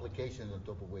applications on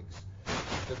top of Wix.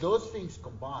 So those things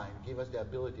combined give us the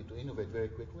ability to innovate very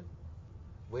quickly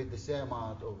with the same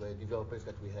amount of developers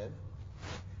that we have.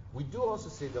 We do also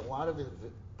see that a lot of the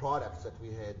products that we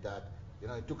had that,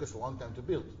 it took us a long time to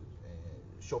build.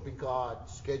 Shopping cart,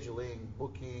 scheduling,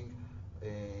 booking,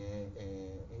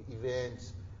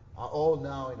 events are all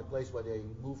now in a place where they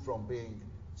move from being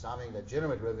something that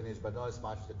generate revenues but not as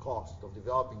much the cost of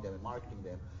developing them and marketing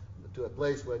them to a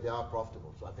place where they are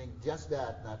profitable. So I think just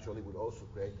that naturally would also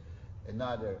create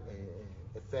another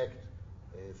effect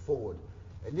forward.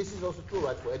 And this is also true,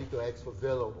 right, for EditoX, for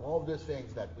Velo. All of those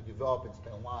things that we develop and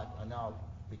spend a lot are now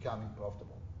becoming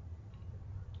profitable.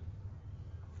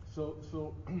 So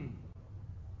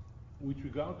with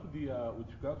regard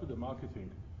to the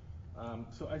marketing,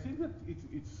 so I think that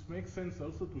it makes sense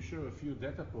also to share a few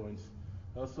data points.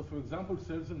 So for example,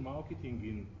 sales and marketing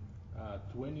in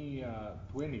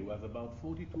 2020 was about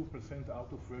 42%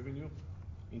 out of revenue.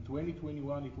 In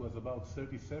 2021, it was about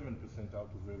 37% out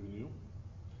of revenue.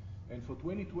 And for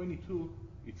 2022,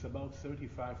 it's about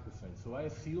 35%. So I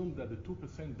assume that the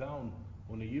 2% down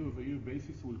on a year-over-year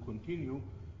basis will continue,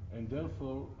 and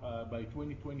therefore, by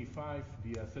 2025,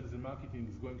 the sales and marketing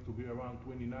is going to be around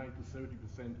 29 to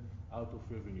 30% out of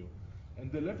revenue. And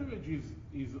the leverage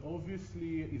is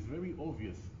very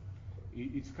obvious.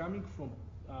 It's coming from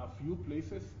a few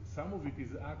places. Some of it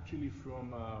is actually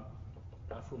from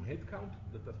headcount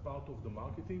that is part of the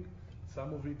marketing.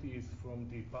 Some of it is from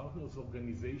the partners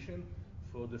organization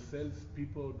for the sales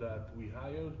people that we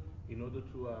hired in order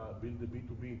to build the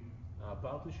B2B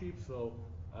partnership. So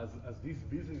as this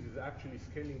business is actually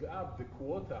scaling up, the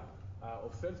quota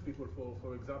of salespeople,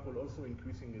 for example, also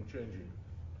increasing and changing.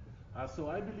 So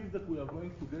I believe that we are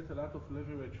going to get a lot of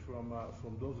leverage from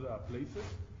those places,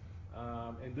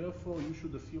 and therefore you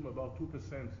should assume about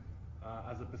 2%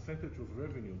 as a percentage of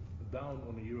revenue down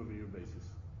on a year-over-year basis.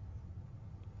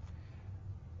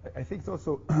 I think it's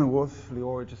also worth,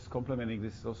 Lior, just complementing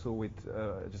this also with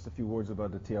just a few words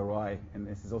about the TRI, and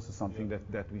this is also something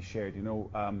that we shared.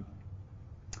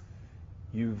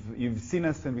 You've seen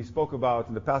us, and we spoke about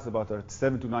in the past about our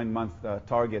 7 to 9 month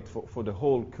target for the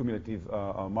whole cumulative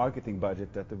marketing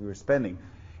budget that we were spending.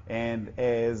 And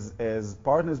as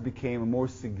partners became a more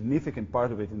significant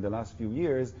part of it in the last few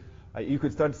years, you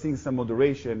could start seeing some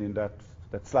moderation in that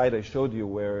slide I showed you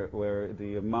where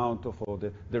the amount of, or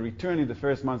the return in the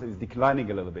first month is declining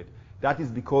a little bit. That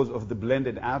is because of the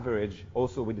blended average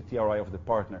also with the TRI of the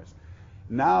partners.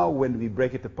 Now, when we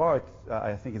break it apart,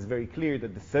 I think it's very clear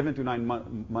that the 7 to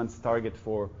 9 months target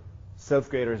for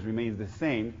self-creators remains the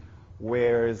same,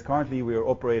 whereas currently we are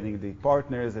operating the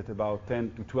partners at about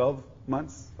 10 to 12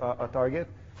 months a target.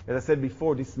 As I said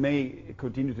before, this may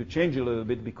continue to change a little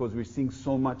bit because we're seeing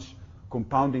so much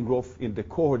compounding growth in the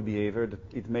cohort behavior that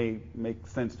it may make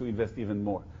sense to invest even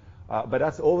more. But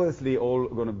that's obviously all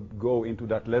going to go into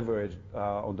that leverage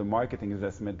on the marketing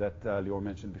investment that Lior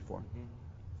mentioned before. Mm-hmm.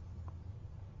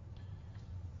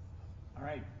 All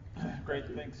right, great,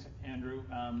 thanks, Andrew.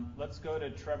 Let's go to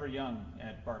Trevor Young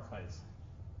at Barclays.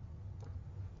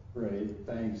 Great,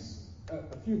 thanks.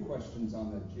 A few questions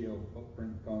on the geo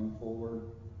footprint going forward.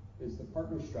 Is the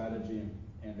partner strategy,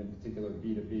 and in particular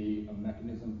B2B, a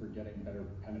mechanism for getting better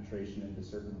penetration into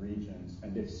certain regions?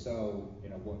 And if so,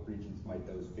 what regions might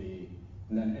those be?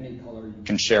 And then any color you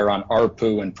can share on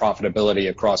ARPU and profitability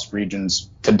across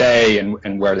regions today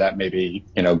and where that maybe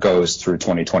goes through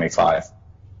 2025.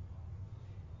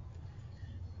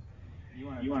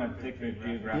 You want to take the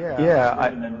geographic,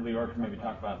 and then Lior can maybe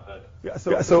talk about the.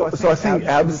 So I think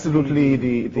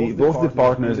absolutely both the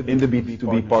partners in the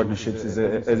B2B partnerships is,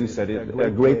 as you said,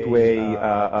 a great way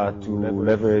to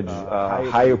leverage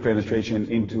higher penetration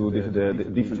into the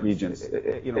different regions.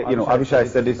 Avishai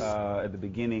said this at the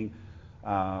beginning.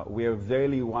 We are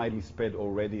very widely spread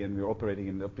already, and we're operating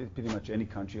in pretty much any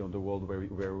country of the world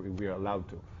where we are allowed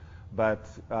to. But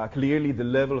clearly, the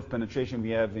level of penetration we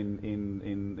have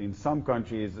in some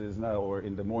countries is now, or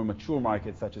in the more mature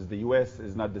markets such as the US,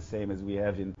 is not the same as we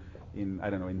have in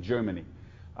Germany.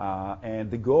 And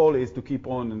the goal is to keep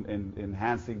on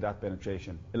enhancing that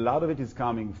penetration. A lot of it is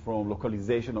coming from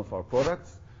localization of our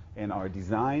products and our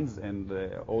designs and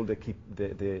all the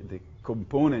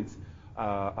components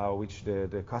which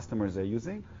the customers are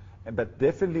using. But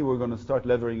definitely, we're going to start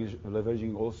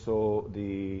leveraging also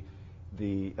the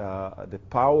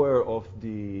power of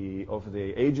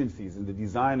the agencies and the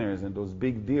designers and those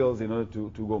big deals in order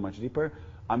to go much deeper.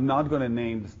 I'm not going to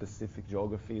name the specific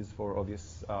geographies for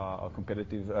obvious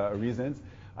competitive reasons,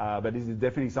 but this is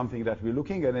definitely something that we're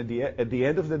looking at. At the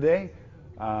end of the day,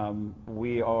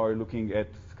 we are looking at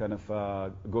kind of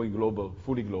going global,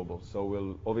 fully global. So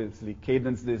we'll obviously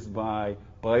cadence this by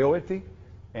priority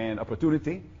and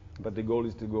opportunity, but the goal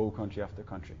is to go country after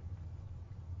country.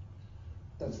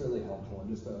 That's really helpful. And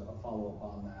just a follow-up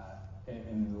on that,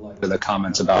 in light of the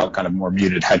comments about kind of more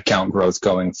muted headcount growth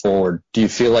going forward, do you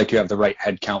feel like you have the right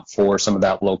headcount for some of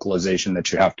that localization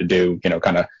that you have to do,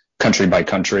 kind of country by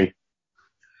country?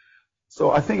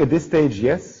 So I think at this stage,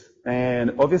 yes.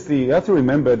 And obviously, you have to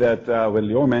remember that when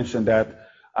Lior mentioned that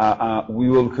we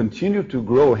will continue to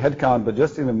grow headcount, but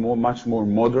just in a much more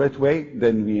moderate way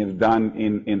than we have done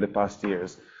in the past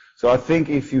years. So I think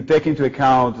if you take into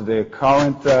account the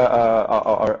current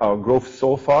our growth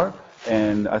so far,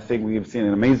 and I think we have seen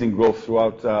an amazing growth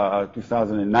throughout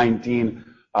 2019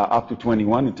 up to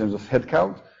 21 in terms of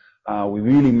headcount. We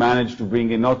really managed to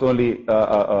bring in not only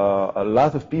a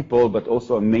lot of people, but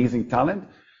also amazing talent.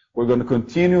 We're going to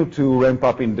continue to ramp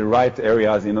up in the right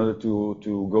areas in order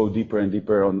to go deeper and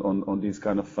deeper on these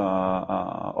kind of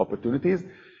opportunities.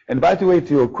 And by the way,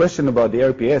 to your question about the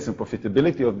RPS and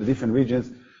profitability of the different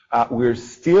regions, we're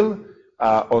still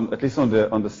at least on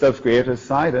the self-creator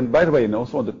side, and by the way, and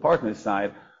also on the partner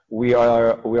side, we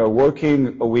are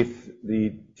working with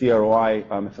the TROI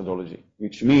methodology,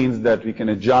 which means that we can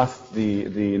adjust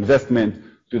the investment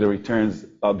to the returns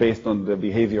based on the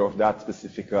behavior of that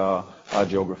specific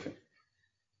geography.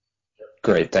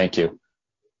 Great, thank you.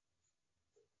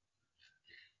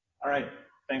 All right,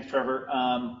 thanks, Trevor.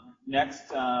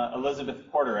 Next, Elizabeth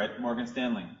Porter at Morgan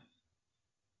Stanley.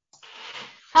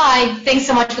 Hi, thanks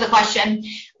so much for the question.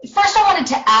 First, I wanted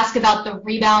to ask about the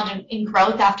rebound in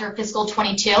growth after fiscal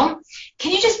 22.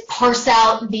 Can you just parse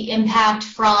out the impact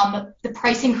from the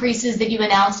price increases that you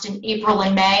announced in April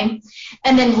and May,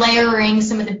 and then layering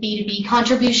some of the B2B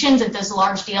contributions of those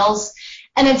large deals?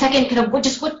 And then second, kind of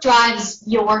what drives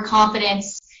your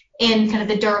confidence in kind of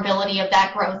the durability of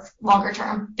that growth longer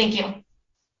term? Thank you.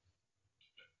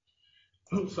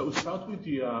 So we'll start with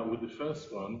the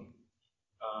first one.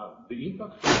 The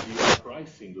impact of the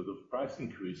pricing or the price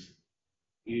increase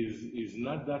is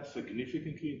not that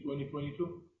significantly in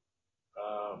 2022.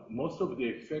 Most of the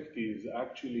effect is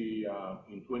actually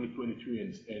in 2023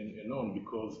 and on,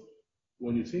 because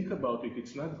when you think about it,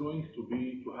 it's not going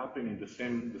to happen in the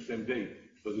same day,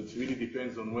 because it really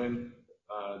depends on when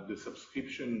the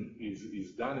subscription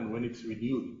is done and when it's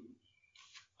renewed.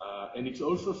 And it's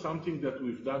also something that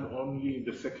we've done only in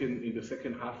the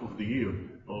second half of the year,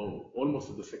 or almost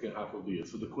in the second half of the year.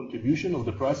 So the contribution of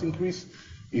the price increase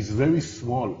is very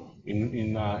small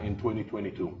in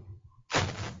 2022.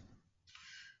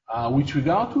 With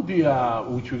regard to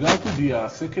the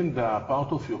second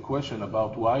part of your question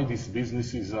about why this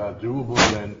business is durable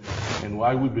and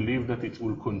why we believe that it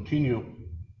will continue.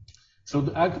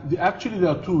 So actually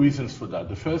there are two reasons for that.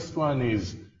 The first one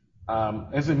is,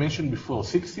 as I mentioned before,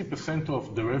 60%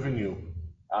 of the revenue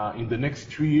in the next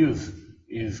 3 years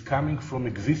is coming from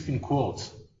existing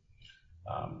cohorts.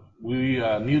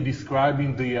 Neil described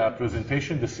in the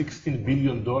presentation the $16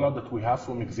 billion that we have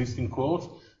from existing cohorts.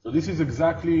 So this is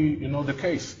exactly, the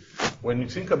case. When you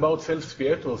think about sales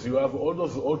creators, you have all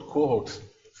those old cohorts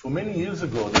from many years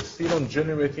ago that's still on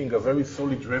generating a very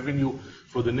solid revenue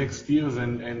for the next years,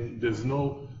 and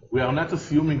we are not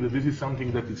assuming that this is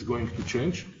something that is going to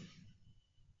change.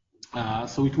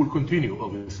 So it will continue,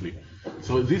 obviously.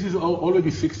 So this is already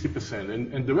 60%.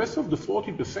 And the rest of the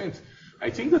 40%, I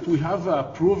think that we have a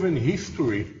proven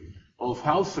history of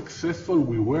how successful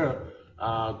we were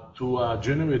to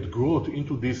generate growth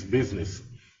into this business.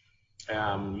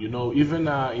 Even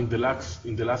in the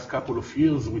last couple of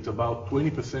years, with about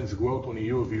 20% growth on a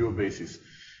year-over-year basis,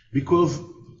 because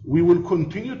we will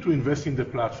continue to invest in the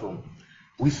platform.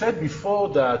 We said before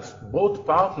that both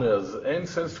partners and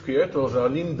sales creators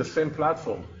are in the same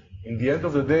platform. In the end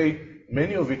of the day,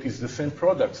 many of it is the same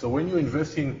product. So when you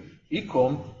invest in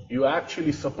e-com, you're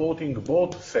actually supporting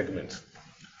both segments.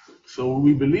 So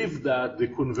we believe that the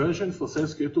conversion for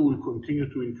sales creator will continue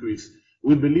to increase.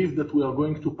 We believe that we are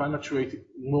going to penetrate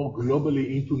more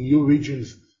globally into new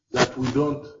regions that we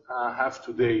don't have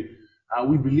today.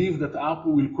 We believe that ARPU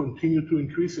will continue to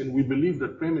increase, and we believe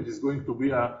that payment is going to be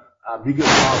a bigger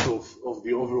part of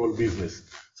the overall business.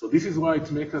 So this is why it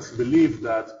makes us believe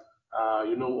that,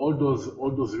 all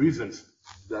those reasons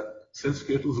that sales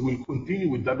creators will continue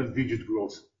with double-digit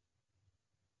growth.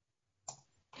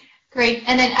 Great.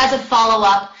 And then as a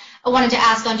follow-up, I wanted to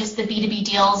ask on just the B2B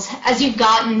deals. As you've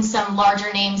gotten some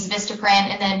larger names, Vistaprint,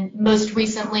 and then most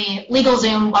recently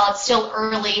LegalZoom, while it's still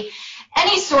early,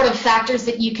 any sort of factors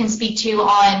that you can speak to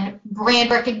on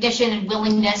brand recognition and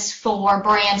willingness for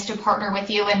brands to partner with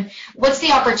you, and what's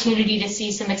the opportunity to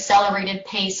see some accelerated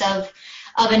pace of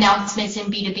announcements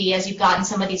in B2B as you've gotten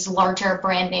some of these larger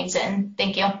brand names in?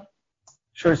 Thank you.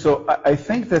 Sure. So I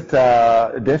think that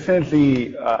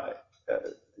definitely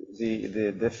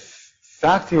the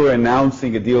fact you're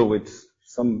announcing a deal with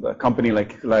some company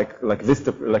like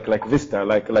Vista, like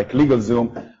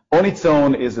LegalZoom, on its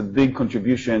own is a big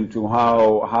contribution to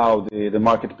how the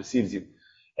market perceives you.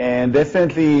 And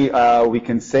definitely we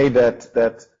can say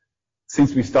that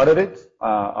since we started it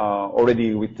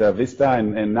already with Vista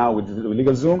and now with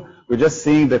LegalZoom, we're just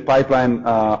seeing the pipeline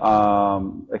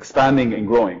expanding and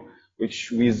growing,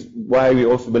 which is why we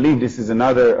also believe this is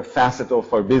another facet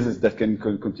of our business that can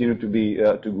continue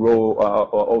to grow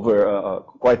over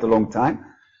quite a long time.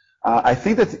 I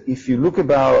think that if you look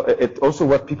about it, also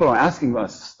what people are asking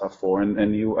us for, and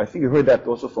I think you heard that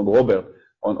also from Robert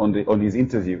on his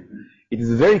interview. It is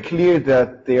very clear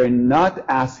that they are not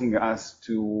asking us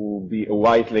to be a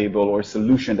white label or a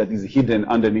solution that is hidden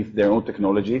underneath their own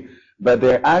technology, but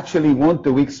they actually want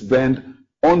the Wix brand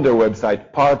on their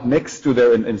website, part next to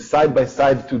their and side by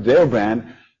side to their brand,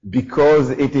 because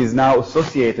it is now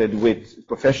associated with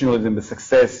professionalism, the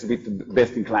success, with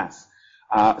best in class.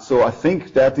 So I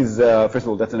think that is, first of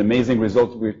all, that's an amazing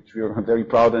result which we are very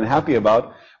proud and happy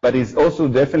about, but it's also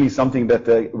definitely something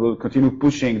that will continue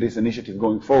pushing this initiative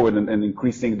going forward and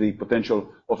increasing the potential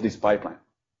of this pipeline.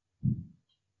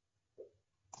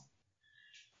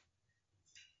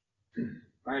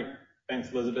 All right.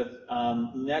 Thanks, Elizabeth.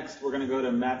 Next, we're going to go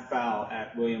to Matt Pfau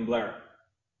at William Blair.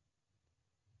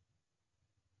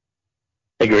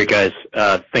 Hey, great guys.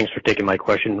 Thanks for taking my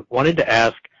question. Wanted to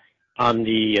ask on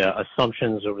the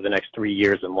assumptions over the next 3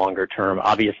 years and longer term.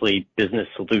 Obviously, business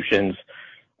solutions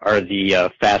are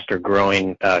the faster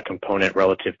growing component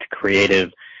relative to creative.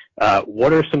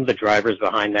 What are some of the drivers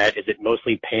behind that? Is it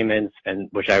mostly payments, and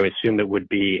which I would assume it would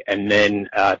be, and then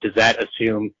does that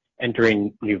assume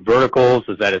entering new verticals?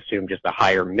 Does that assume just a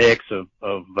higher mix of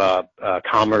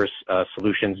commerce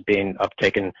solutions being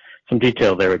uptaken? Some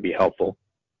detail there would be helpful.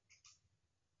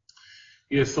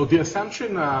 Yes, so the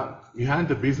assumption behind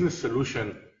the business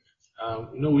solution,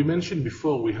 we mentioned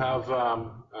before we have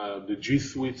the G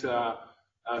Suite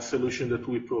solution that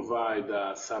we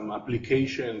provide, some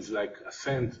applications like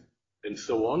Ascent and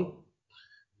so on.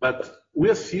 But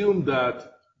we assume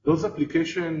that those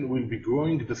applications will be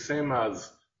growing the same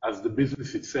as the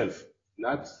business itself,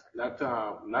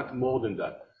 not more than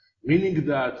that. Meaning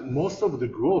that most of the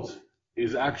growth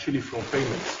is actually from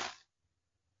payments.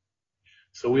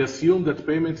 So we assume that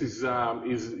payments is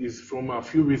from a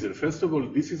few reasons. First of all,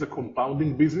 this is a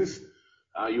compounding business.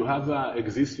 You have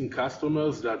existing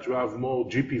customers that drive more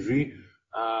GPV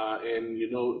and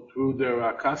through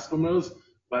their customers,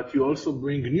 but you also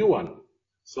bring new one.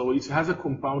 So it has a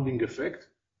compounding effect,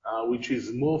 which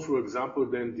is more, for example,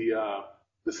 than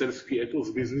the sales creators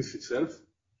business itself.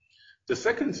 The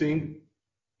second thing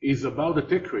is about the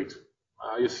take rate.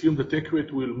 I assume the take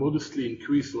rate will modestly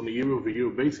increase on a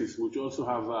year-over-year basis, which also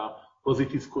have a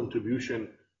positive contribution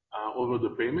over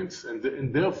the payments,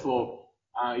 and therefore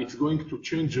it's going to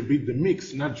change a bit the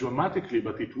mix, not dramatically,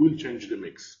 but it will change the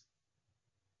mix.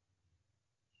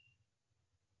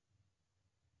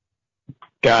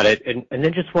 Got it. And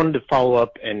then just wanted to follow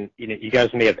up, and you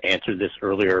guys may have answered this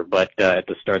earlier, but at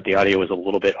the start the audio was a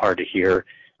little bit hard to hear.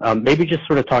 Maybe just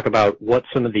sort of talk about what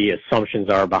some of the assumptions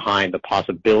are behind the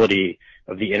possibility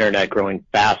of the internet growing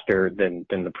faster than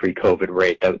the pre-COVID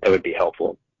rate. That would be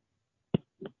helpful.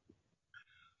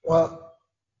 Well,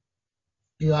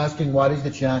 you're asking what is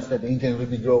the chance that the internet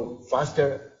will grow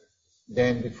faster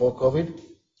than before COVID?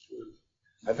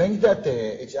 I think that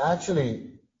it's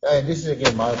actually, and this is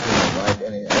again my opinion, right?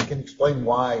 And I can explain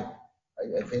why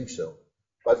I think so.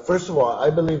 But first of all, I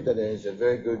believe that there is a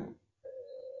very good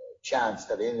chance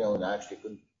that the internet actually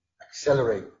could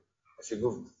accelerate as we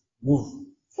move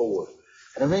forward.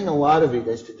 And I think a lot of it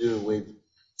has to do with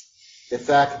the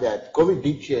fact that COVID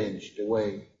did change the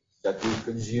way that we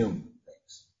consume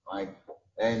things, right?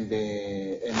 And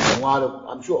a lot of,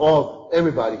 I'm sure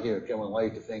everybody here can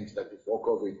relate to things that before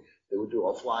COVID they would do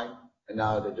offline, and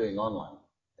now they're doing online.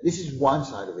 And this is one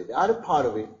side of it. The other part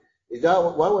of it is that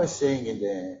what we're seeing in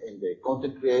the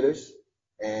content creators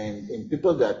and in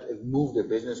people that have moved their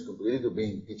business completely to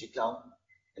being digital,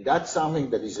 and that's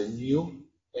something that is a new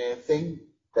thing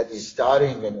that is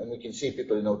starting, and we can see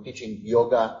people, teaching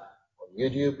yoga on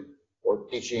YouTube or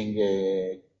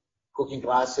teaching cooking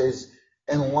classes,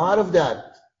 and a lot of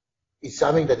that is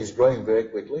something that is growing very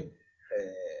quickly.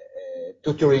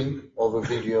 Tutoring over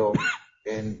video,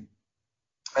 and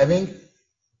I think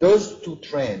those two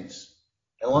trends,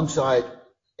 alongside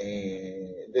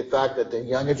the fact that the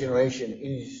younger generation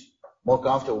is more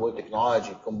comfortable with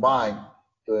technology, combined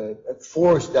to a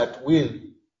force that will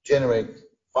generate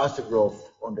faster growth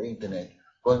on the internet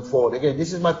going forward. Again,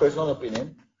 this is my personal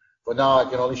opinion. For now, I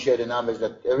can only share the numbers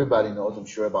that everybody knows, I'm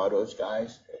sure, about those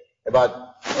guys. But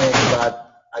I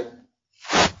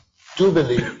do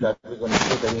believe that we're going to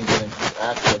see the internet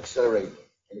actually accelerate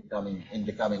in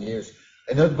the coming years,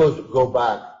 and not go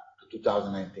back to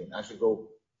 2019. Actually go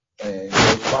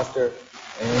faster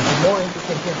and more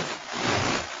interesting things.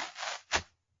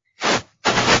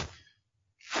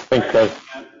 Thanks, guys.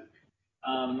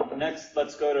 Next,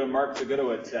 let's go to Mark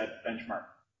Zagutowicz at Benchmark.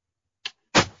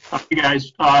 Hey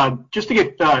guys, just to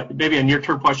get maybe a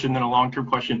near-term question, then a long-term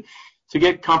question. To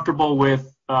get comfortable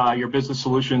with your business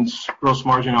solutions gross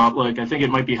margin outlook, I think it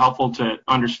might be helpful to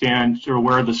understand sort of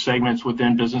where the segments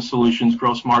within business solutions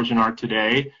gross margin are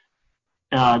today.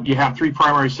 You have three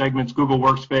primary segments: Google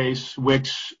Workspace,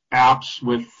 Wix apps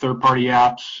with third-party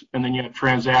apps, and then you have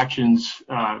transactions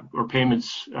or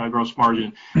payments gross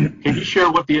margin. Can you share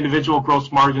what the individual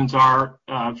gross margins are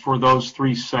for those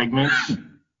three segments?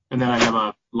 And then I have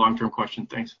a long-term question.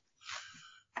 Thanks.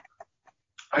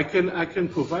 I can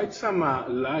provide some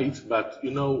light, but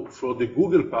for the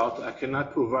Google part, I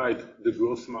cannot provide the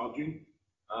gross margin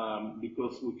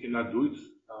because we cannot do it.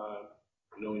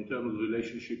 In terms of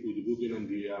relationship with Google and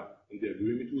the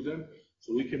agreement with them,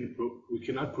 so we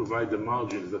cannot provide the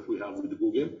margins that we have with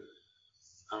Google.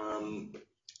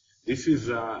 This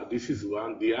is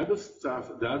one. The other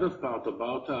stuff, the other part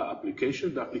about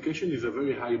application. The application is a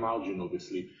very high margin,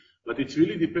 obviously. But it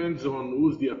really depends on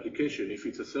who's the application, if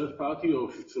it's a third party or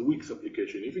if it's a Wix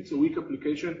application. If it's a Wix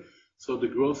application, so the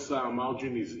gross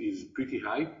margin is pretty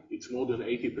high. It's more than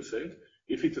 80%.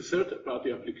 If it's a third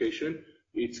party application,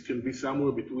 it can be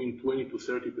somewhere between 20 to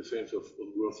 30% of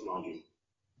gross margin.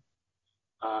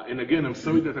 And again, I'm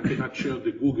sorry that I cannot share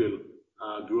the Google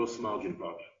gross margin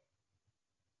part.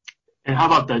 And how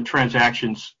about the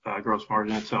transactions gross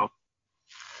margin itself?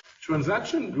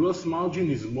 Transaction gross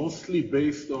margin is mostly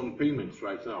based on payments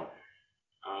right now.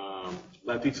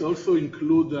 But it's also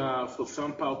include, for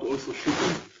some part, also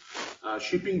shipping.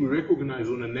 Shipping we recognize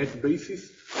on a net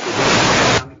basis, so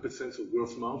that's 100% of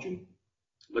gross margin,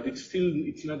 but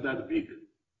it's not that big.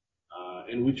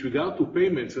 And with regard to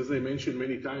payments, as I mentioned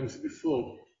many times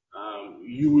before,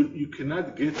 you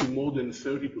cannot get to more than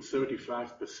 30 to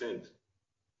 35%.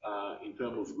 In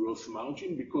terms of gross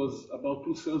margin, because about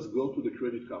 2/3 go to the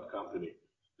credit card company.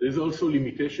 There's also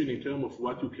limitation in terms of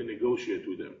what you can negotiate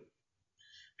with them.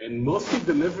 And mostly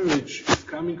the leverage is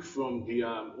coming from the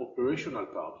operational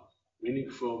part, meaning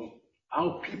from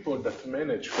our people that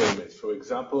manage payments. For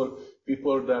example,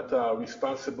 people that are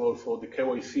responsible for the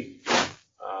KYC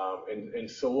and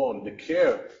so on, the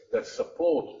care that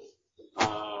support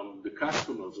the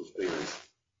customers of payments.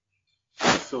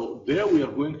 So there we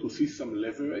are going to see some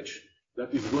leverage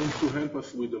that is going to help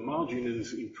us with the margin and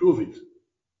improve it.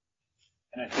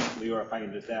 And I think, Lior, if I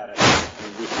can just add,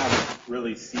 we haven't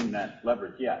really seen that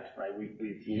leverage yet, right?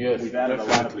 We've added a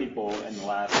lot of people in the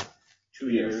last 2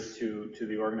 years to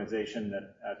the organization,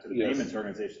 to the payments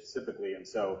organization specifically, and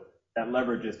so that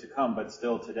leverage is to come, but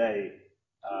still today,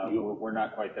 we're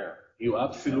not quite there. You're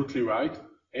absolutely right,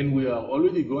 and we are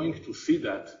already going to see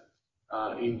that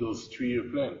in those 3-year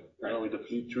plan. With the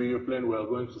 3-year plan, we are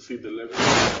going to see the leverage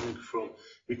coming from,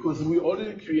 because we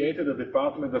already created a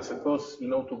department that's supposed,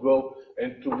 to go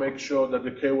and to make sure that the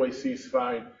KYC is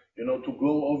fine, to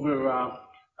go over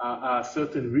a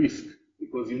certain risk,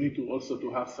 because you need to also to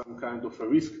have some kind of a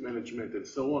risk management and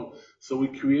so on. So we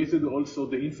created also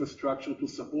the infrastructure to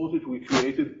support it. We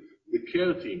created the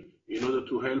care team in order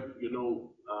to help,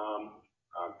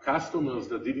 customers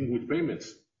that are dealing with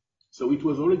payments. So it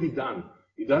was already done.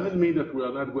 It doesn't mean that we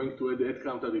are not going to add the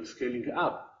headcount that is scaling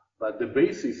up, but the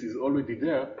basis is already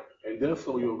there, and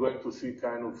therefore you're going to see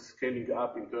kind of scaling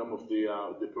up in terms of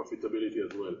the profitability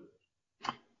as well.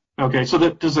 Okay, so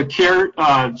does the care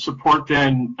support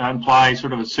then imply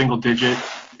sort of a single-digit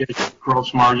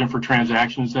gross margin for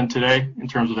transactions then today in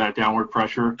terms of that downward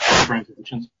pressure for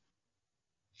transactions?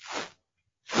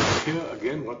 Care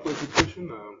again, what was the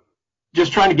question?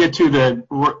 Just trying to get to the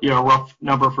rough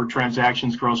number for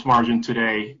transactions gross margin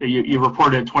today. You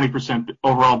reported 20%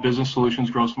 overall business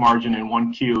solutions gross margin in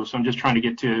 1Q, so I'm just trying to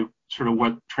get to sort of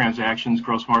what transactions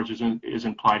gross margin is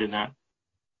implied in that.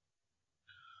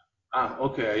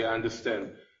 Okay, I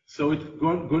understand. So it's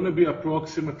going to be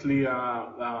approximately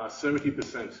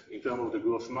 30% in terms of the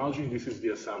gross margin. This is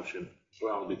the assumption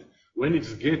around it. when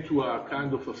it's get to a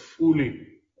kind of a fully,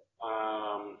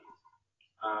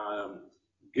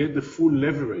 get the full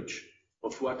leverage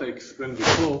of what I explained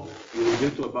before, you will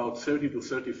get to about 30 to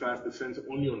 35%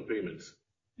 only on payments.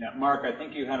 Yeah, Mark, I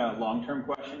think you had a long-term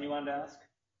question you wanted to ask?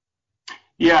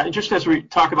 Yeah, just as we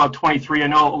talk about 23, I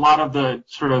know a lot of the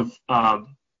sort of,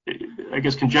 I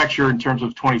guess, conjecture in terms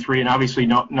of 23, and obviously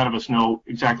none of us know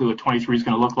exactly what 23 is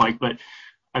going to look like, but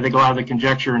I think a lot of the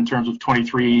conjecture in terms of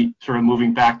 23 sort of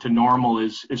moving back to normal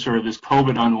is sort of this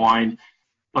COVID unwind.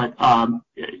 But,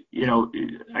 you know,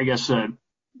 I guess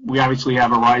we obviously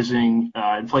have a rising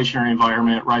inflationary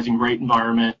environment, rising rate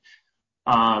environment.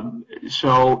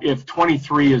 So if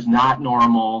 23 is not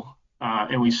normal,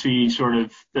 and we see sort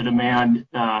of the demand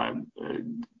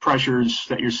pressures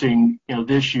that you're seeing, you know,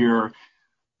 this year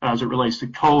as it relates to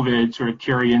COVID sort of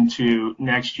carry into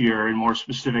next year, and more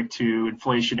specific to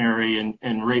inflationary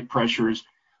and rate pressures,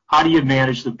 how do you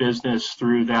manage the business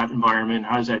through that environment?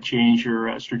 How does that change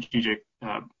your strategic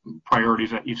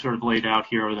priorities that you've sort of laid out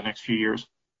here over the next few years?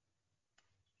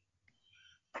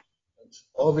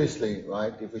 Obviously,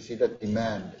 right, if we see that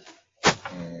demand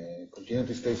continue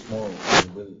to stay small,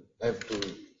 we will have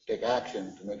to take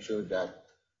action to make sure that,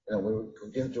 you know, we will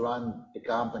continue to run the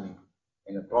company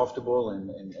in a profitable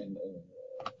and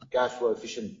cash flow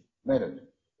efficient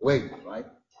way, right?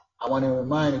 I want to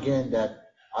remind again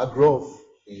that our growth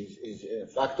is a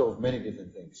factor of many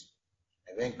different things.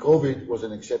 I think COVID was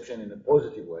an exception in a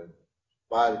positive way,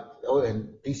 and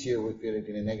this year we feel it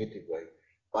in a negative way.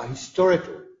 But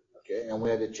historically, okay, and we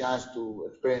had a chance to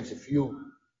experience a few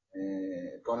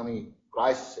economy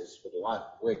crises for the last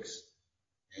weeks,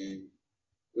 and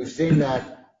we've seen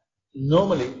that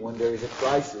normally when there is a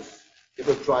crisis,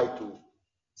 people try to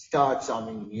start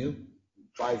something new,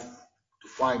 try to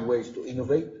find ways to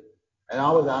innovate, and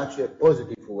that was actually a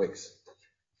positive for Wix.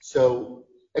 So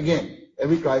again,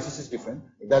 every crisis is different.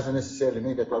 It doesn't necessarily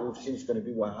mean that what we've seen is going to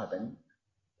be what happened.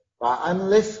 But I'm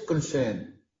less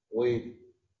concerned with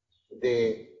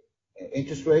the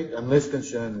interest rate. I'm less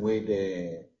concerned with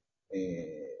the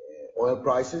oil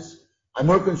prices. I'm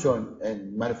more concerned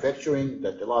in manufacturing,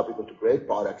 that allow people to create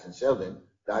products and sell them.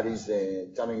 That is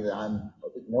something that I'm a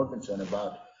bit more concerned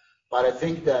about. But I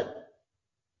think that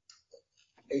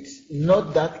it's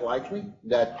not that likely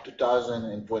that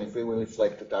 2023 will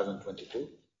reflect 2022.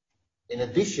 In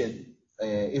addition,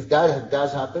 if that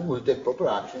does happen, we'll take proper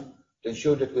action to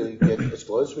ensure that we get as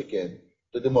close as we can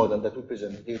to the model that we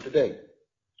presented here today.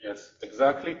 Yes,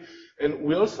 exactly. And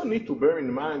we also need to bear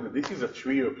in mind that this is a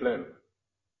 3-year plan,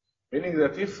 meaning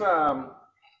that if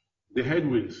the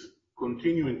headwinds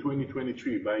continue in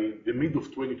 2023, by the mid of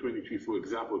 2023, for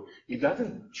example, it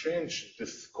doesn't change the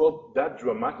scope that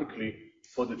dramatically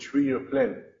for the 3-year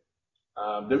plan.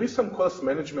 There is some cost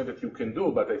management that you can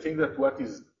do, but I think that what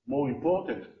is more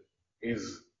important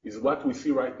is what we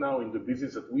see right now in the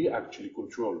business that we actually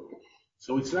control.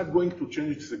 So it's not going to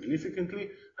change significantly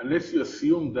unless you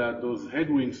assume that those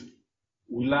headwinds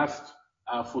will last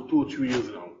for 2 or 3 years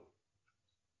now.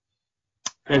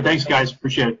 Okay, thanks, guys.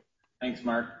 Appreciate it. Thanks,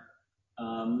 Mark.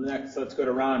 Next, let's go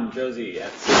to Ron Josie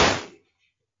at Citi.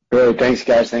 Great. Thanks,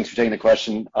 guys. Thanks for taking the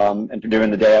question and for doing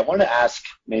the day. I wanted to ask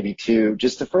maybe two.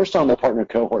 Just the first on the partner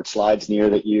cohort slides, Nir,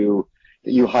 that you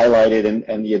highlighted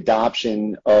and the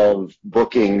adoption of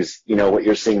bookings, you know, what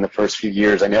you're seeing in the first few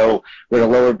years. I know we're at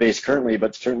a lower base currently,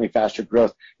 but certainly faster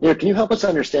growth. Nir, can you help us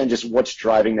understand just what's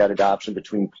driving that adoption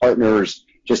between partners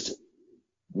just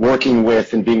working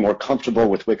with and being more comfortable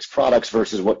with Wix products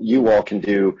versus what you all can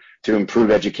do to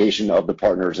improve education of the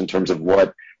partners in terms of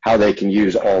how they can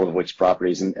use all of Wix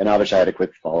properties? And Avish, I had a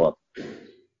quick follow-up.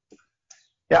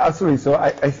 Yeah, absolutely. So I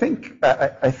think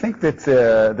that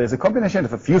there's a combination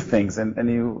of a few things, and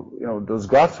you know those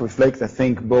graphs reflect, I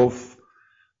think, both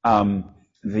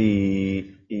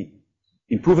the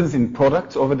improvements in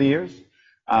products over the years.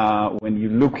 When you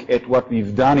look at what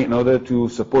we've done in order to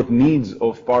support needs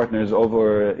of partners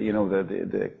over, you know,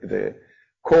 the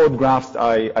code graphs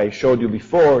I showed you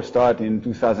before start in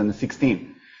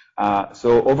 2016.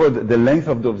 So over the length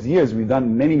of those years, we've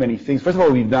done many things. First of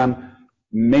all, we've done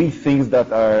many things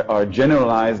that are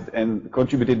generalized and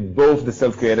contributed both the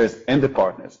self-creators and the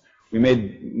partners. We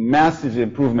made massive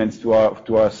improvements to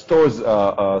our stores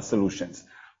solutions,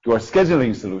 to our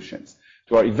scheduling solutions,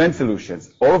 to our event solutions.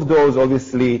 All of those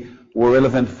obviously were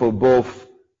relevant for both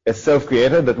a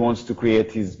self-creator that wants to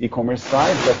create his e-commerce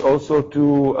site, but also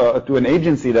to an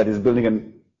agency that is building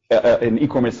an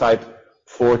e-commerce site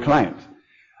for a client.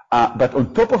 But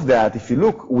on top of that, if you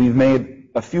look, we've made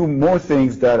a few more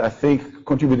things that I think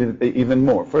contributed even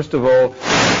more. First of all,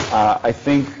 I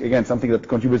think, again, something that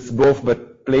contributes both,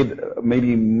 but played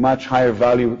maybe much higher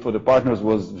value for the partners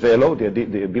was Velo,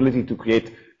 the ability to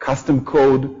create custom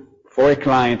code for a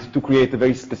client to create a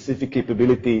very specific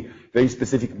capability, very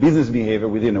specific business behavior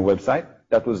within a website.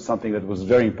 That was something that was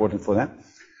very important for them.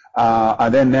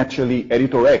 And then naturally,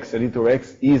 EditorX.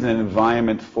 EditorX is an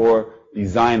environment for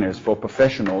designers, for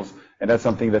professionals, and that's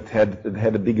something that had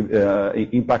a big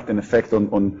impact and effect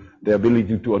on the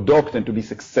ability to adopt and to be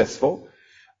successful.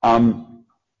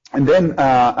 And then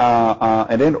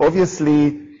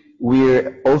obviously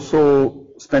we're also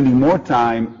spending more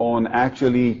time on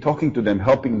actually talking to them,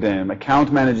 helping them,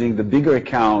 account managing the bigger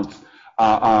accounts,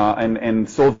 and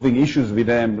solving issues with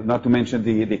them, not to mention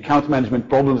the account management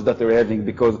problems that they're having,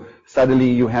 because suddenly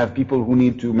you have people who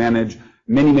need to manage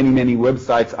many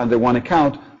websites under one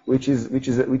account, which is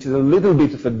a little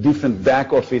bit of a different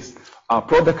back office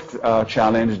product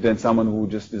challenge than someone who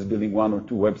just is building one or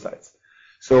two websites.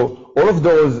 So all of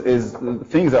those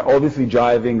things are obviously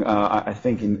driving, I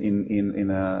think, in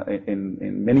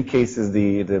many cases,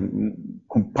 the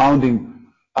compounding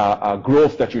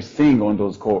growth that you're seeing on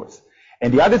those cores.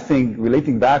 And the other thing,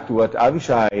 relating back to what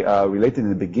Avishai related in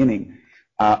the beginning,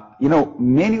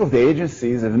 many of the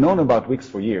agencies have known about Wix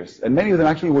for years, and many of them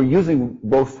actually were using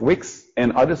both Wix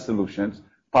and other solutions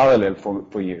parallel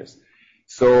for years.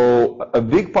 So a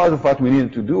big part of what we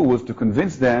needed to do was to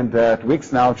convince them that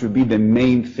Wix now should be the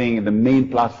main thing, the main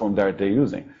platform that they're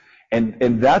using.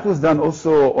 And that was done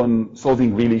also on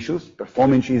solving real issues,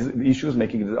 performance issues,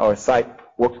 making our site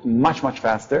work much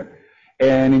faster.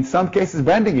 And in some cases,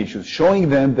 branding issues, showing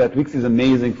them that Wix is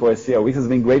amazing for SEO. Wix has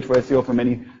been great for SEO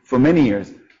for many years.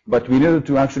 But we needed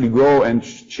to actually go and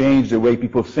change the way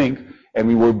people think. And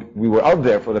we were out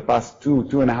there for the past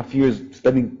two and a half years,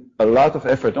 spending a lot of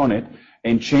effort on it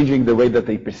and changing the way that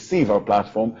they perceive our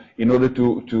platform in order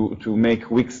to make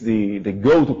Wix the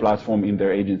go-to platform in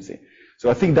their agency. So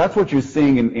I think that's what you're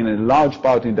seeing in a large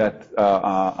part in that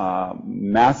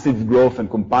massive growth and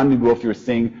compounding growth you're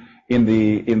seeing in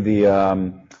the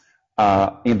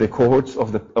cohorts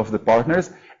of the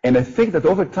partners. And I think that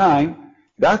over time,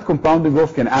 that compounding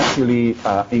growth can actually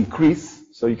increase.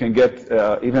 So you can get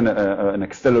even an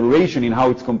acceleration in how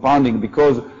it's compounding,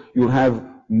 because you'll have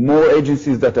more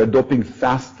agencies that are adopting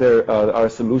faster our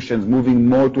solutions, moving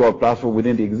more to our platform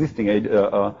within the existing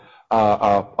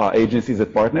agencies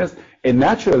and partners. And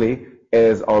naturally,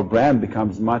 as our brand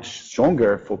becomes much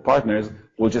stronger for partners,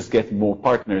 we'll just get more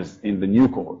partners in the new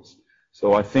cohorts.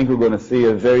 So I think we're going to see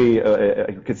a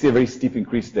very steep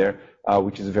increase there,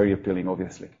 which is very appealing,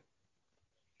 obviously.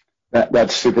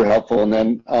 That's super helpful. And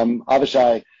then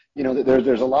Avishai,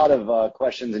 there's a lot of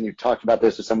questions, and you've talked about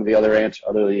this with some of the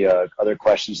other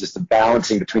questions, just the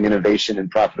balancing between innovation and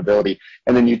profitability.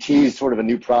 And then you teased sort of a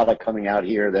new product coming out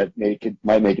here that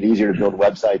might make it easier to build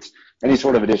websites. Any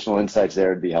sort of additional insights there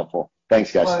would be helpful.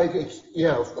 Thanks, guys.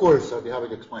 Yeah, of course, I'll be happy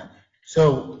to explain.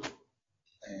 So,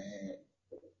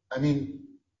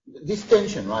 this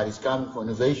tension, right, is coming for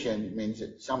innovation. Means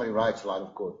that somebody writes a lot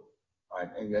of code, right?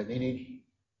 And they need,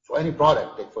 for any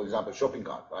product, like for example, shopping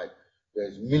cart, right?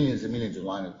 There's millions and millions of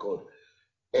lines of code.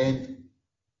 And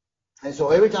so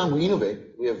every time we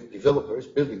innovate, we have developers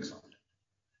building something.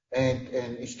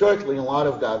 And historically, a lot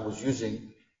of that was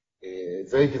using a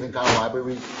very different kind of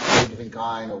libraries, very different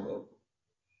kind of.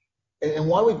 And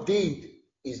what we did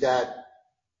is that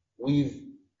we've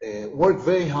worked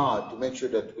very hard to make sure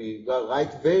that we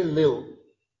write very little,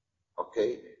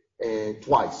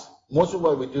 twice. Most of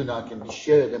what we do now can be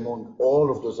shared among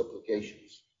all of those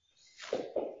applications.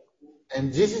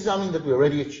 And this is something that we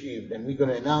already achieved, and we're going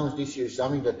to announce this year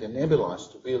something that enables us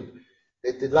to build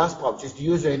the last part, which is the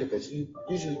user interface. You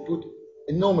usually put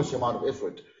enormous amount of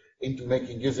effort into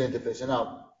making user interface. And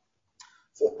now,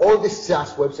 for all this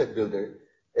SaaS website builder,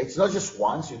 it's not just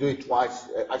once, you do it twice,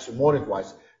 actually more than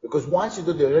twice, because once you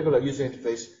do the regular user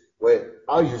interface where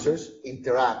our users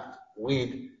interact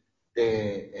with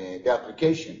the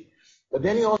application, but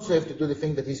then you also have to do the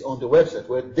thing that is on the website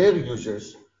where their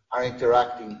users are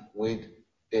interacting with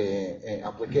the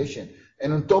application.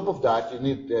 And on top of that, you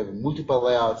need to have multiple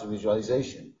layouts and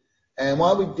visualization. And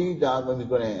while we did that, when we're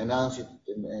going to announce it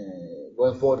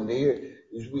going forward in the year,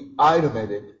 is we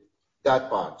automated that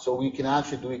part. So we can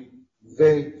actually do it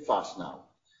very fast now.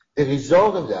 The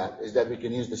result of that is that we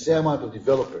can use the same amount of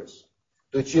developers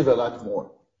to achieve a lot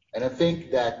more. And I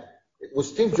think that it was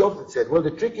Steve Jobs that said, well,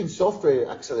 the trick in software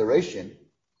acceleration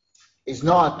is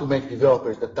not to make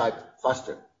developers that type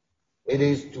faster. It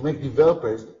is to make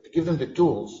developers, to give them the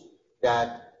tools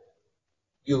that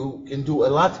you can do a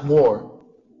lot more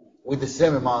with the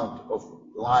same amount of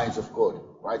lines of code,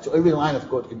 right? So every line of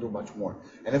code can do much more.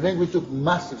 And I think we took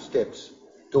massive steps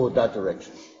toward that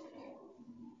direction.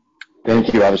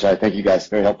 Thank you, Avishai. Thank you, guys.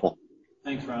 Very helpful.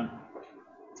 Thanks, Ron.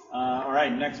 All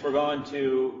right, next we're going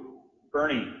to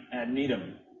Bernie at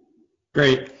Needham.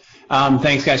 Great.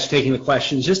 Thanks, guys, for taking the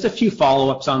questions. Just a few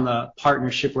follow-ups on the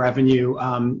partnership revenue.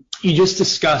 You just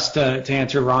discussed, to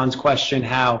answer Ron's question,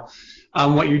 how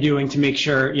what you're doing to make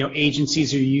sure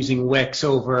agencies are using Wix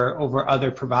over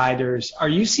other providers. Are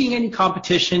you seeing any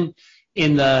competition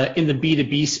in the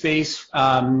B2B space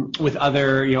with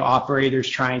other operators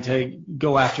trying to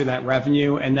go after that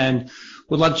revenue? And then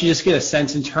would love to just get a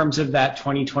sense in terms of that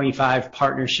 2025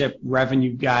 partnership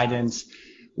revenue guidance.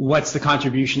 What's the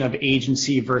contribution of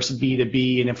agency versus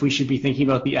B2B, and if we should be thinking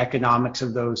about the economics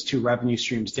of those two revenue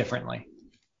streams differently?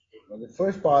 Well, the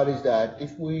first part is that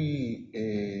if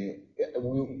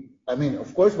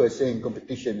of course we're seeing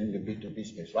competition in the B2B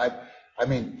space, right?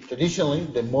 Traditionally,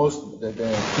 the tools that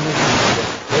are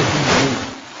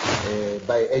used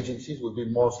by agencies would be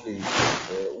mostly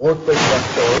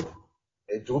WordPress.org,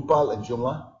 Drupal, and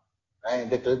Joomla,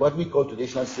 and what we call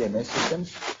traditional CMS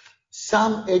systems.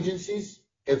 Some agencies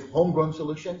have homegrown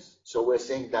solutions, so we're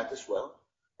seeing that as well,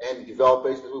 and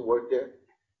developers that will work there.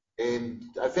 And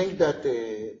I think that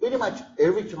pretty much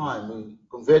every time we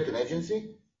convert an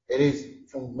agency, it is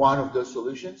from one of those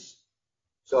solutions.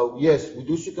 So yes, we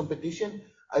do see competition.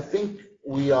 I think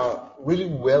we are really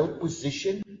well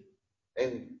positioned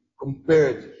and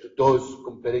compared to those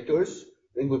competitors,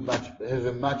 I think we have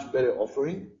a much better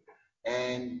offering.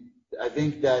 And I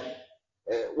think that,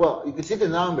 you can see the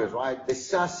numbers, right? The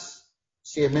SaaS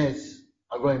CMS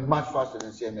are growing much faster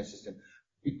than CMS system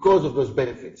because of those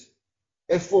benefits.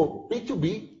 As for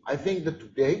B2B, I think that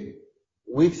today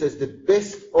Wix has the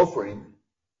best offering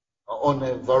on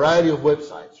a variety of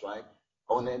websites, right?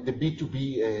 On the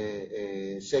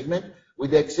B2B segment,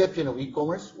 with the exception of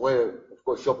e-commerce, where of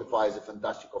course Shopify is a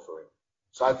fantastic offering.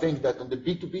 So I think that on the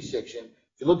B2B section,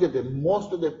 if you look at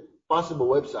most of the possible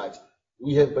websites,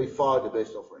 we have by far the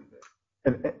best offering there.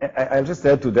 And I'll just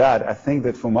add to that. I think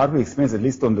that from what we experienced, at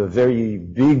least on the very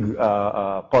big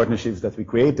partnerships that we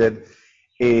created,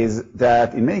 is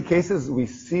that in many cases we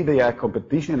see the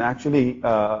competition actually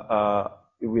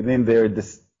within their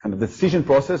kind of decision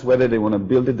process, whether they want to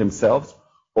build it themselves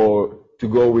or to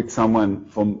go with someone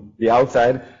from the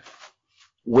outside.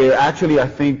 Where actually, I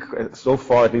think so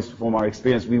far, at least from our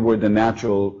experience, we were the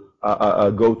natural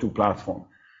go-to platform.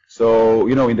 So,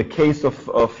 in the case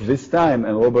of this time,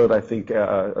 and Robert, I think,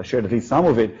 shared at least some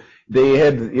of it, they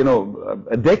had,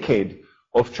 a decade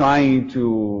of trying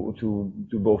to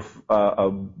both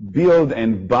build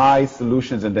and buy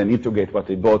solutions and then integrate what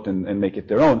they bought and make it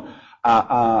their own.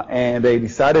 And they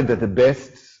decided that the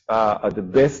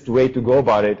best way to go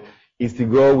about it is to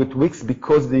go with Wix,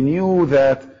 because they knew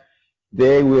that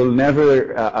they will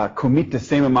never commit the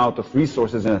same amount of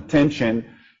resources and attention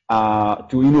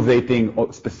to innovating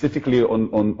specifically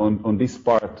on this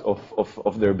part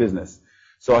of their business.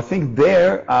 So I think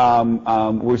there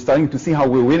we're starting to see how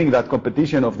we're winning that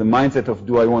competition of the mindset of,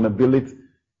 do I want to build it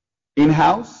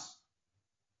in-house,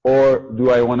 or do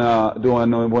I want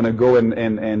to go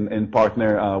and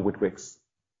partner with Wix?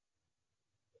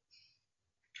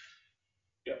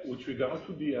 Yeah, with regard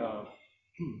to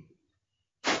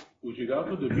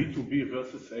the B2B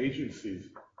versus agencies,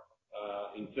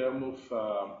 in terms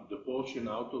of the portion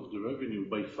out of the revenue,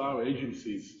 by far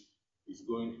agencies is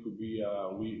going to be,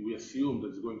 we assume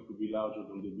that's going to be larger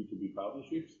than the B2B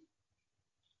partnerships,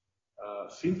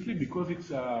 simply because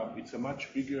it's a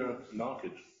much bigger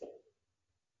market.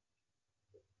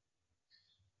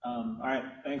 All right,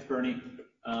 thanks, Bernie.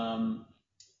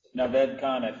 Naved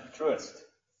Khan at Truist.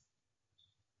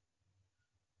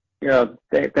 Yeah,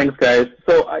 thanks, guys.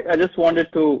 So I just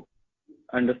wanted to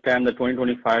understand the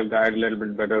 2025 guide a little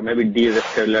bit better, maybe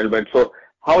de-risk it a little bit. So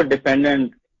how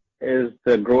dependent is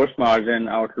the gross margin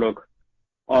outlook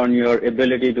on your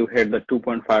ability to hit the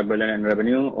 $2.5 billion in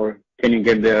revenue, or can you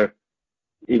get there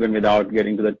even without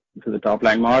getting to the top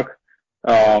line mark?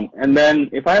 And then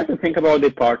if I have to think about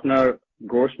the partner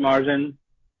gross margin,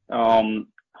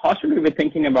 how should we be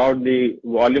thinking about the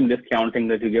volume discounting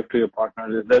that you give to your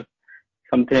partners? Is this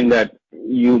something that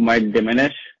you might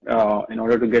diminish in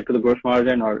order to get to the gross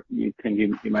margin, or you think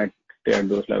you might stay at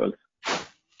those levels?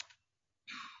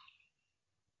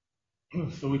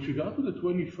 So with regard to the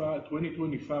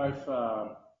 2025,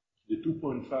 the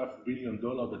 $2.5 billion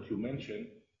that you mentioned,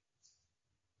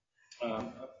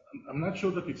 I'm not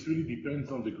sure that it really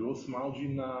depends on the gross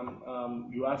margin.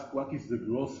 You ask what is the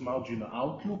gross margin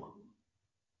outlook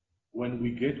when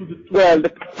we get to the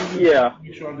yeah.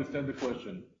 Make sure I understand the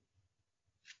question.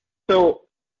 So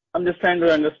I'm just trying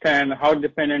to understand how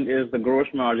dependent is the gross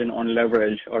margin on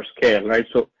leverage or scale, right?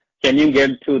 So can you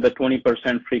get to the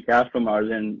 20% free cash flow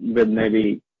margin with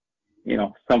maybe,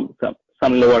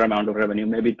 some lower amount of revenue,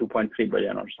 maybe 2.3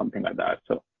 billion or something like that?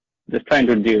 So just trying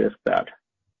to de-risk that.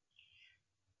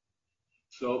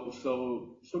 So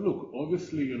look,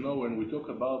 obviously, when we talk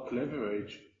about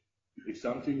leverage, it's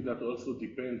something that also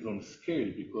depends on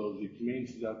scale, because it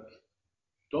means that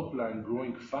top line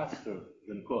growing faster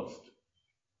than cost.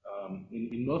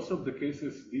 In most of the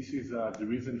cases, this is the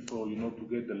reason for, to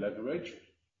get the leverage,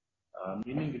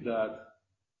 meaning that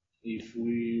if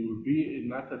we will be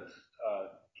not at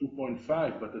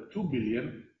 2.5, but at 2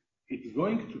 billion, it's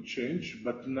going to change,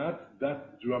 but not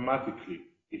that dramatically.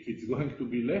 If it's going to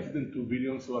be less than 2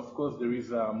 billion, so of course there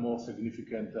is a more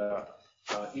significant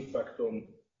impact on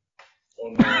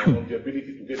the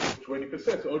ability to get to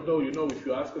 20%. Although, if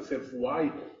you ask yourself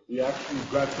why we actually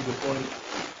got to the point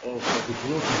of the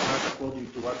growth is not according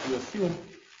to what we assume,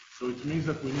 so it means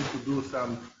that we need to do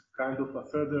some kind of a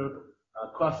further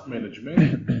cost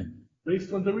management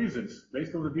based on the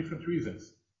different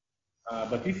reasons.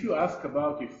 But if you ask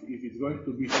about if it's going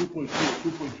to be 2.2 or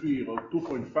 2.3 or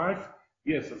 2.5,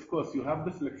 yes, of course, you have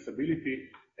the flexibility,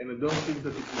 and I don't think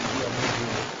that it will be a major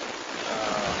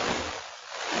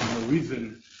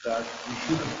reason that we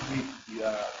shouldn't meet the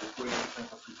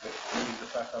 20% of free cash flow, the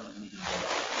 $500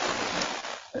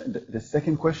 million. The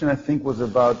second question, I think, was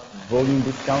about volume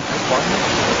discounts for partners.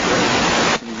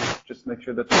 Can you just make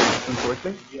sure that I understand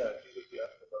correctly? Yeah, I think that you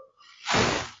asked about.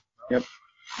 Yep.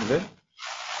 Is it?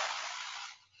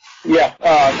 Yeah,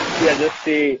 just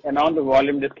the amount of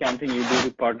volume discounting you do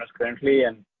with partners currently,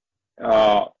 and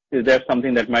is there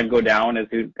something that might go down as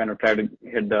you kind of try to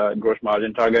hit the gross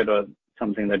margin target, or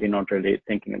something that you're not really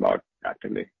thinking about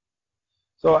actively?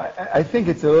 So I think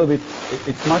it's a little bit,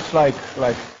 it's much like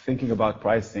thinking about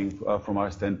pricing from our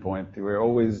standpoint. We're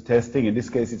always testing. In this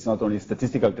case, it's not only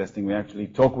statistical testing. We actually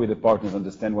talk with the partners,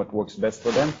 understand what works best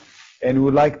for them, and we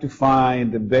would like to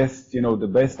find the best,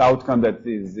 the best outcome that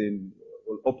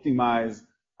will optimize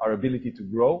our ability to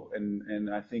grow. And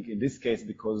I think in this case,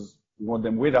 because we want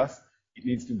them with us, it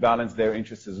needs to balance their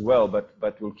interests as well.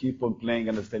 But we'll keep on playing,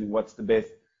 understanding what's the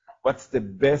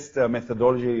best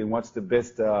methodology and what's the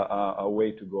best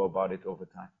way to go about it over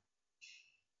time.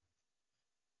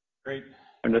 Great.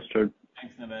 Understood.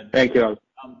 Thanks, Naved. Thank you all.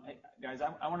 Hey, guys,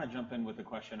 I want to jump in with a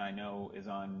question I know is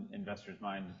on investors'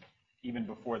 mind even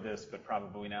before this, but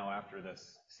probably now after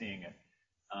this, seeing it.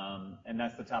 And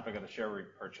that's the topic of the share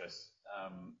repurchase.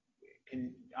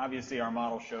 Obviously, our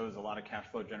model shows a lot of cash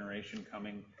flow generation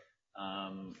coming.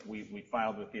 We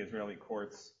filed with the Israeli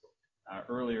courts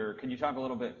earlier. Can you talk a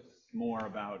little bit more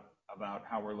about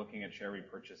how we're looking at share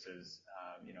repurchases,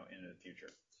 in the future?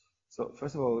 So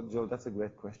first of all, Joe, that's a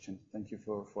great question. Thank you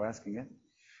for asking it.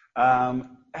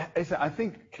 I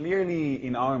think clearly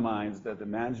in our minds, that the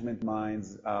management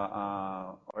minds,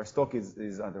 our stock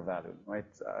is undervalued, right?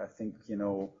 I think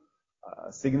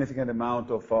a significant amount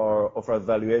of our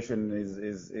valuation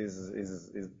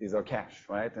is our cash,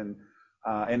 right?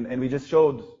 And we just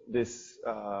showed this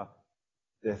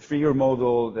the 3-year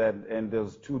model and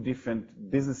those 2 different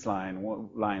business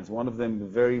lines. One of them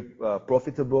very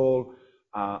profitable,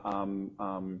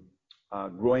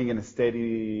 growing in a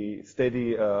steady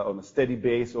on a steady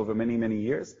base over many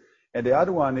years, and the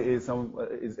other one is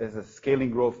a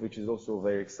scaling growth, which is also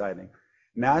very exciting.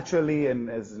 Naturally, and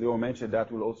as Lior mentioned,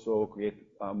 that will also create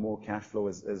more cash flow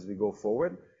as we go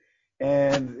forward.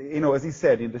 And as he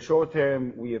said, in the short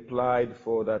term, we applied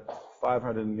for that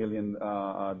 $500 million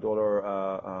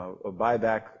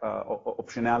buyback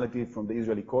optionality from the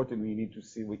Israeli court, and we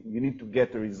need to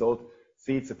get the result,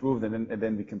 see it's approved, and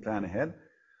then we can plan ahead.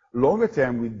 Longer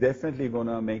term, we're definitely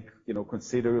gonna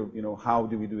consider, how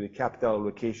do we do the capital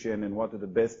allocation and what are the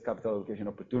best capital allocation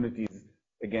opportunities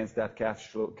against that cash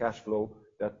flow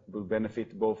that will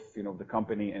benefit both, the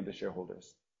company and the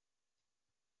shareholders.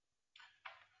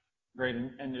 Great.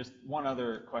 And just one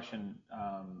other question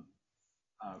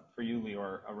for you,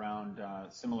 Lior, around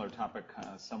similar topic,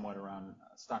 somewhat around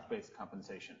stock-based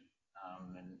compensation.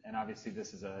 And obviously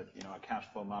this is a cash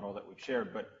flow model that we've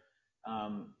shared, but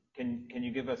can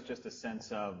you give us just a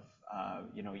sense of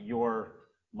your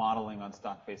modeling on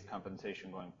stock-based compensation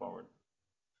going forward?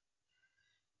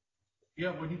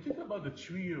 Yeah, when you think about the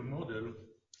 3-year model,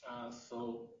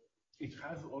 so it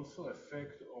has also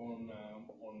effect on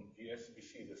the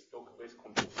SBC, the stock-based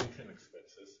compensation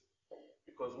expenses,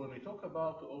 because when we talk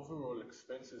about overall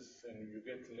expenses and you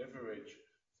get leverage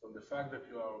from the fact that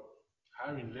you are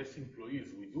hiring less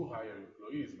employees, we do hire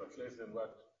employees, but less than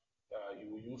what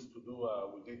we used to do,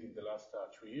 we did in the last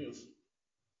 3 years.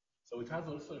 So it has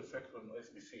also effect on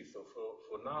SBC. So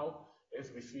for now,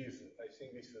 SBC is, I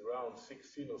think it's around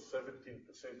 16 or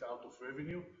 17% out of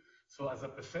revenue. So as a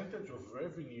percentage of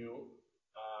revenue,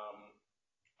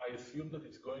 I assume that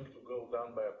it's going to go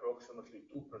down by approximately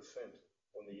 2%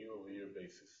 on a year-over-year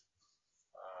basis.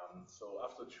 So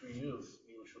after 3 years,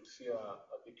 you should see a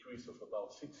decrease of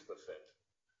about 6%,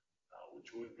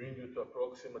 which will bring you to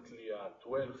approximately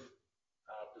 12%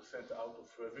 out of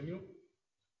revenue.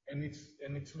 And it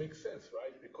makes sense,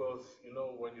 right? Because, you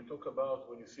know, when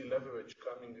you see leverage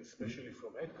coming, especially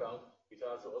from headcount, it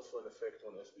has also an effect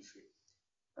on SBC.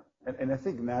 And I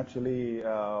think naturally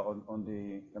on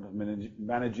the kind of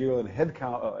managerial and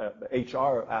headcount,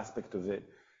 HR aspect of it,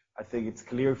 I think it's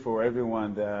clear for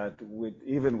everyone that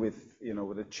even with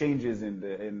the changes in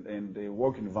the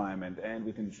work environment and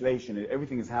with inflation,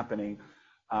 everything is happening.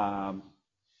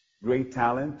 Great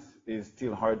talent is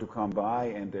still hard to come by,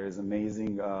 and there's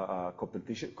amazing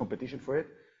competition for it.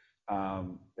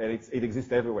 And it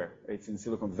exists everywhere. It's in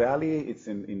Silicon Valley, it's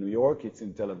in New York, it's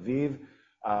in Tel Aviv,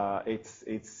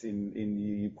 it's in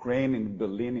Ukraine, in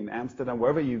Berlin, in Amsterdam.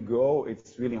 Wherever you go,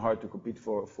 it's really hard to compete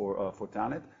for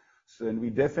talent. So, and we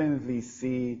definitely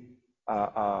see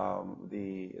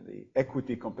the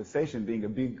equity compensation being a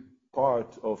big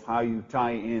part of how you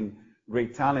tie in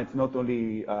great talent, not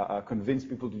only convince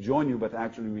people to join you, but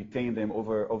actually retain them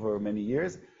over many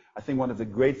years. I think one of the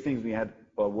great things we had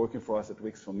working for us at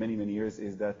Wix for many, many years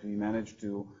is that we managed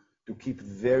to keep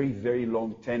very, very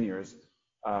long tenures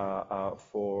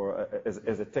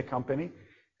as a tech company.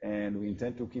 And we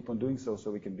intend to keep on doing so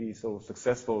we can be so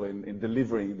successful in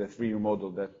delivering the 3-year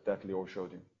model that Lior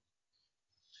showed you.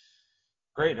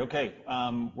 Great, okay.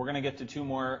 We're gonna get to 2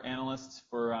 more analysts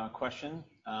for a question.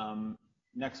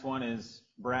 Next one is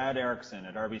Brad Erickson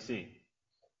at RBC.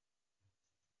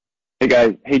 Hey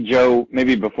guys, hey Joe,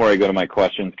 maybe before I go to my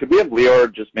questions, could we have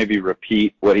Lior just maybe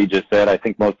repeat what he just said? I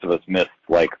think most of us missed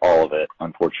like all of it,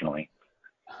 unfortunately.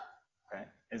 Okay,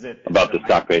 is it about the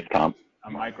stock-based comp? A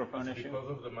microphone issue?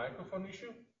 Because of the microphone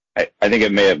issue? I think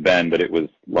it may have been, but it was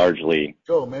largely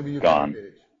maybe you gone.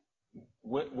 Can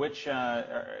Which,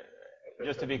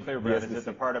 just to be clear, Brad, is it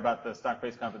the part about the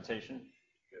stock-based compensation?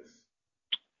 Yes.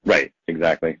 Right,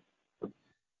 exactly.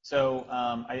 So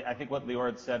I think what Lior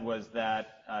had said was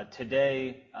that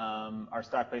today our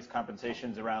stock-based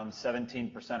compensation is around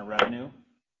 17% of revenue.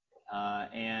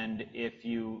 And if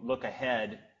you look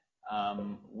ahead,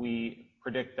 we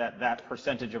predict that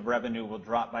percentage of revenue will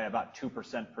drop by about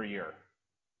 2% per year.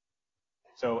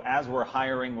 So as we're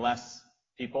hiring less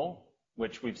people,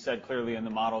 which we've said clearly in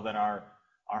the model that our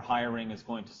hiring is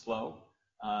going to slow,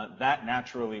 that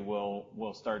naturally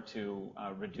will start to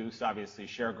reduce, obviously,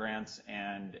 share grants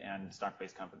and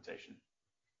stock-based compensation.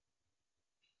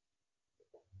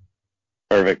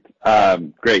 Perfect.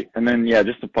 Great. And then, yeah,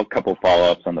 just a couple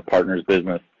follow-ups on the partners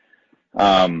business.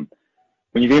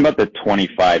 When you think about the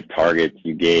 25 targets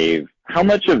you gave, how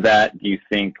much of that do you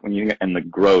think, and the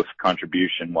growth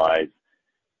contribution-wise,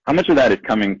 how much of that is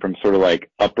coming from sort of like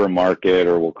upper market,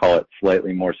 or we'll call it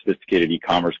slightly more sophisticated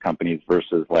e-commerce companies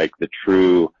versus like the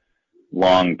true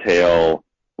long tail,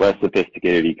 less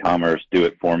sophisticated e-commerce,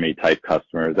 do-it-for-me type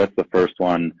customers? That's the first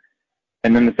one.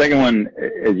 And then the second one,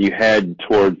 as you head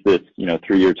towards this,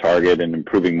 3-year target and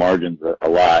improving margins a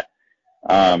lot,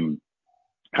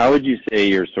 how would you say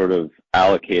you're sort of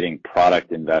allocating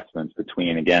product investments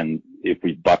between, again, if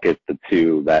we bucket the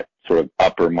two, that sort of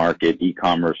upper market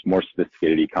e-commerce, more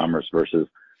sophisticated e-commerce versus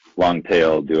long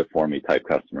tail, do-it-for-me type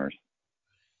customers?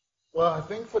 Well, I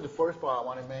think for the first part, I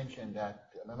want to mention that,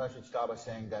 maybe I should start by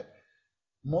saying that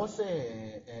most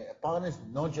partners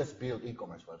don't just build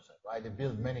e-commerce websites, right? They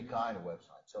build many kind of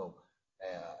websites. So,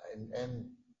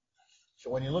 so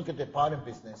when you look at the partner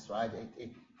business, right,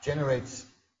 it generates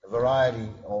a variety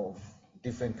of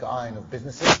different kind of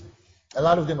businesses. A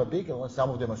lot of them are big, and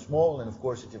some of them are small, and of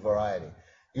course it's a variety.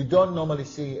 You don't normally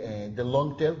see the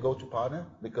long tail go to partner,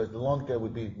 because the long tail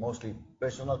would be mostly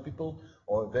personal people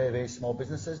or very, very small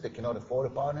businesses that cannot afford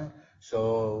a partner.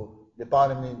 So the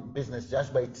partner business,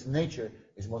 just by its nature,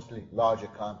 is mostly larger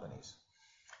companies.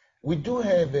 We do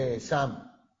have some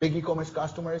big e-commerce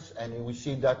customers, and we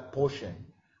see that portion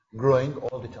growing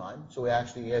all the time. So we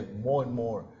actually have more and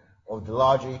more of the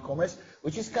larger e-commerce,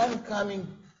 which is kind of coming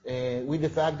with the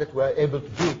fact that we're able to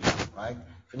do it, right?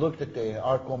 If you looked at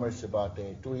our commerce about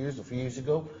 2 years or 3 years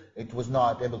ago, it was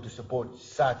not able to support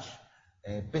such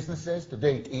businesses.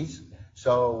 Today it is.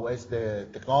 So as the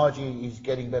technology is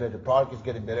getting better, the product is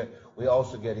getting better, we're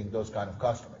also getting those kind of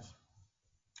customers.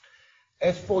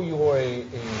 As for your,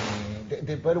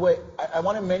 by the way, I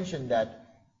want to mention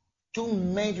that 2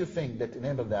 major things that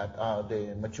enable that are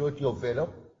the maturity of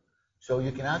Velo So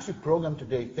you can actually program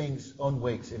today things on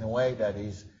Wix in a way that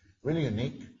is really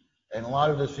unique, and a lot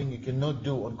of those things you cannot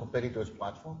do on competitors'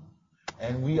 platform.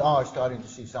 And we are starting to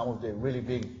see some of the really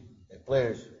big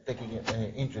players taking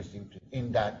interest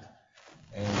in that.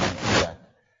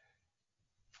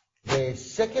 The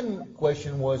second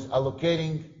question was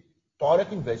allocating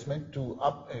product investment to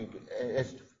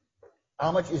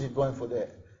how much is it going for the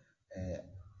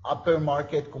upper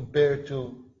market compared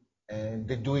to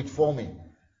the do-it-for-me.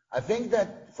 I think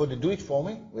that for the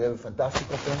do-it-for-me, we have a fantastic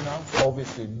offering now. So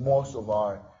obviously, most of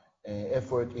our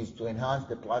effort is to enhance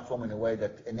the platform in a way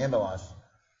that enable us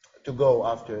to go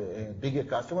after a bigger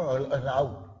customer, or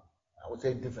allow, I would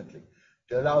say it differently,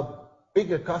 to allow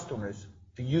bigger customers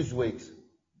to use Wix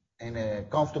in a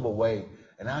comfortable way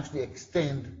and actually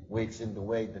extend Wix in the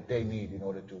way that they need in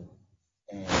order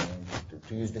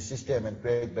to use the system and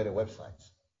create better websites.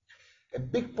 A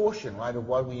big portion, right, of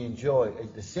what we enjoy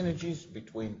is the synergies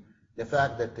between the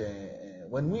fact that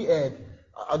when we add,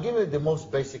 I'll give you the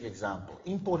most basic example,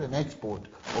 import and export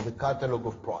of a catalog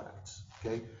of products,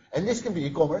 okay? And this can be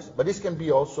e-commerce, but this can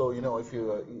be also, you know, if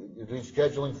you're doing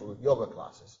scheduling for yoga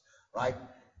classes, right?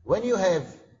 When you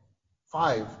have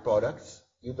 5 products,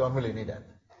 you don't really need that.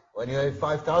 When you have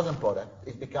 5,000 products,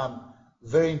 it becomes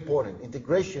very important.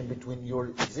 Integration between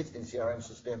your existing CRM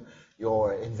system,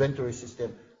 your inventory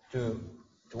system to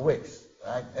Wix,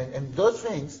 right? And those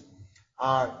things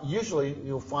are usually,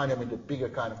 you'll find them in the bigger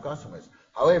kind of customers.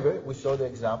 However, we saw the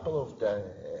example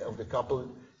of the couple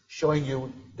showing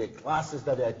you the classes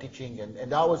that they are teaching, and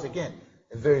that was, again,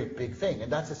 a very big thing, and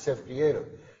that's a self-creator.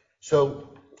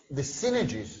 So the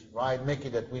synergies, right, make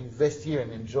it that we invest here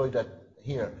and enjoy that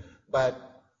here. But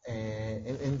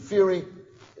in theory,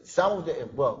 some of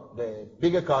the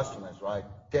bigger customers, right,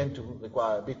 tend to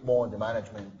require a bit more in the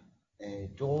management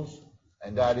tools,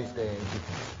 and that is the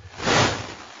difference.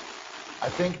 I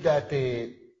think that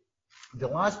the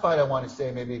last part I want to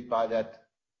say, maybe by that,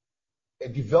 a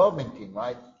development team,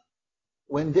 right?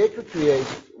 When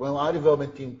our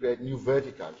development team create new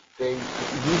verticals, they used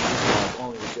to be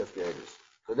only the self-creators.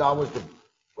 So that was the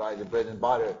bread and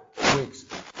butter of Wix.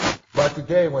 But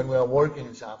today, when we are working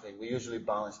in something, we usually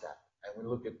balance that, and we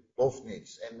look at both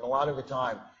needs. And a lot of the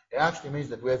time, it actually means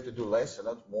that we have to do less and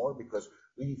not more, because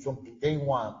we, from day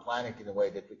one, plan it in a way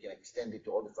that we can extend it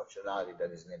to all the functionality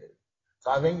that is needed.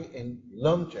 So I think in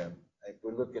long term, if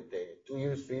we look at the 2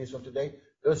 years, 3 years from today,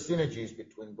 those synergies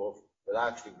between both will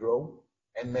actually grow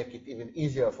and make it even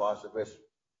easier for us to address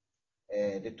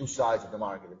the two sides of the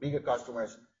market, the bigger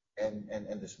customers and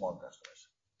the small customers.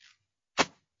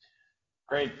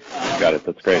 Great. Got it.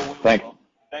 That's great. Thanks.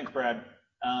 Thanks, Brad.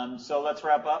 So let's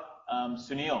wrap up.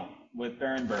 Sunil with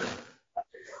Berenberg.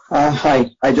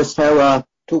 Hi. I just have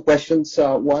 2 questions.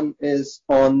 One is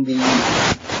on the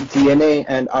G&A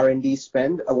and R&D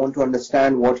spend. I want to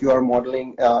understand what you are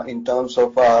modeling in terms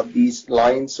of these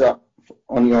lines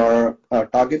on your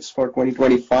targets for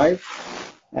 2025.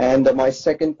 And my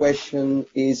second question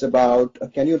is about,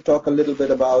 can you talk a little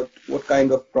bit about what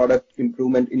kind of product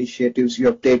improvement initiatives you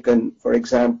have taken? For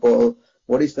example,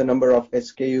 what is the number of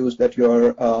SKUs that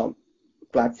your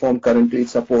platform currently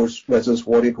supports versus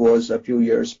what it was a few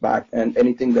years back, and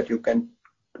anything that you can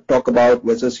talk about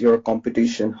versus your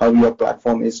competition, how your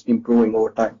platform is improving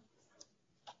over time?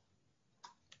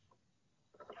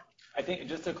 I think,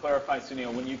 just to clarify,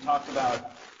 Sunil, when you talked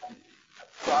about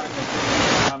product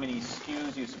improvement, how many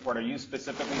SKUs you support, are you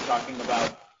specifically talking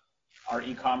about our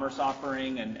e-commerce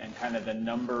offering and kind of the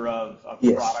number of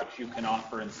Yes. products you can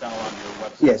offer and sell on your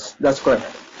website? Yes, that's correct.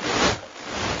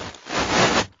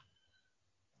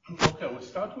 Okay, we'll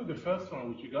start with the first one,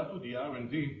 with regard to the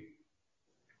R&D.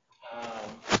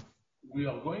 We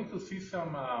are going to see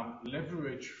some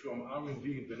leverage from R&D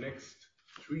in the next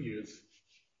 3 years,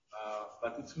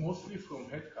 but it's mostly from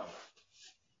headcount.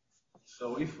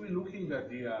 So if we're looking at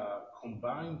the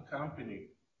combined company,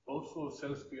 both for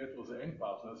sales creators and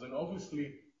partners, then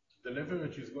obviously the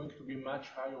leverage is going to be much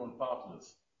higher on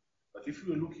partners. But if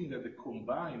we're looking at the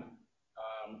combined,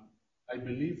 I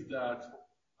believe that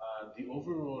the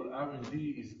overall R&D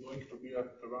is going to be at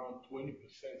around 20%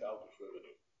 out of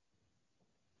revenue.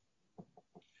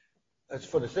 As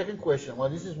for the second question, well,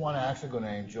 this is one I'm actually going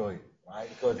to enjoy, right?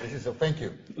 Because this is a thank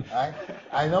you, right?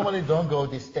 I normally don't go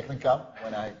this technical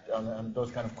when on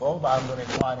those kind of calls, but I'm going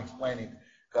to try and explain it.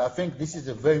 I think this is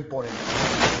a very important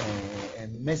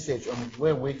message on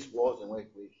where Wix was and where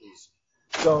Wix is.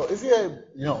 So if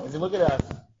you look at us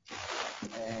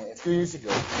a few years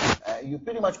ago, you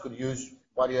pretty much could use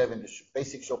what you have in the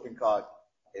basic shopping cart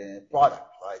product,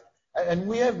 right? And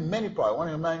we have many products. I want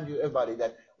to remind you, everybody,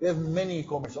 that we have many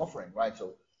e-commerce offerings, right?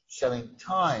 So selling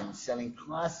time, selling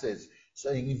classes,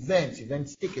 selling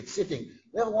events tickets, sitting.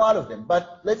 We have a lot of them,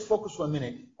 but let's focus for a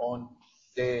minute on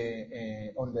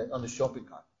the shopping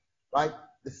cart, right?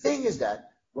 The thing is that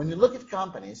when you look at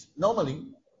companies, normally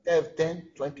they have 10,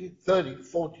 20, 30,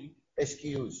 40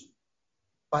 SKUs,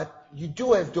 but you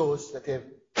do have those that have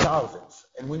thousands.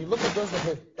 And when you look at those that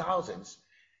have thousands,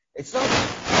 it's not, you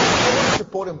don't want to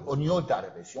support them on your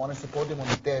database. You want to support them on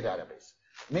their database.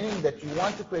 Meaning that you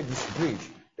want to create this bridge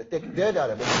that take their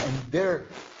database and their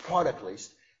product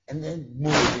list and then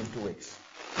move it into Wix.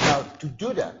 Now, to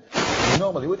do that,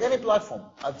 normally with any platform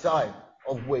outside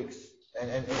of Wix,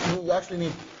 and you actually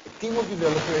need a team of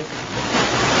developers,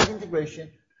 integration,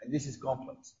 and this is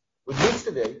complex. With Wix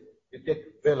today, you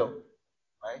take Velo,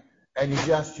 right? And you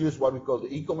just use what we call the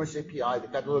e-commerce API, the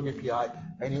catalog API,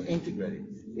 and you integrate it.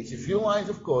 It's a few lines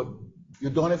of code. You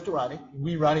don't have to run it.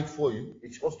 We run it for you.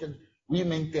 It's hosted. We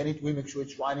maintain it. We make sure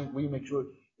it's running. We make sure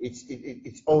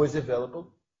it's always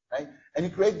available, right? And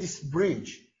you create this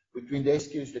bridge between the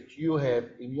SKUs that you have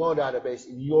in your database,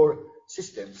 in your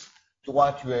systems, to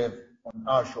what you have on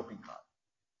our shopping cart.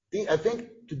 I think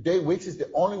today Wix is the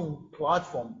only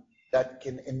platform that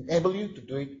can enable you to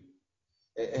do it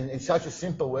in such a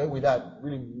simple way without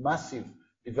really massive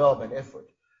development effort.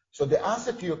 So the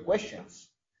answer to your questions,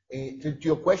 to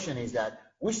your question is that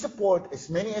we support as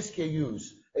many SKUs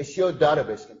as your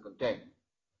database can contain,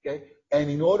 okay? And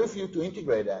in order for you to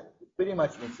integrate that, it pretty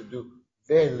much needs to do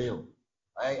very little,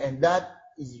 right? And that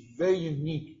is very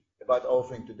unique about our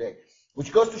offering today,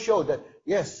 which goes to show that,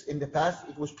 yes, in the past,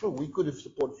 it was true. We could have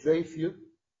supported very few,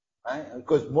 right?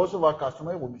 Because most of our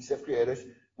customers would be self-creators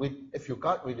with a few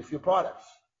products,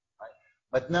 right?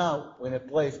 But now we're in a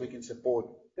place we can support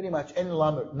pretty much any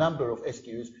number of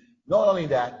SKUs. Not only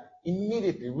that,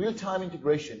 immediately real-time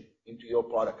integration into your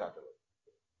product catalog.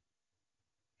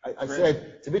 I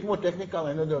said it's a bit more technical,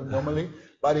 I know normally,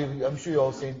 but I'm sure you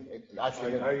all seen it.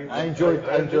 Actually, I enjoyed it.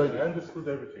 I understood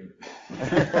everything.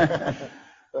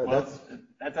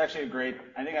 That's actually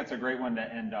I think that's a great one to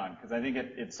end on, because I think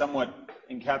it somewhat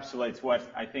encapsulates what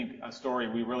I think a story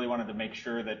we really wanted to make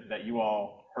sure that you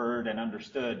all heard and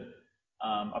understood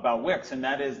about Wix, and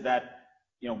that is that,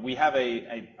 you know, we have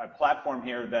a platform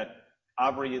here that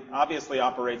obviously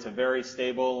operates a very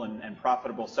stable and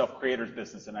profitable self-creators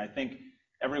business, and I think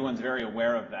everyone's very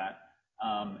aware of that.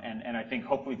 And I think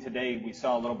hopefully today we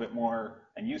saw a little bit more,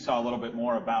 and you saw a little bit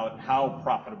more about how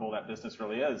profitable that business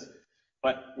really is.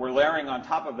 But we're layering on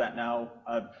top of that now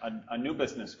a new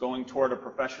business going toward a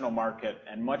professional market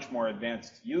and much more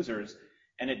advanced users.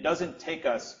 And it doesn't take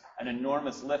us an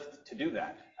enormous lift to do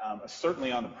that,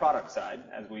 certainly on the product side,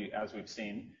 as we've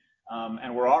seen.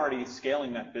 And we're already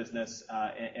scaling that business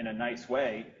in a nice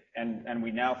way. And we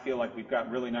now feel like we've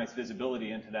got really nice visibility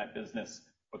into that business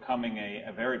becoming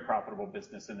a very profitable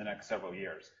business in the next several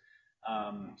years.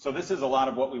 So this is a lot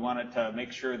of what we wanted to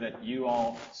make sure that you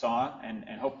all saw, and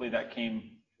hopefully that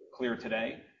came clear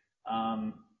today.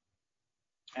 We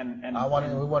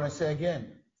want to say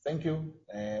again, thank you.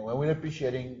 We're really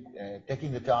appreciating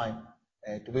taking the time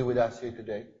to be with us here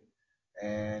today.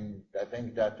 And I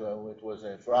think that it was,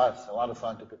 for us, a lot of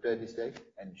fun to prepare this day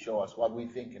and show us what we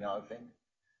think in our thing.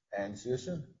 And see you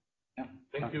soon. Yeah.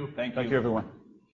 Thank you. Thank you, everyone.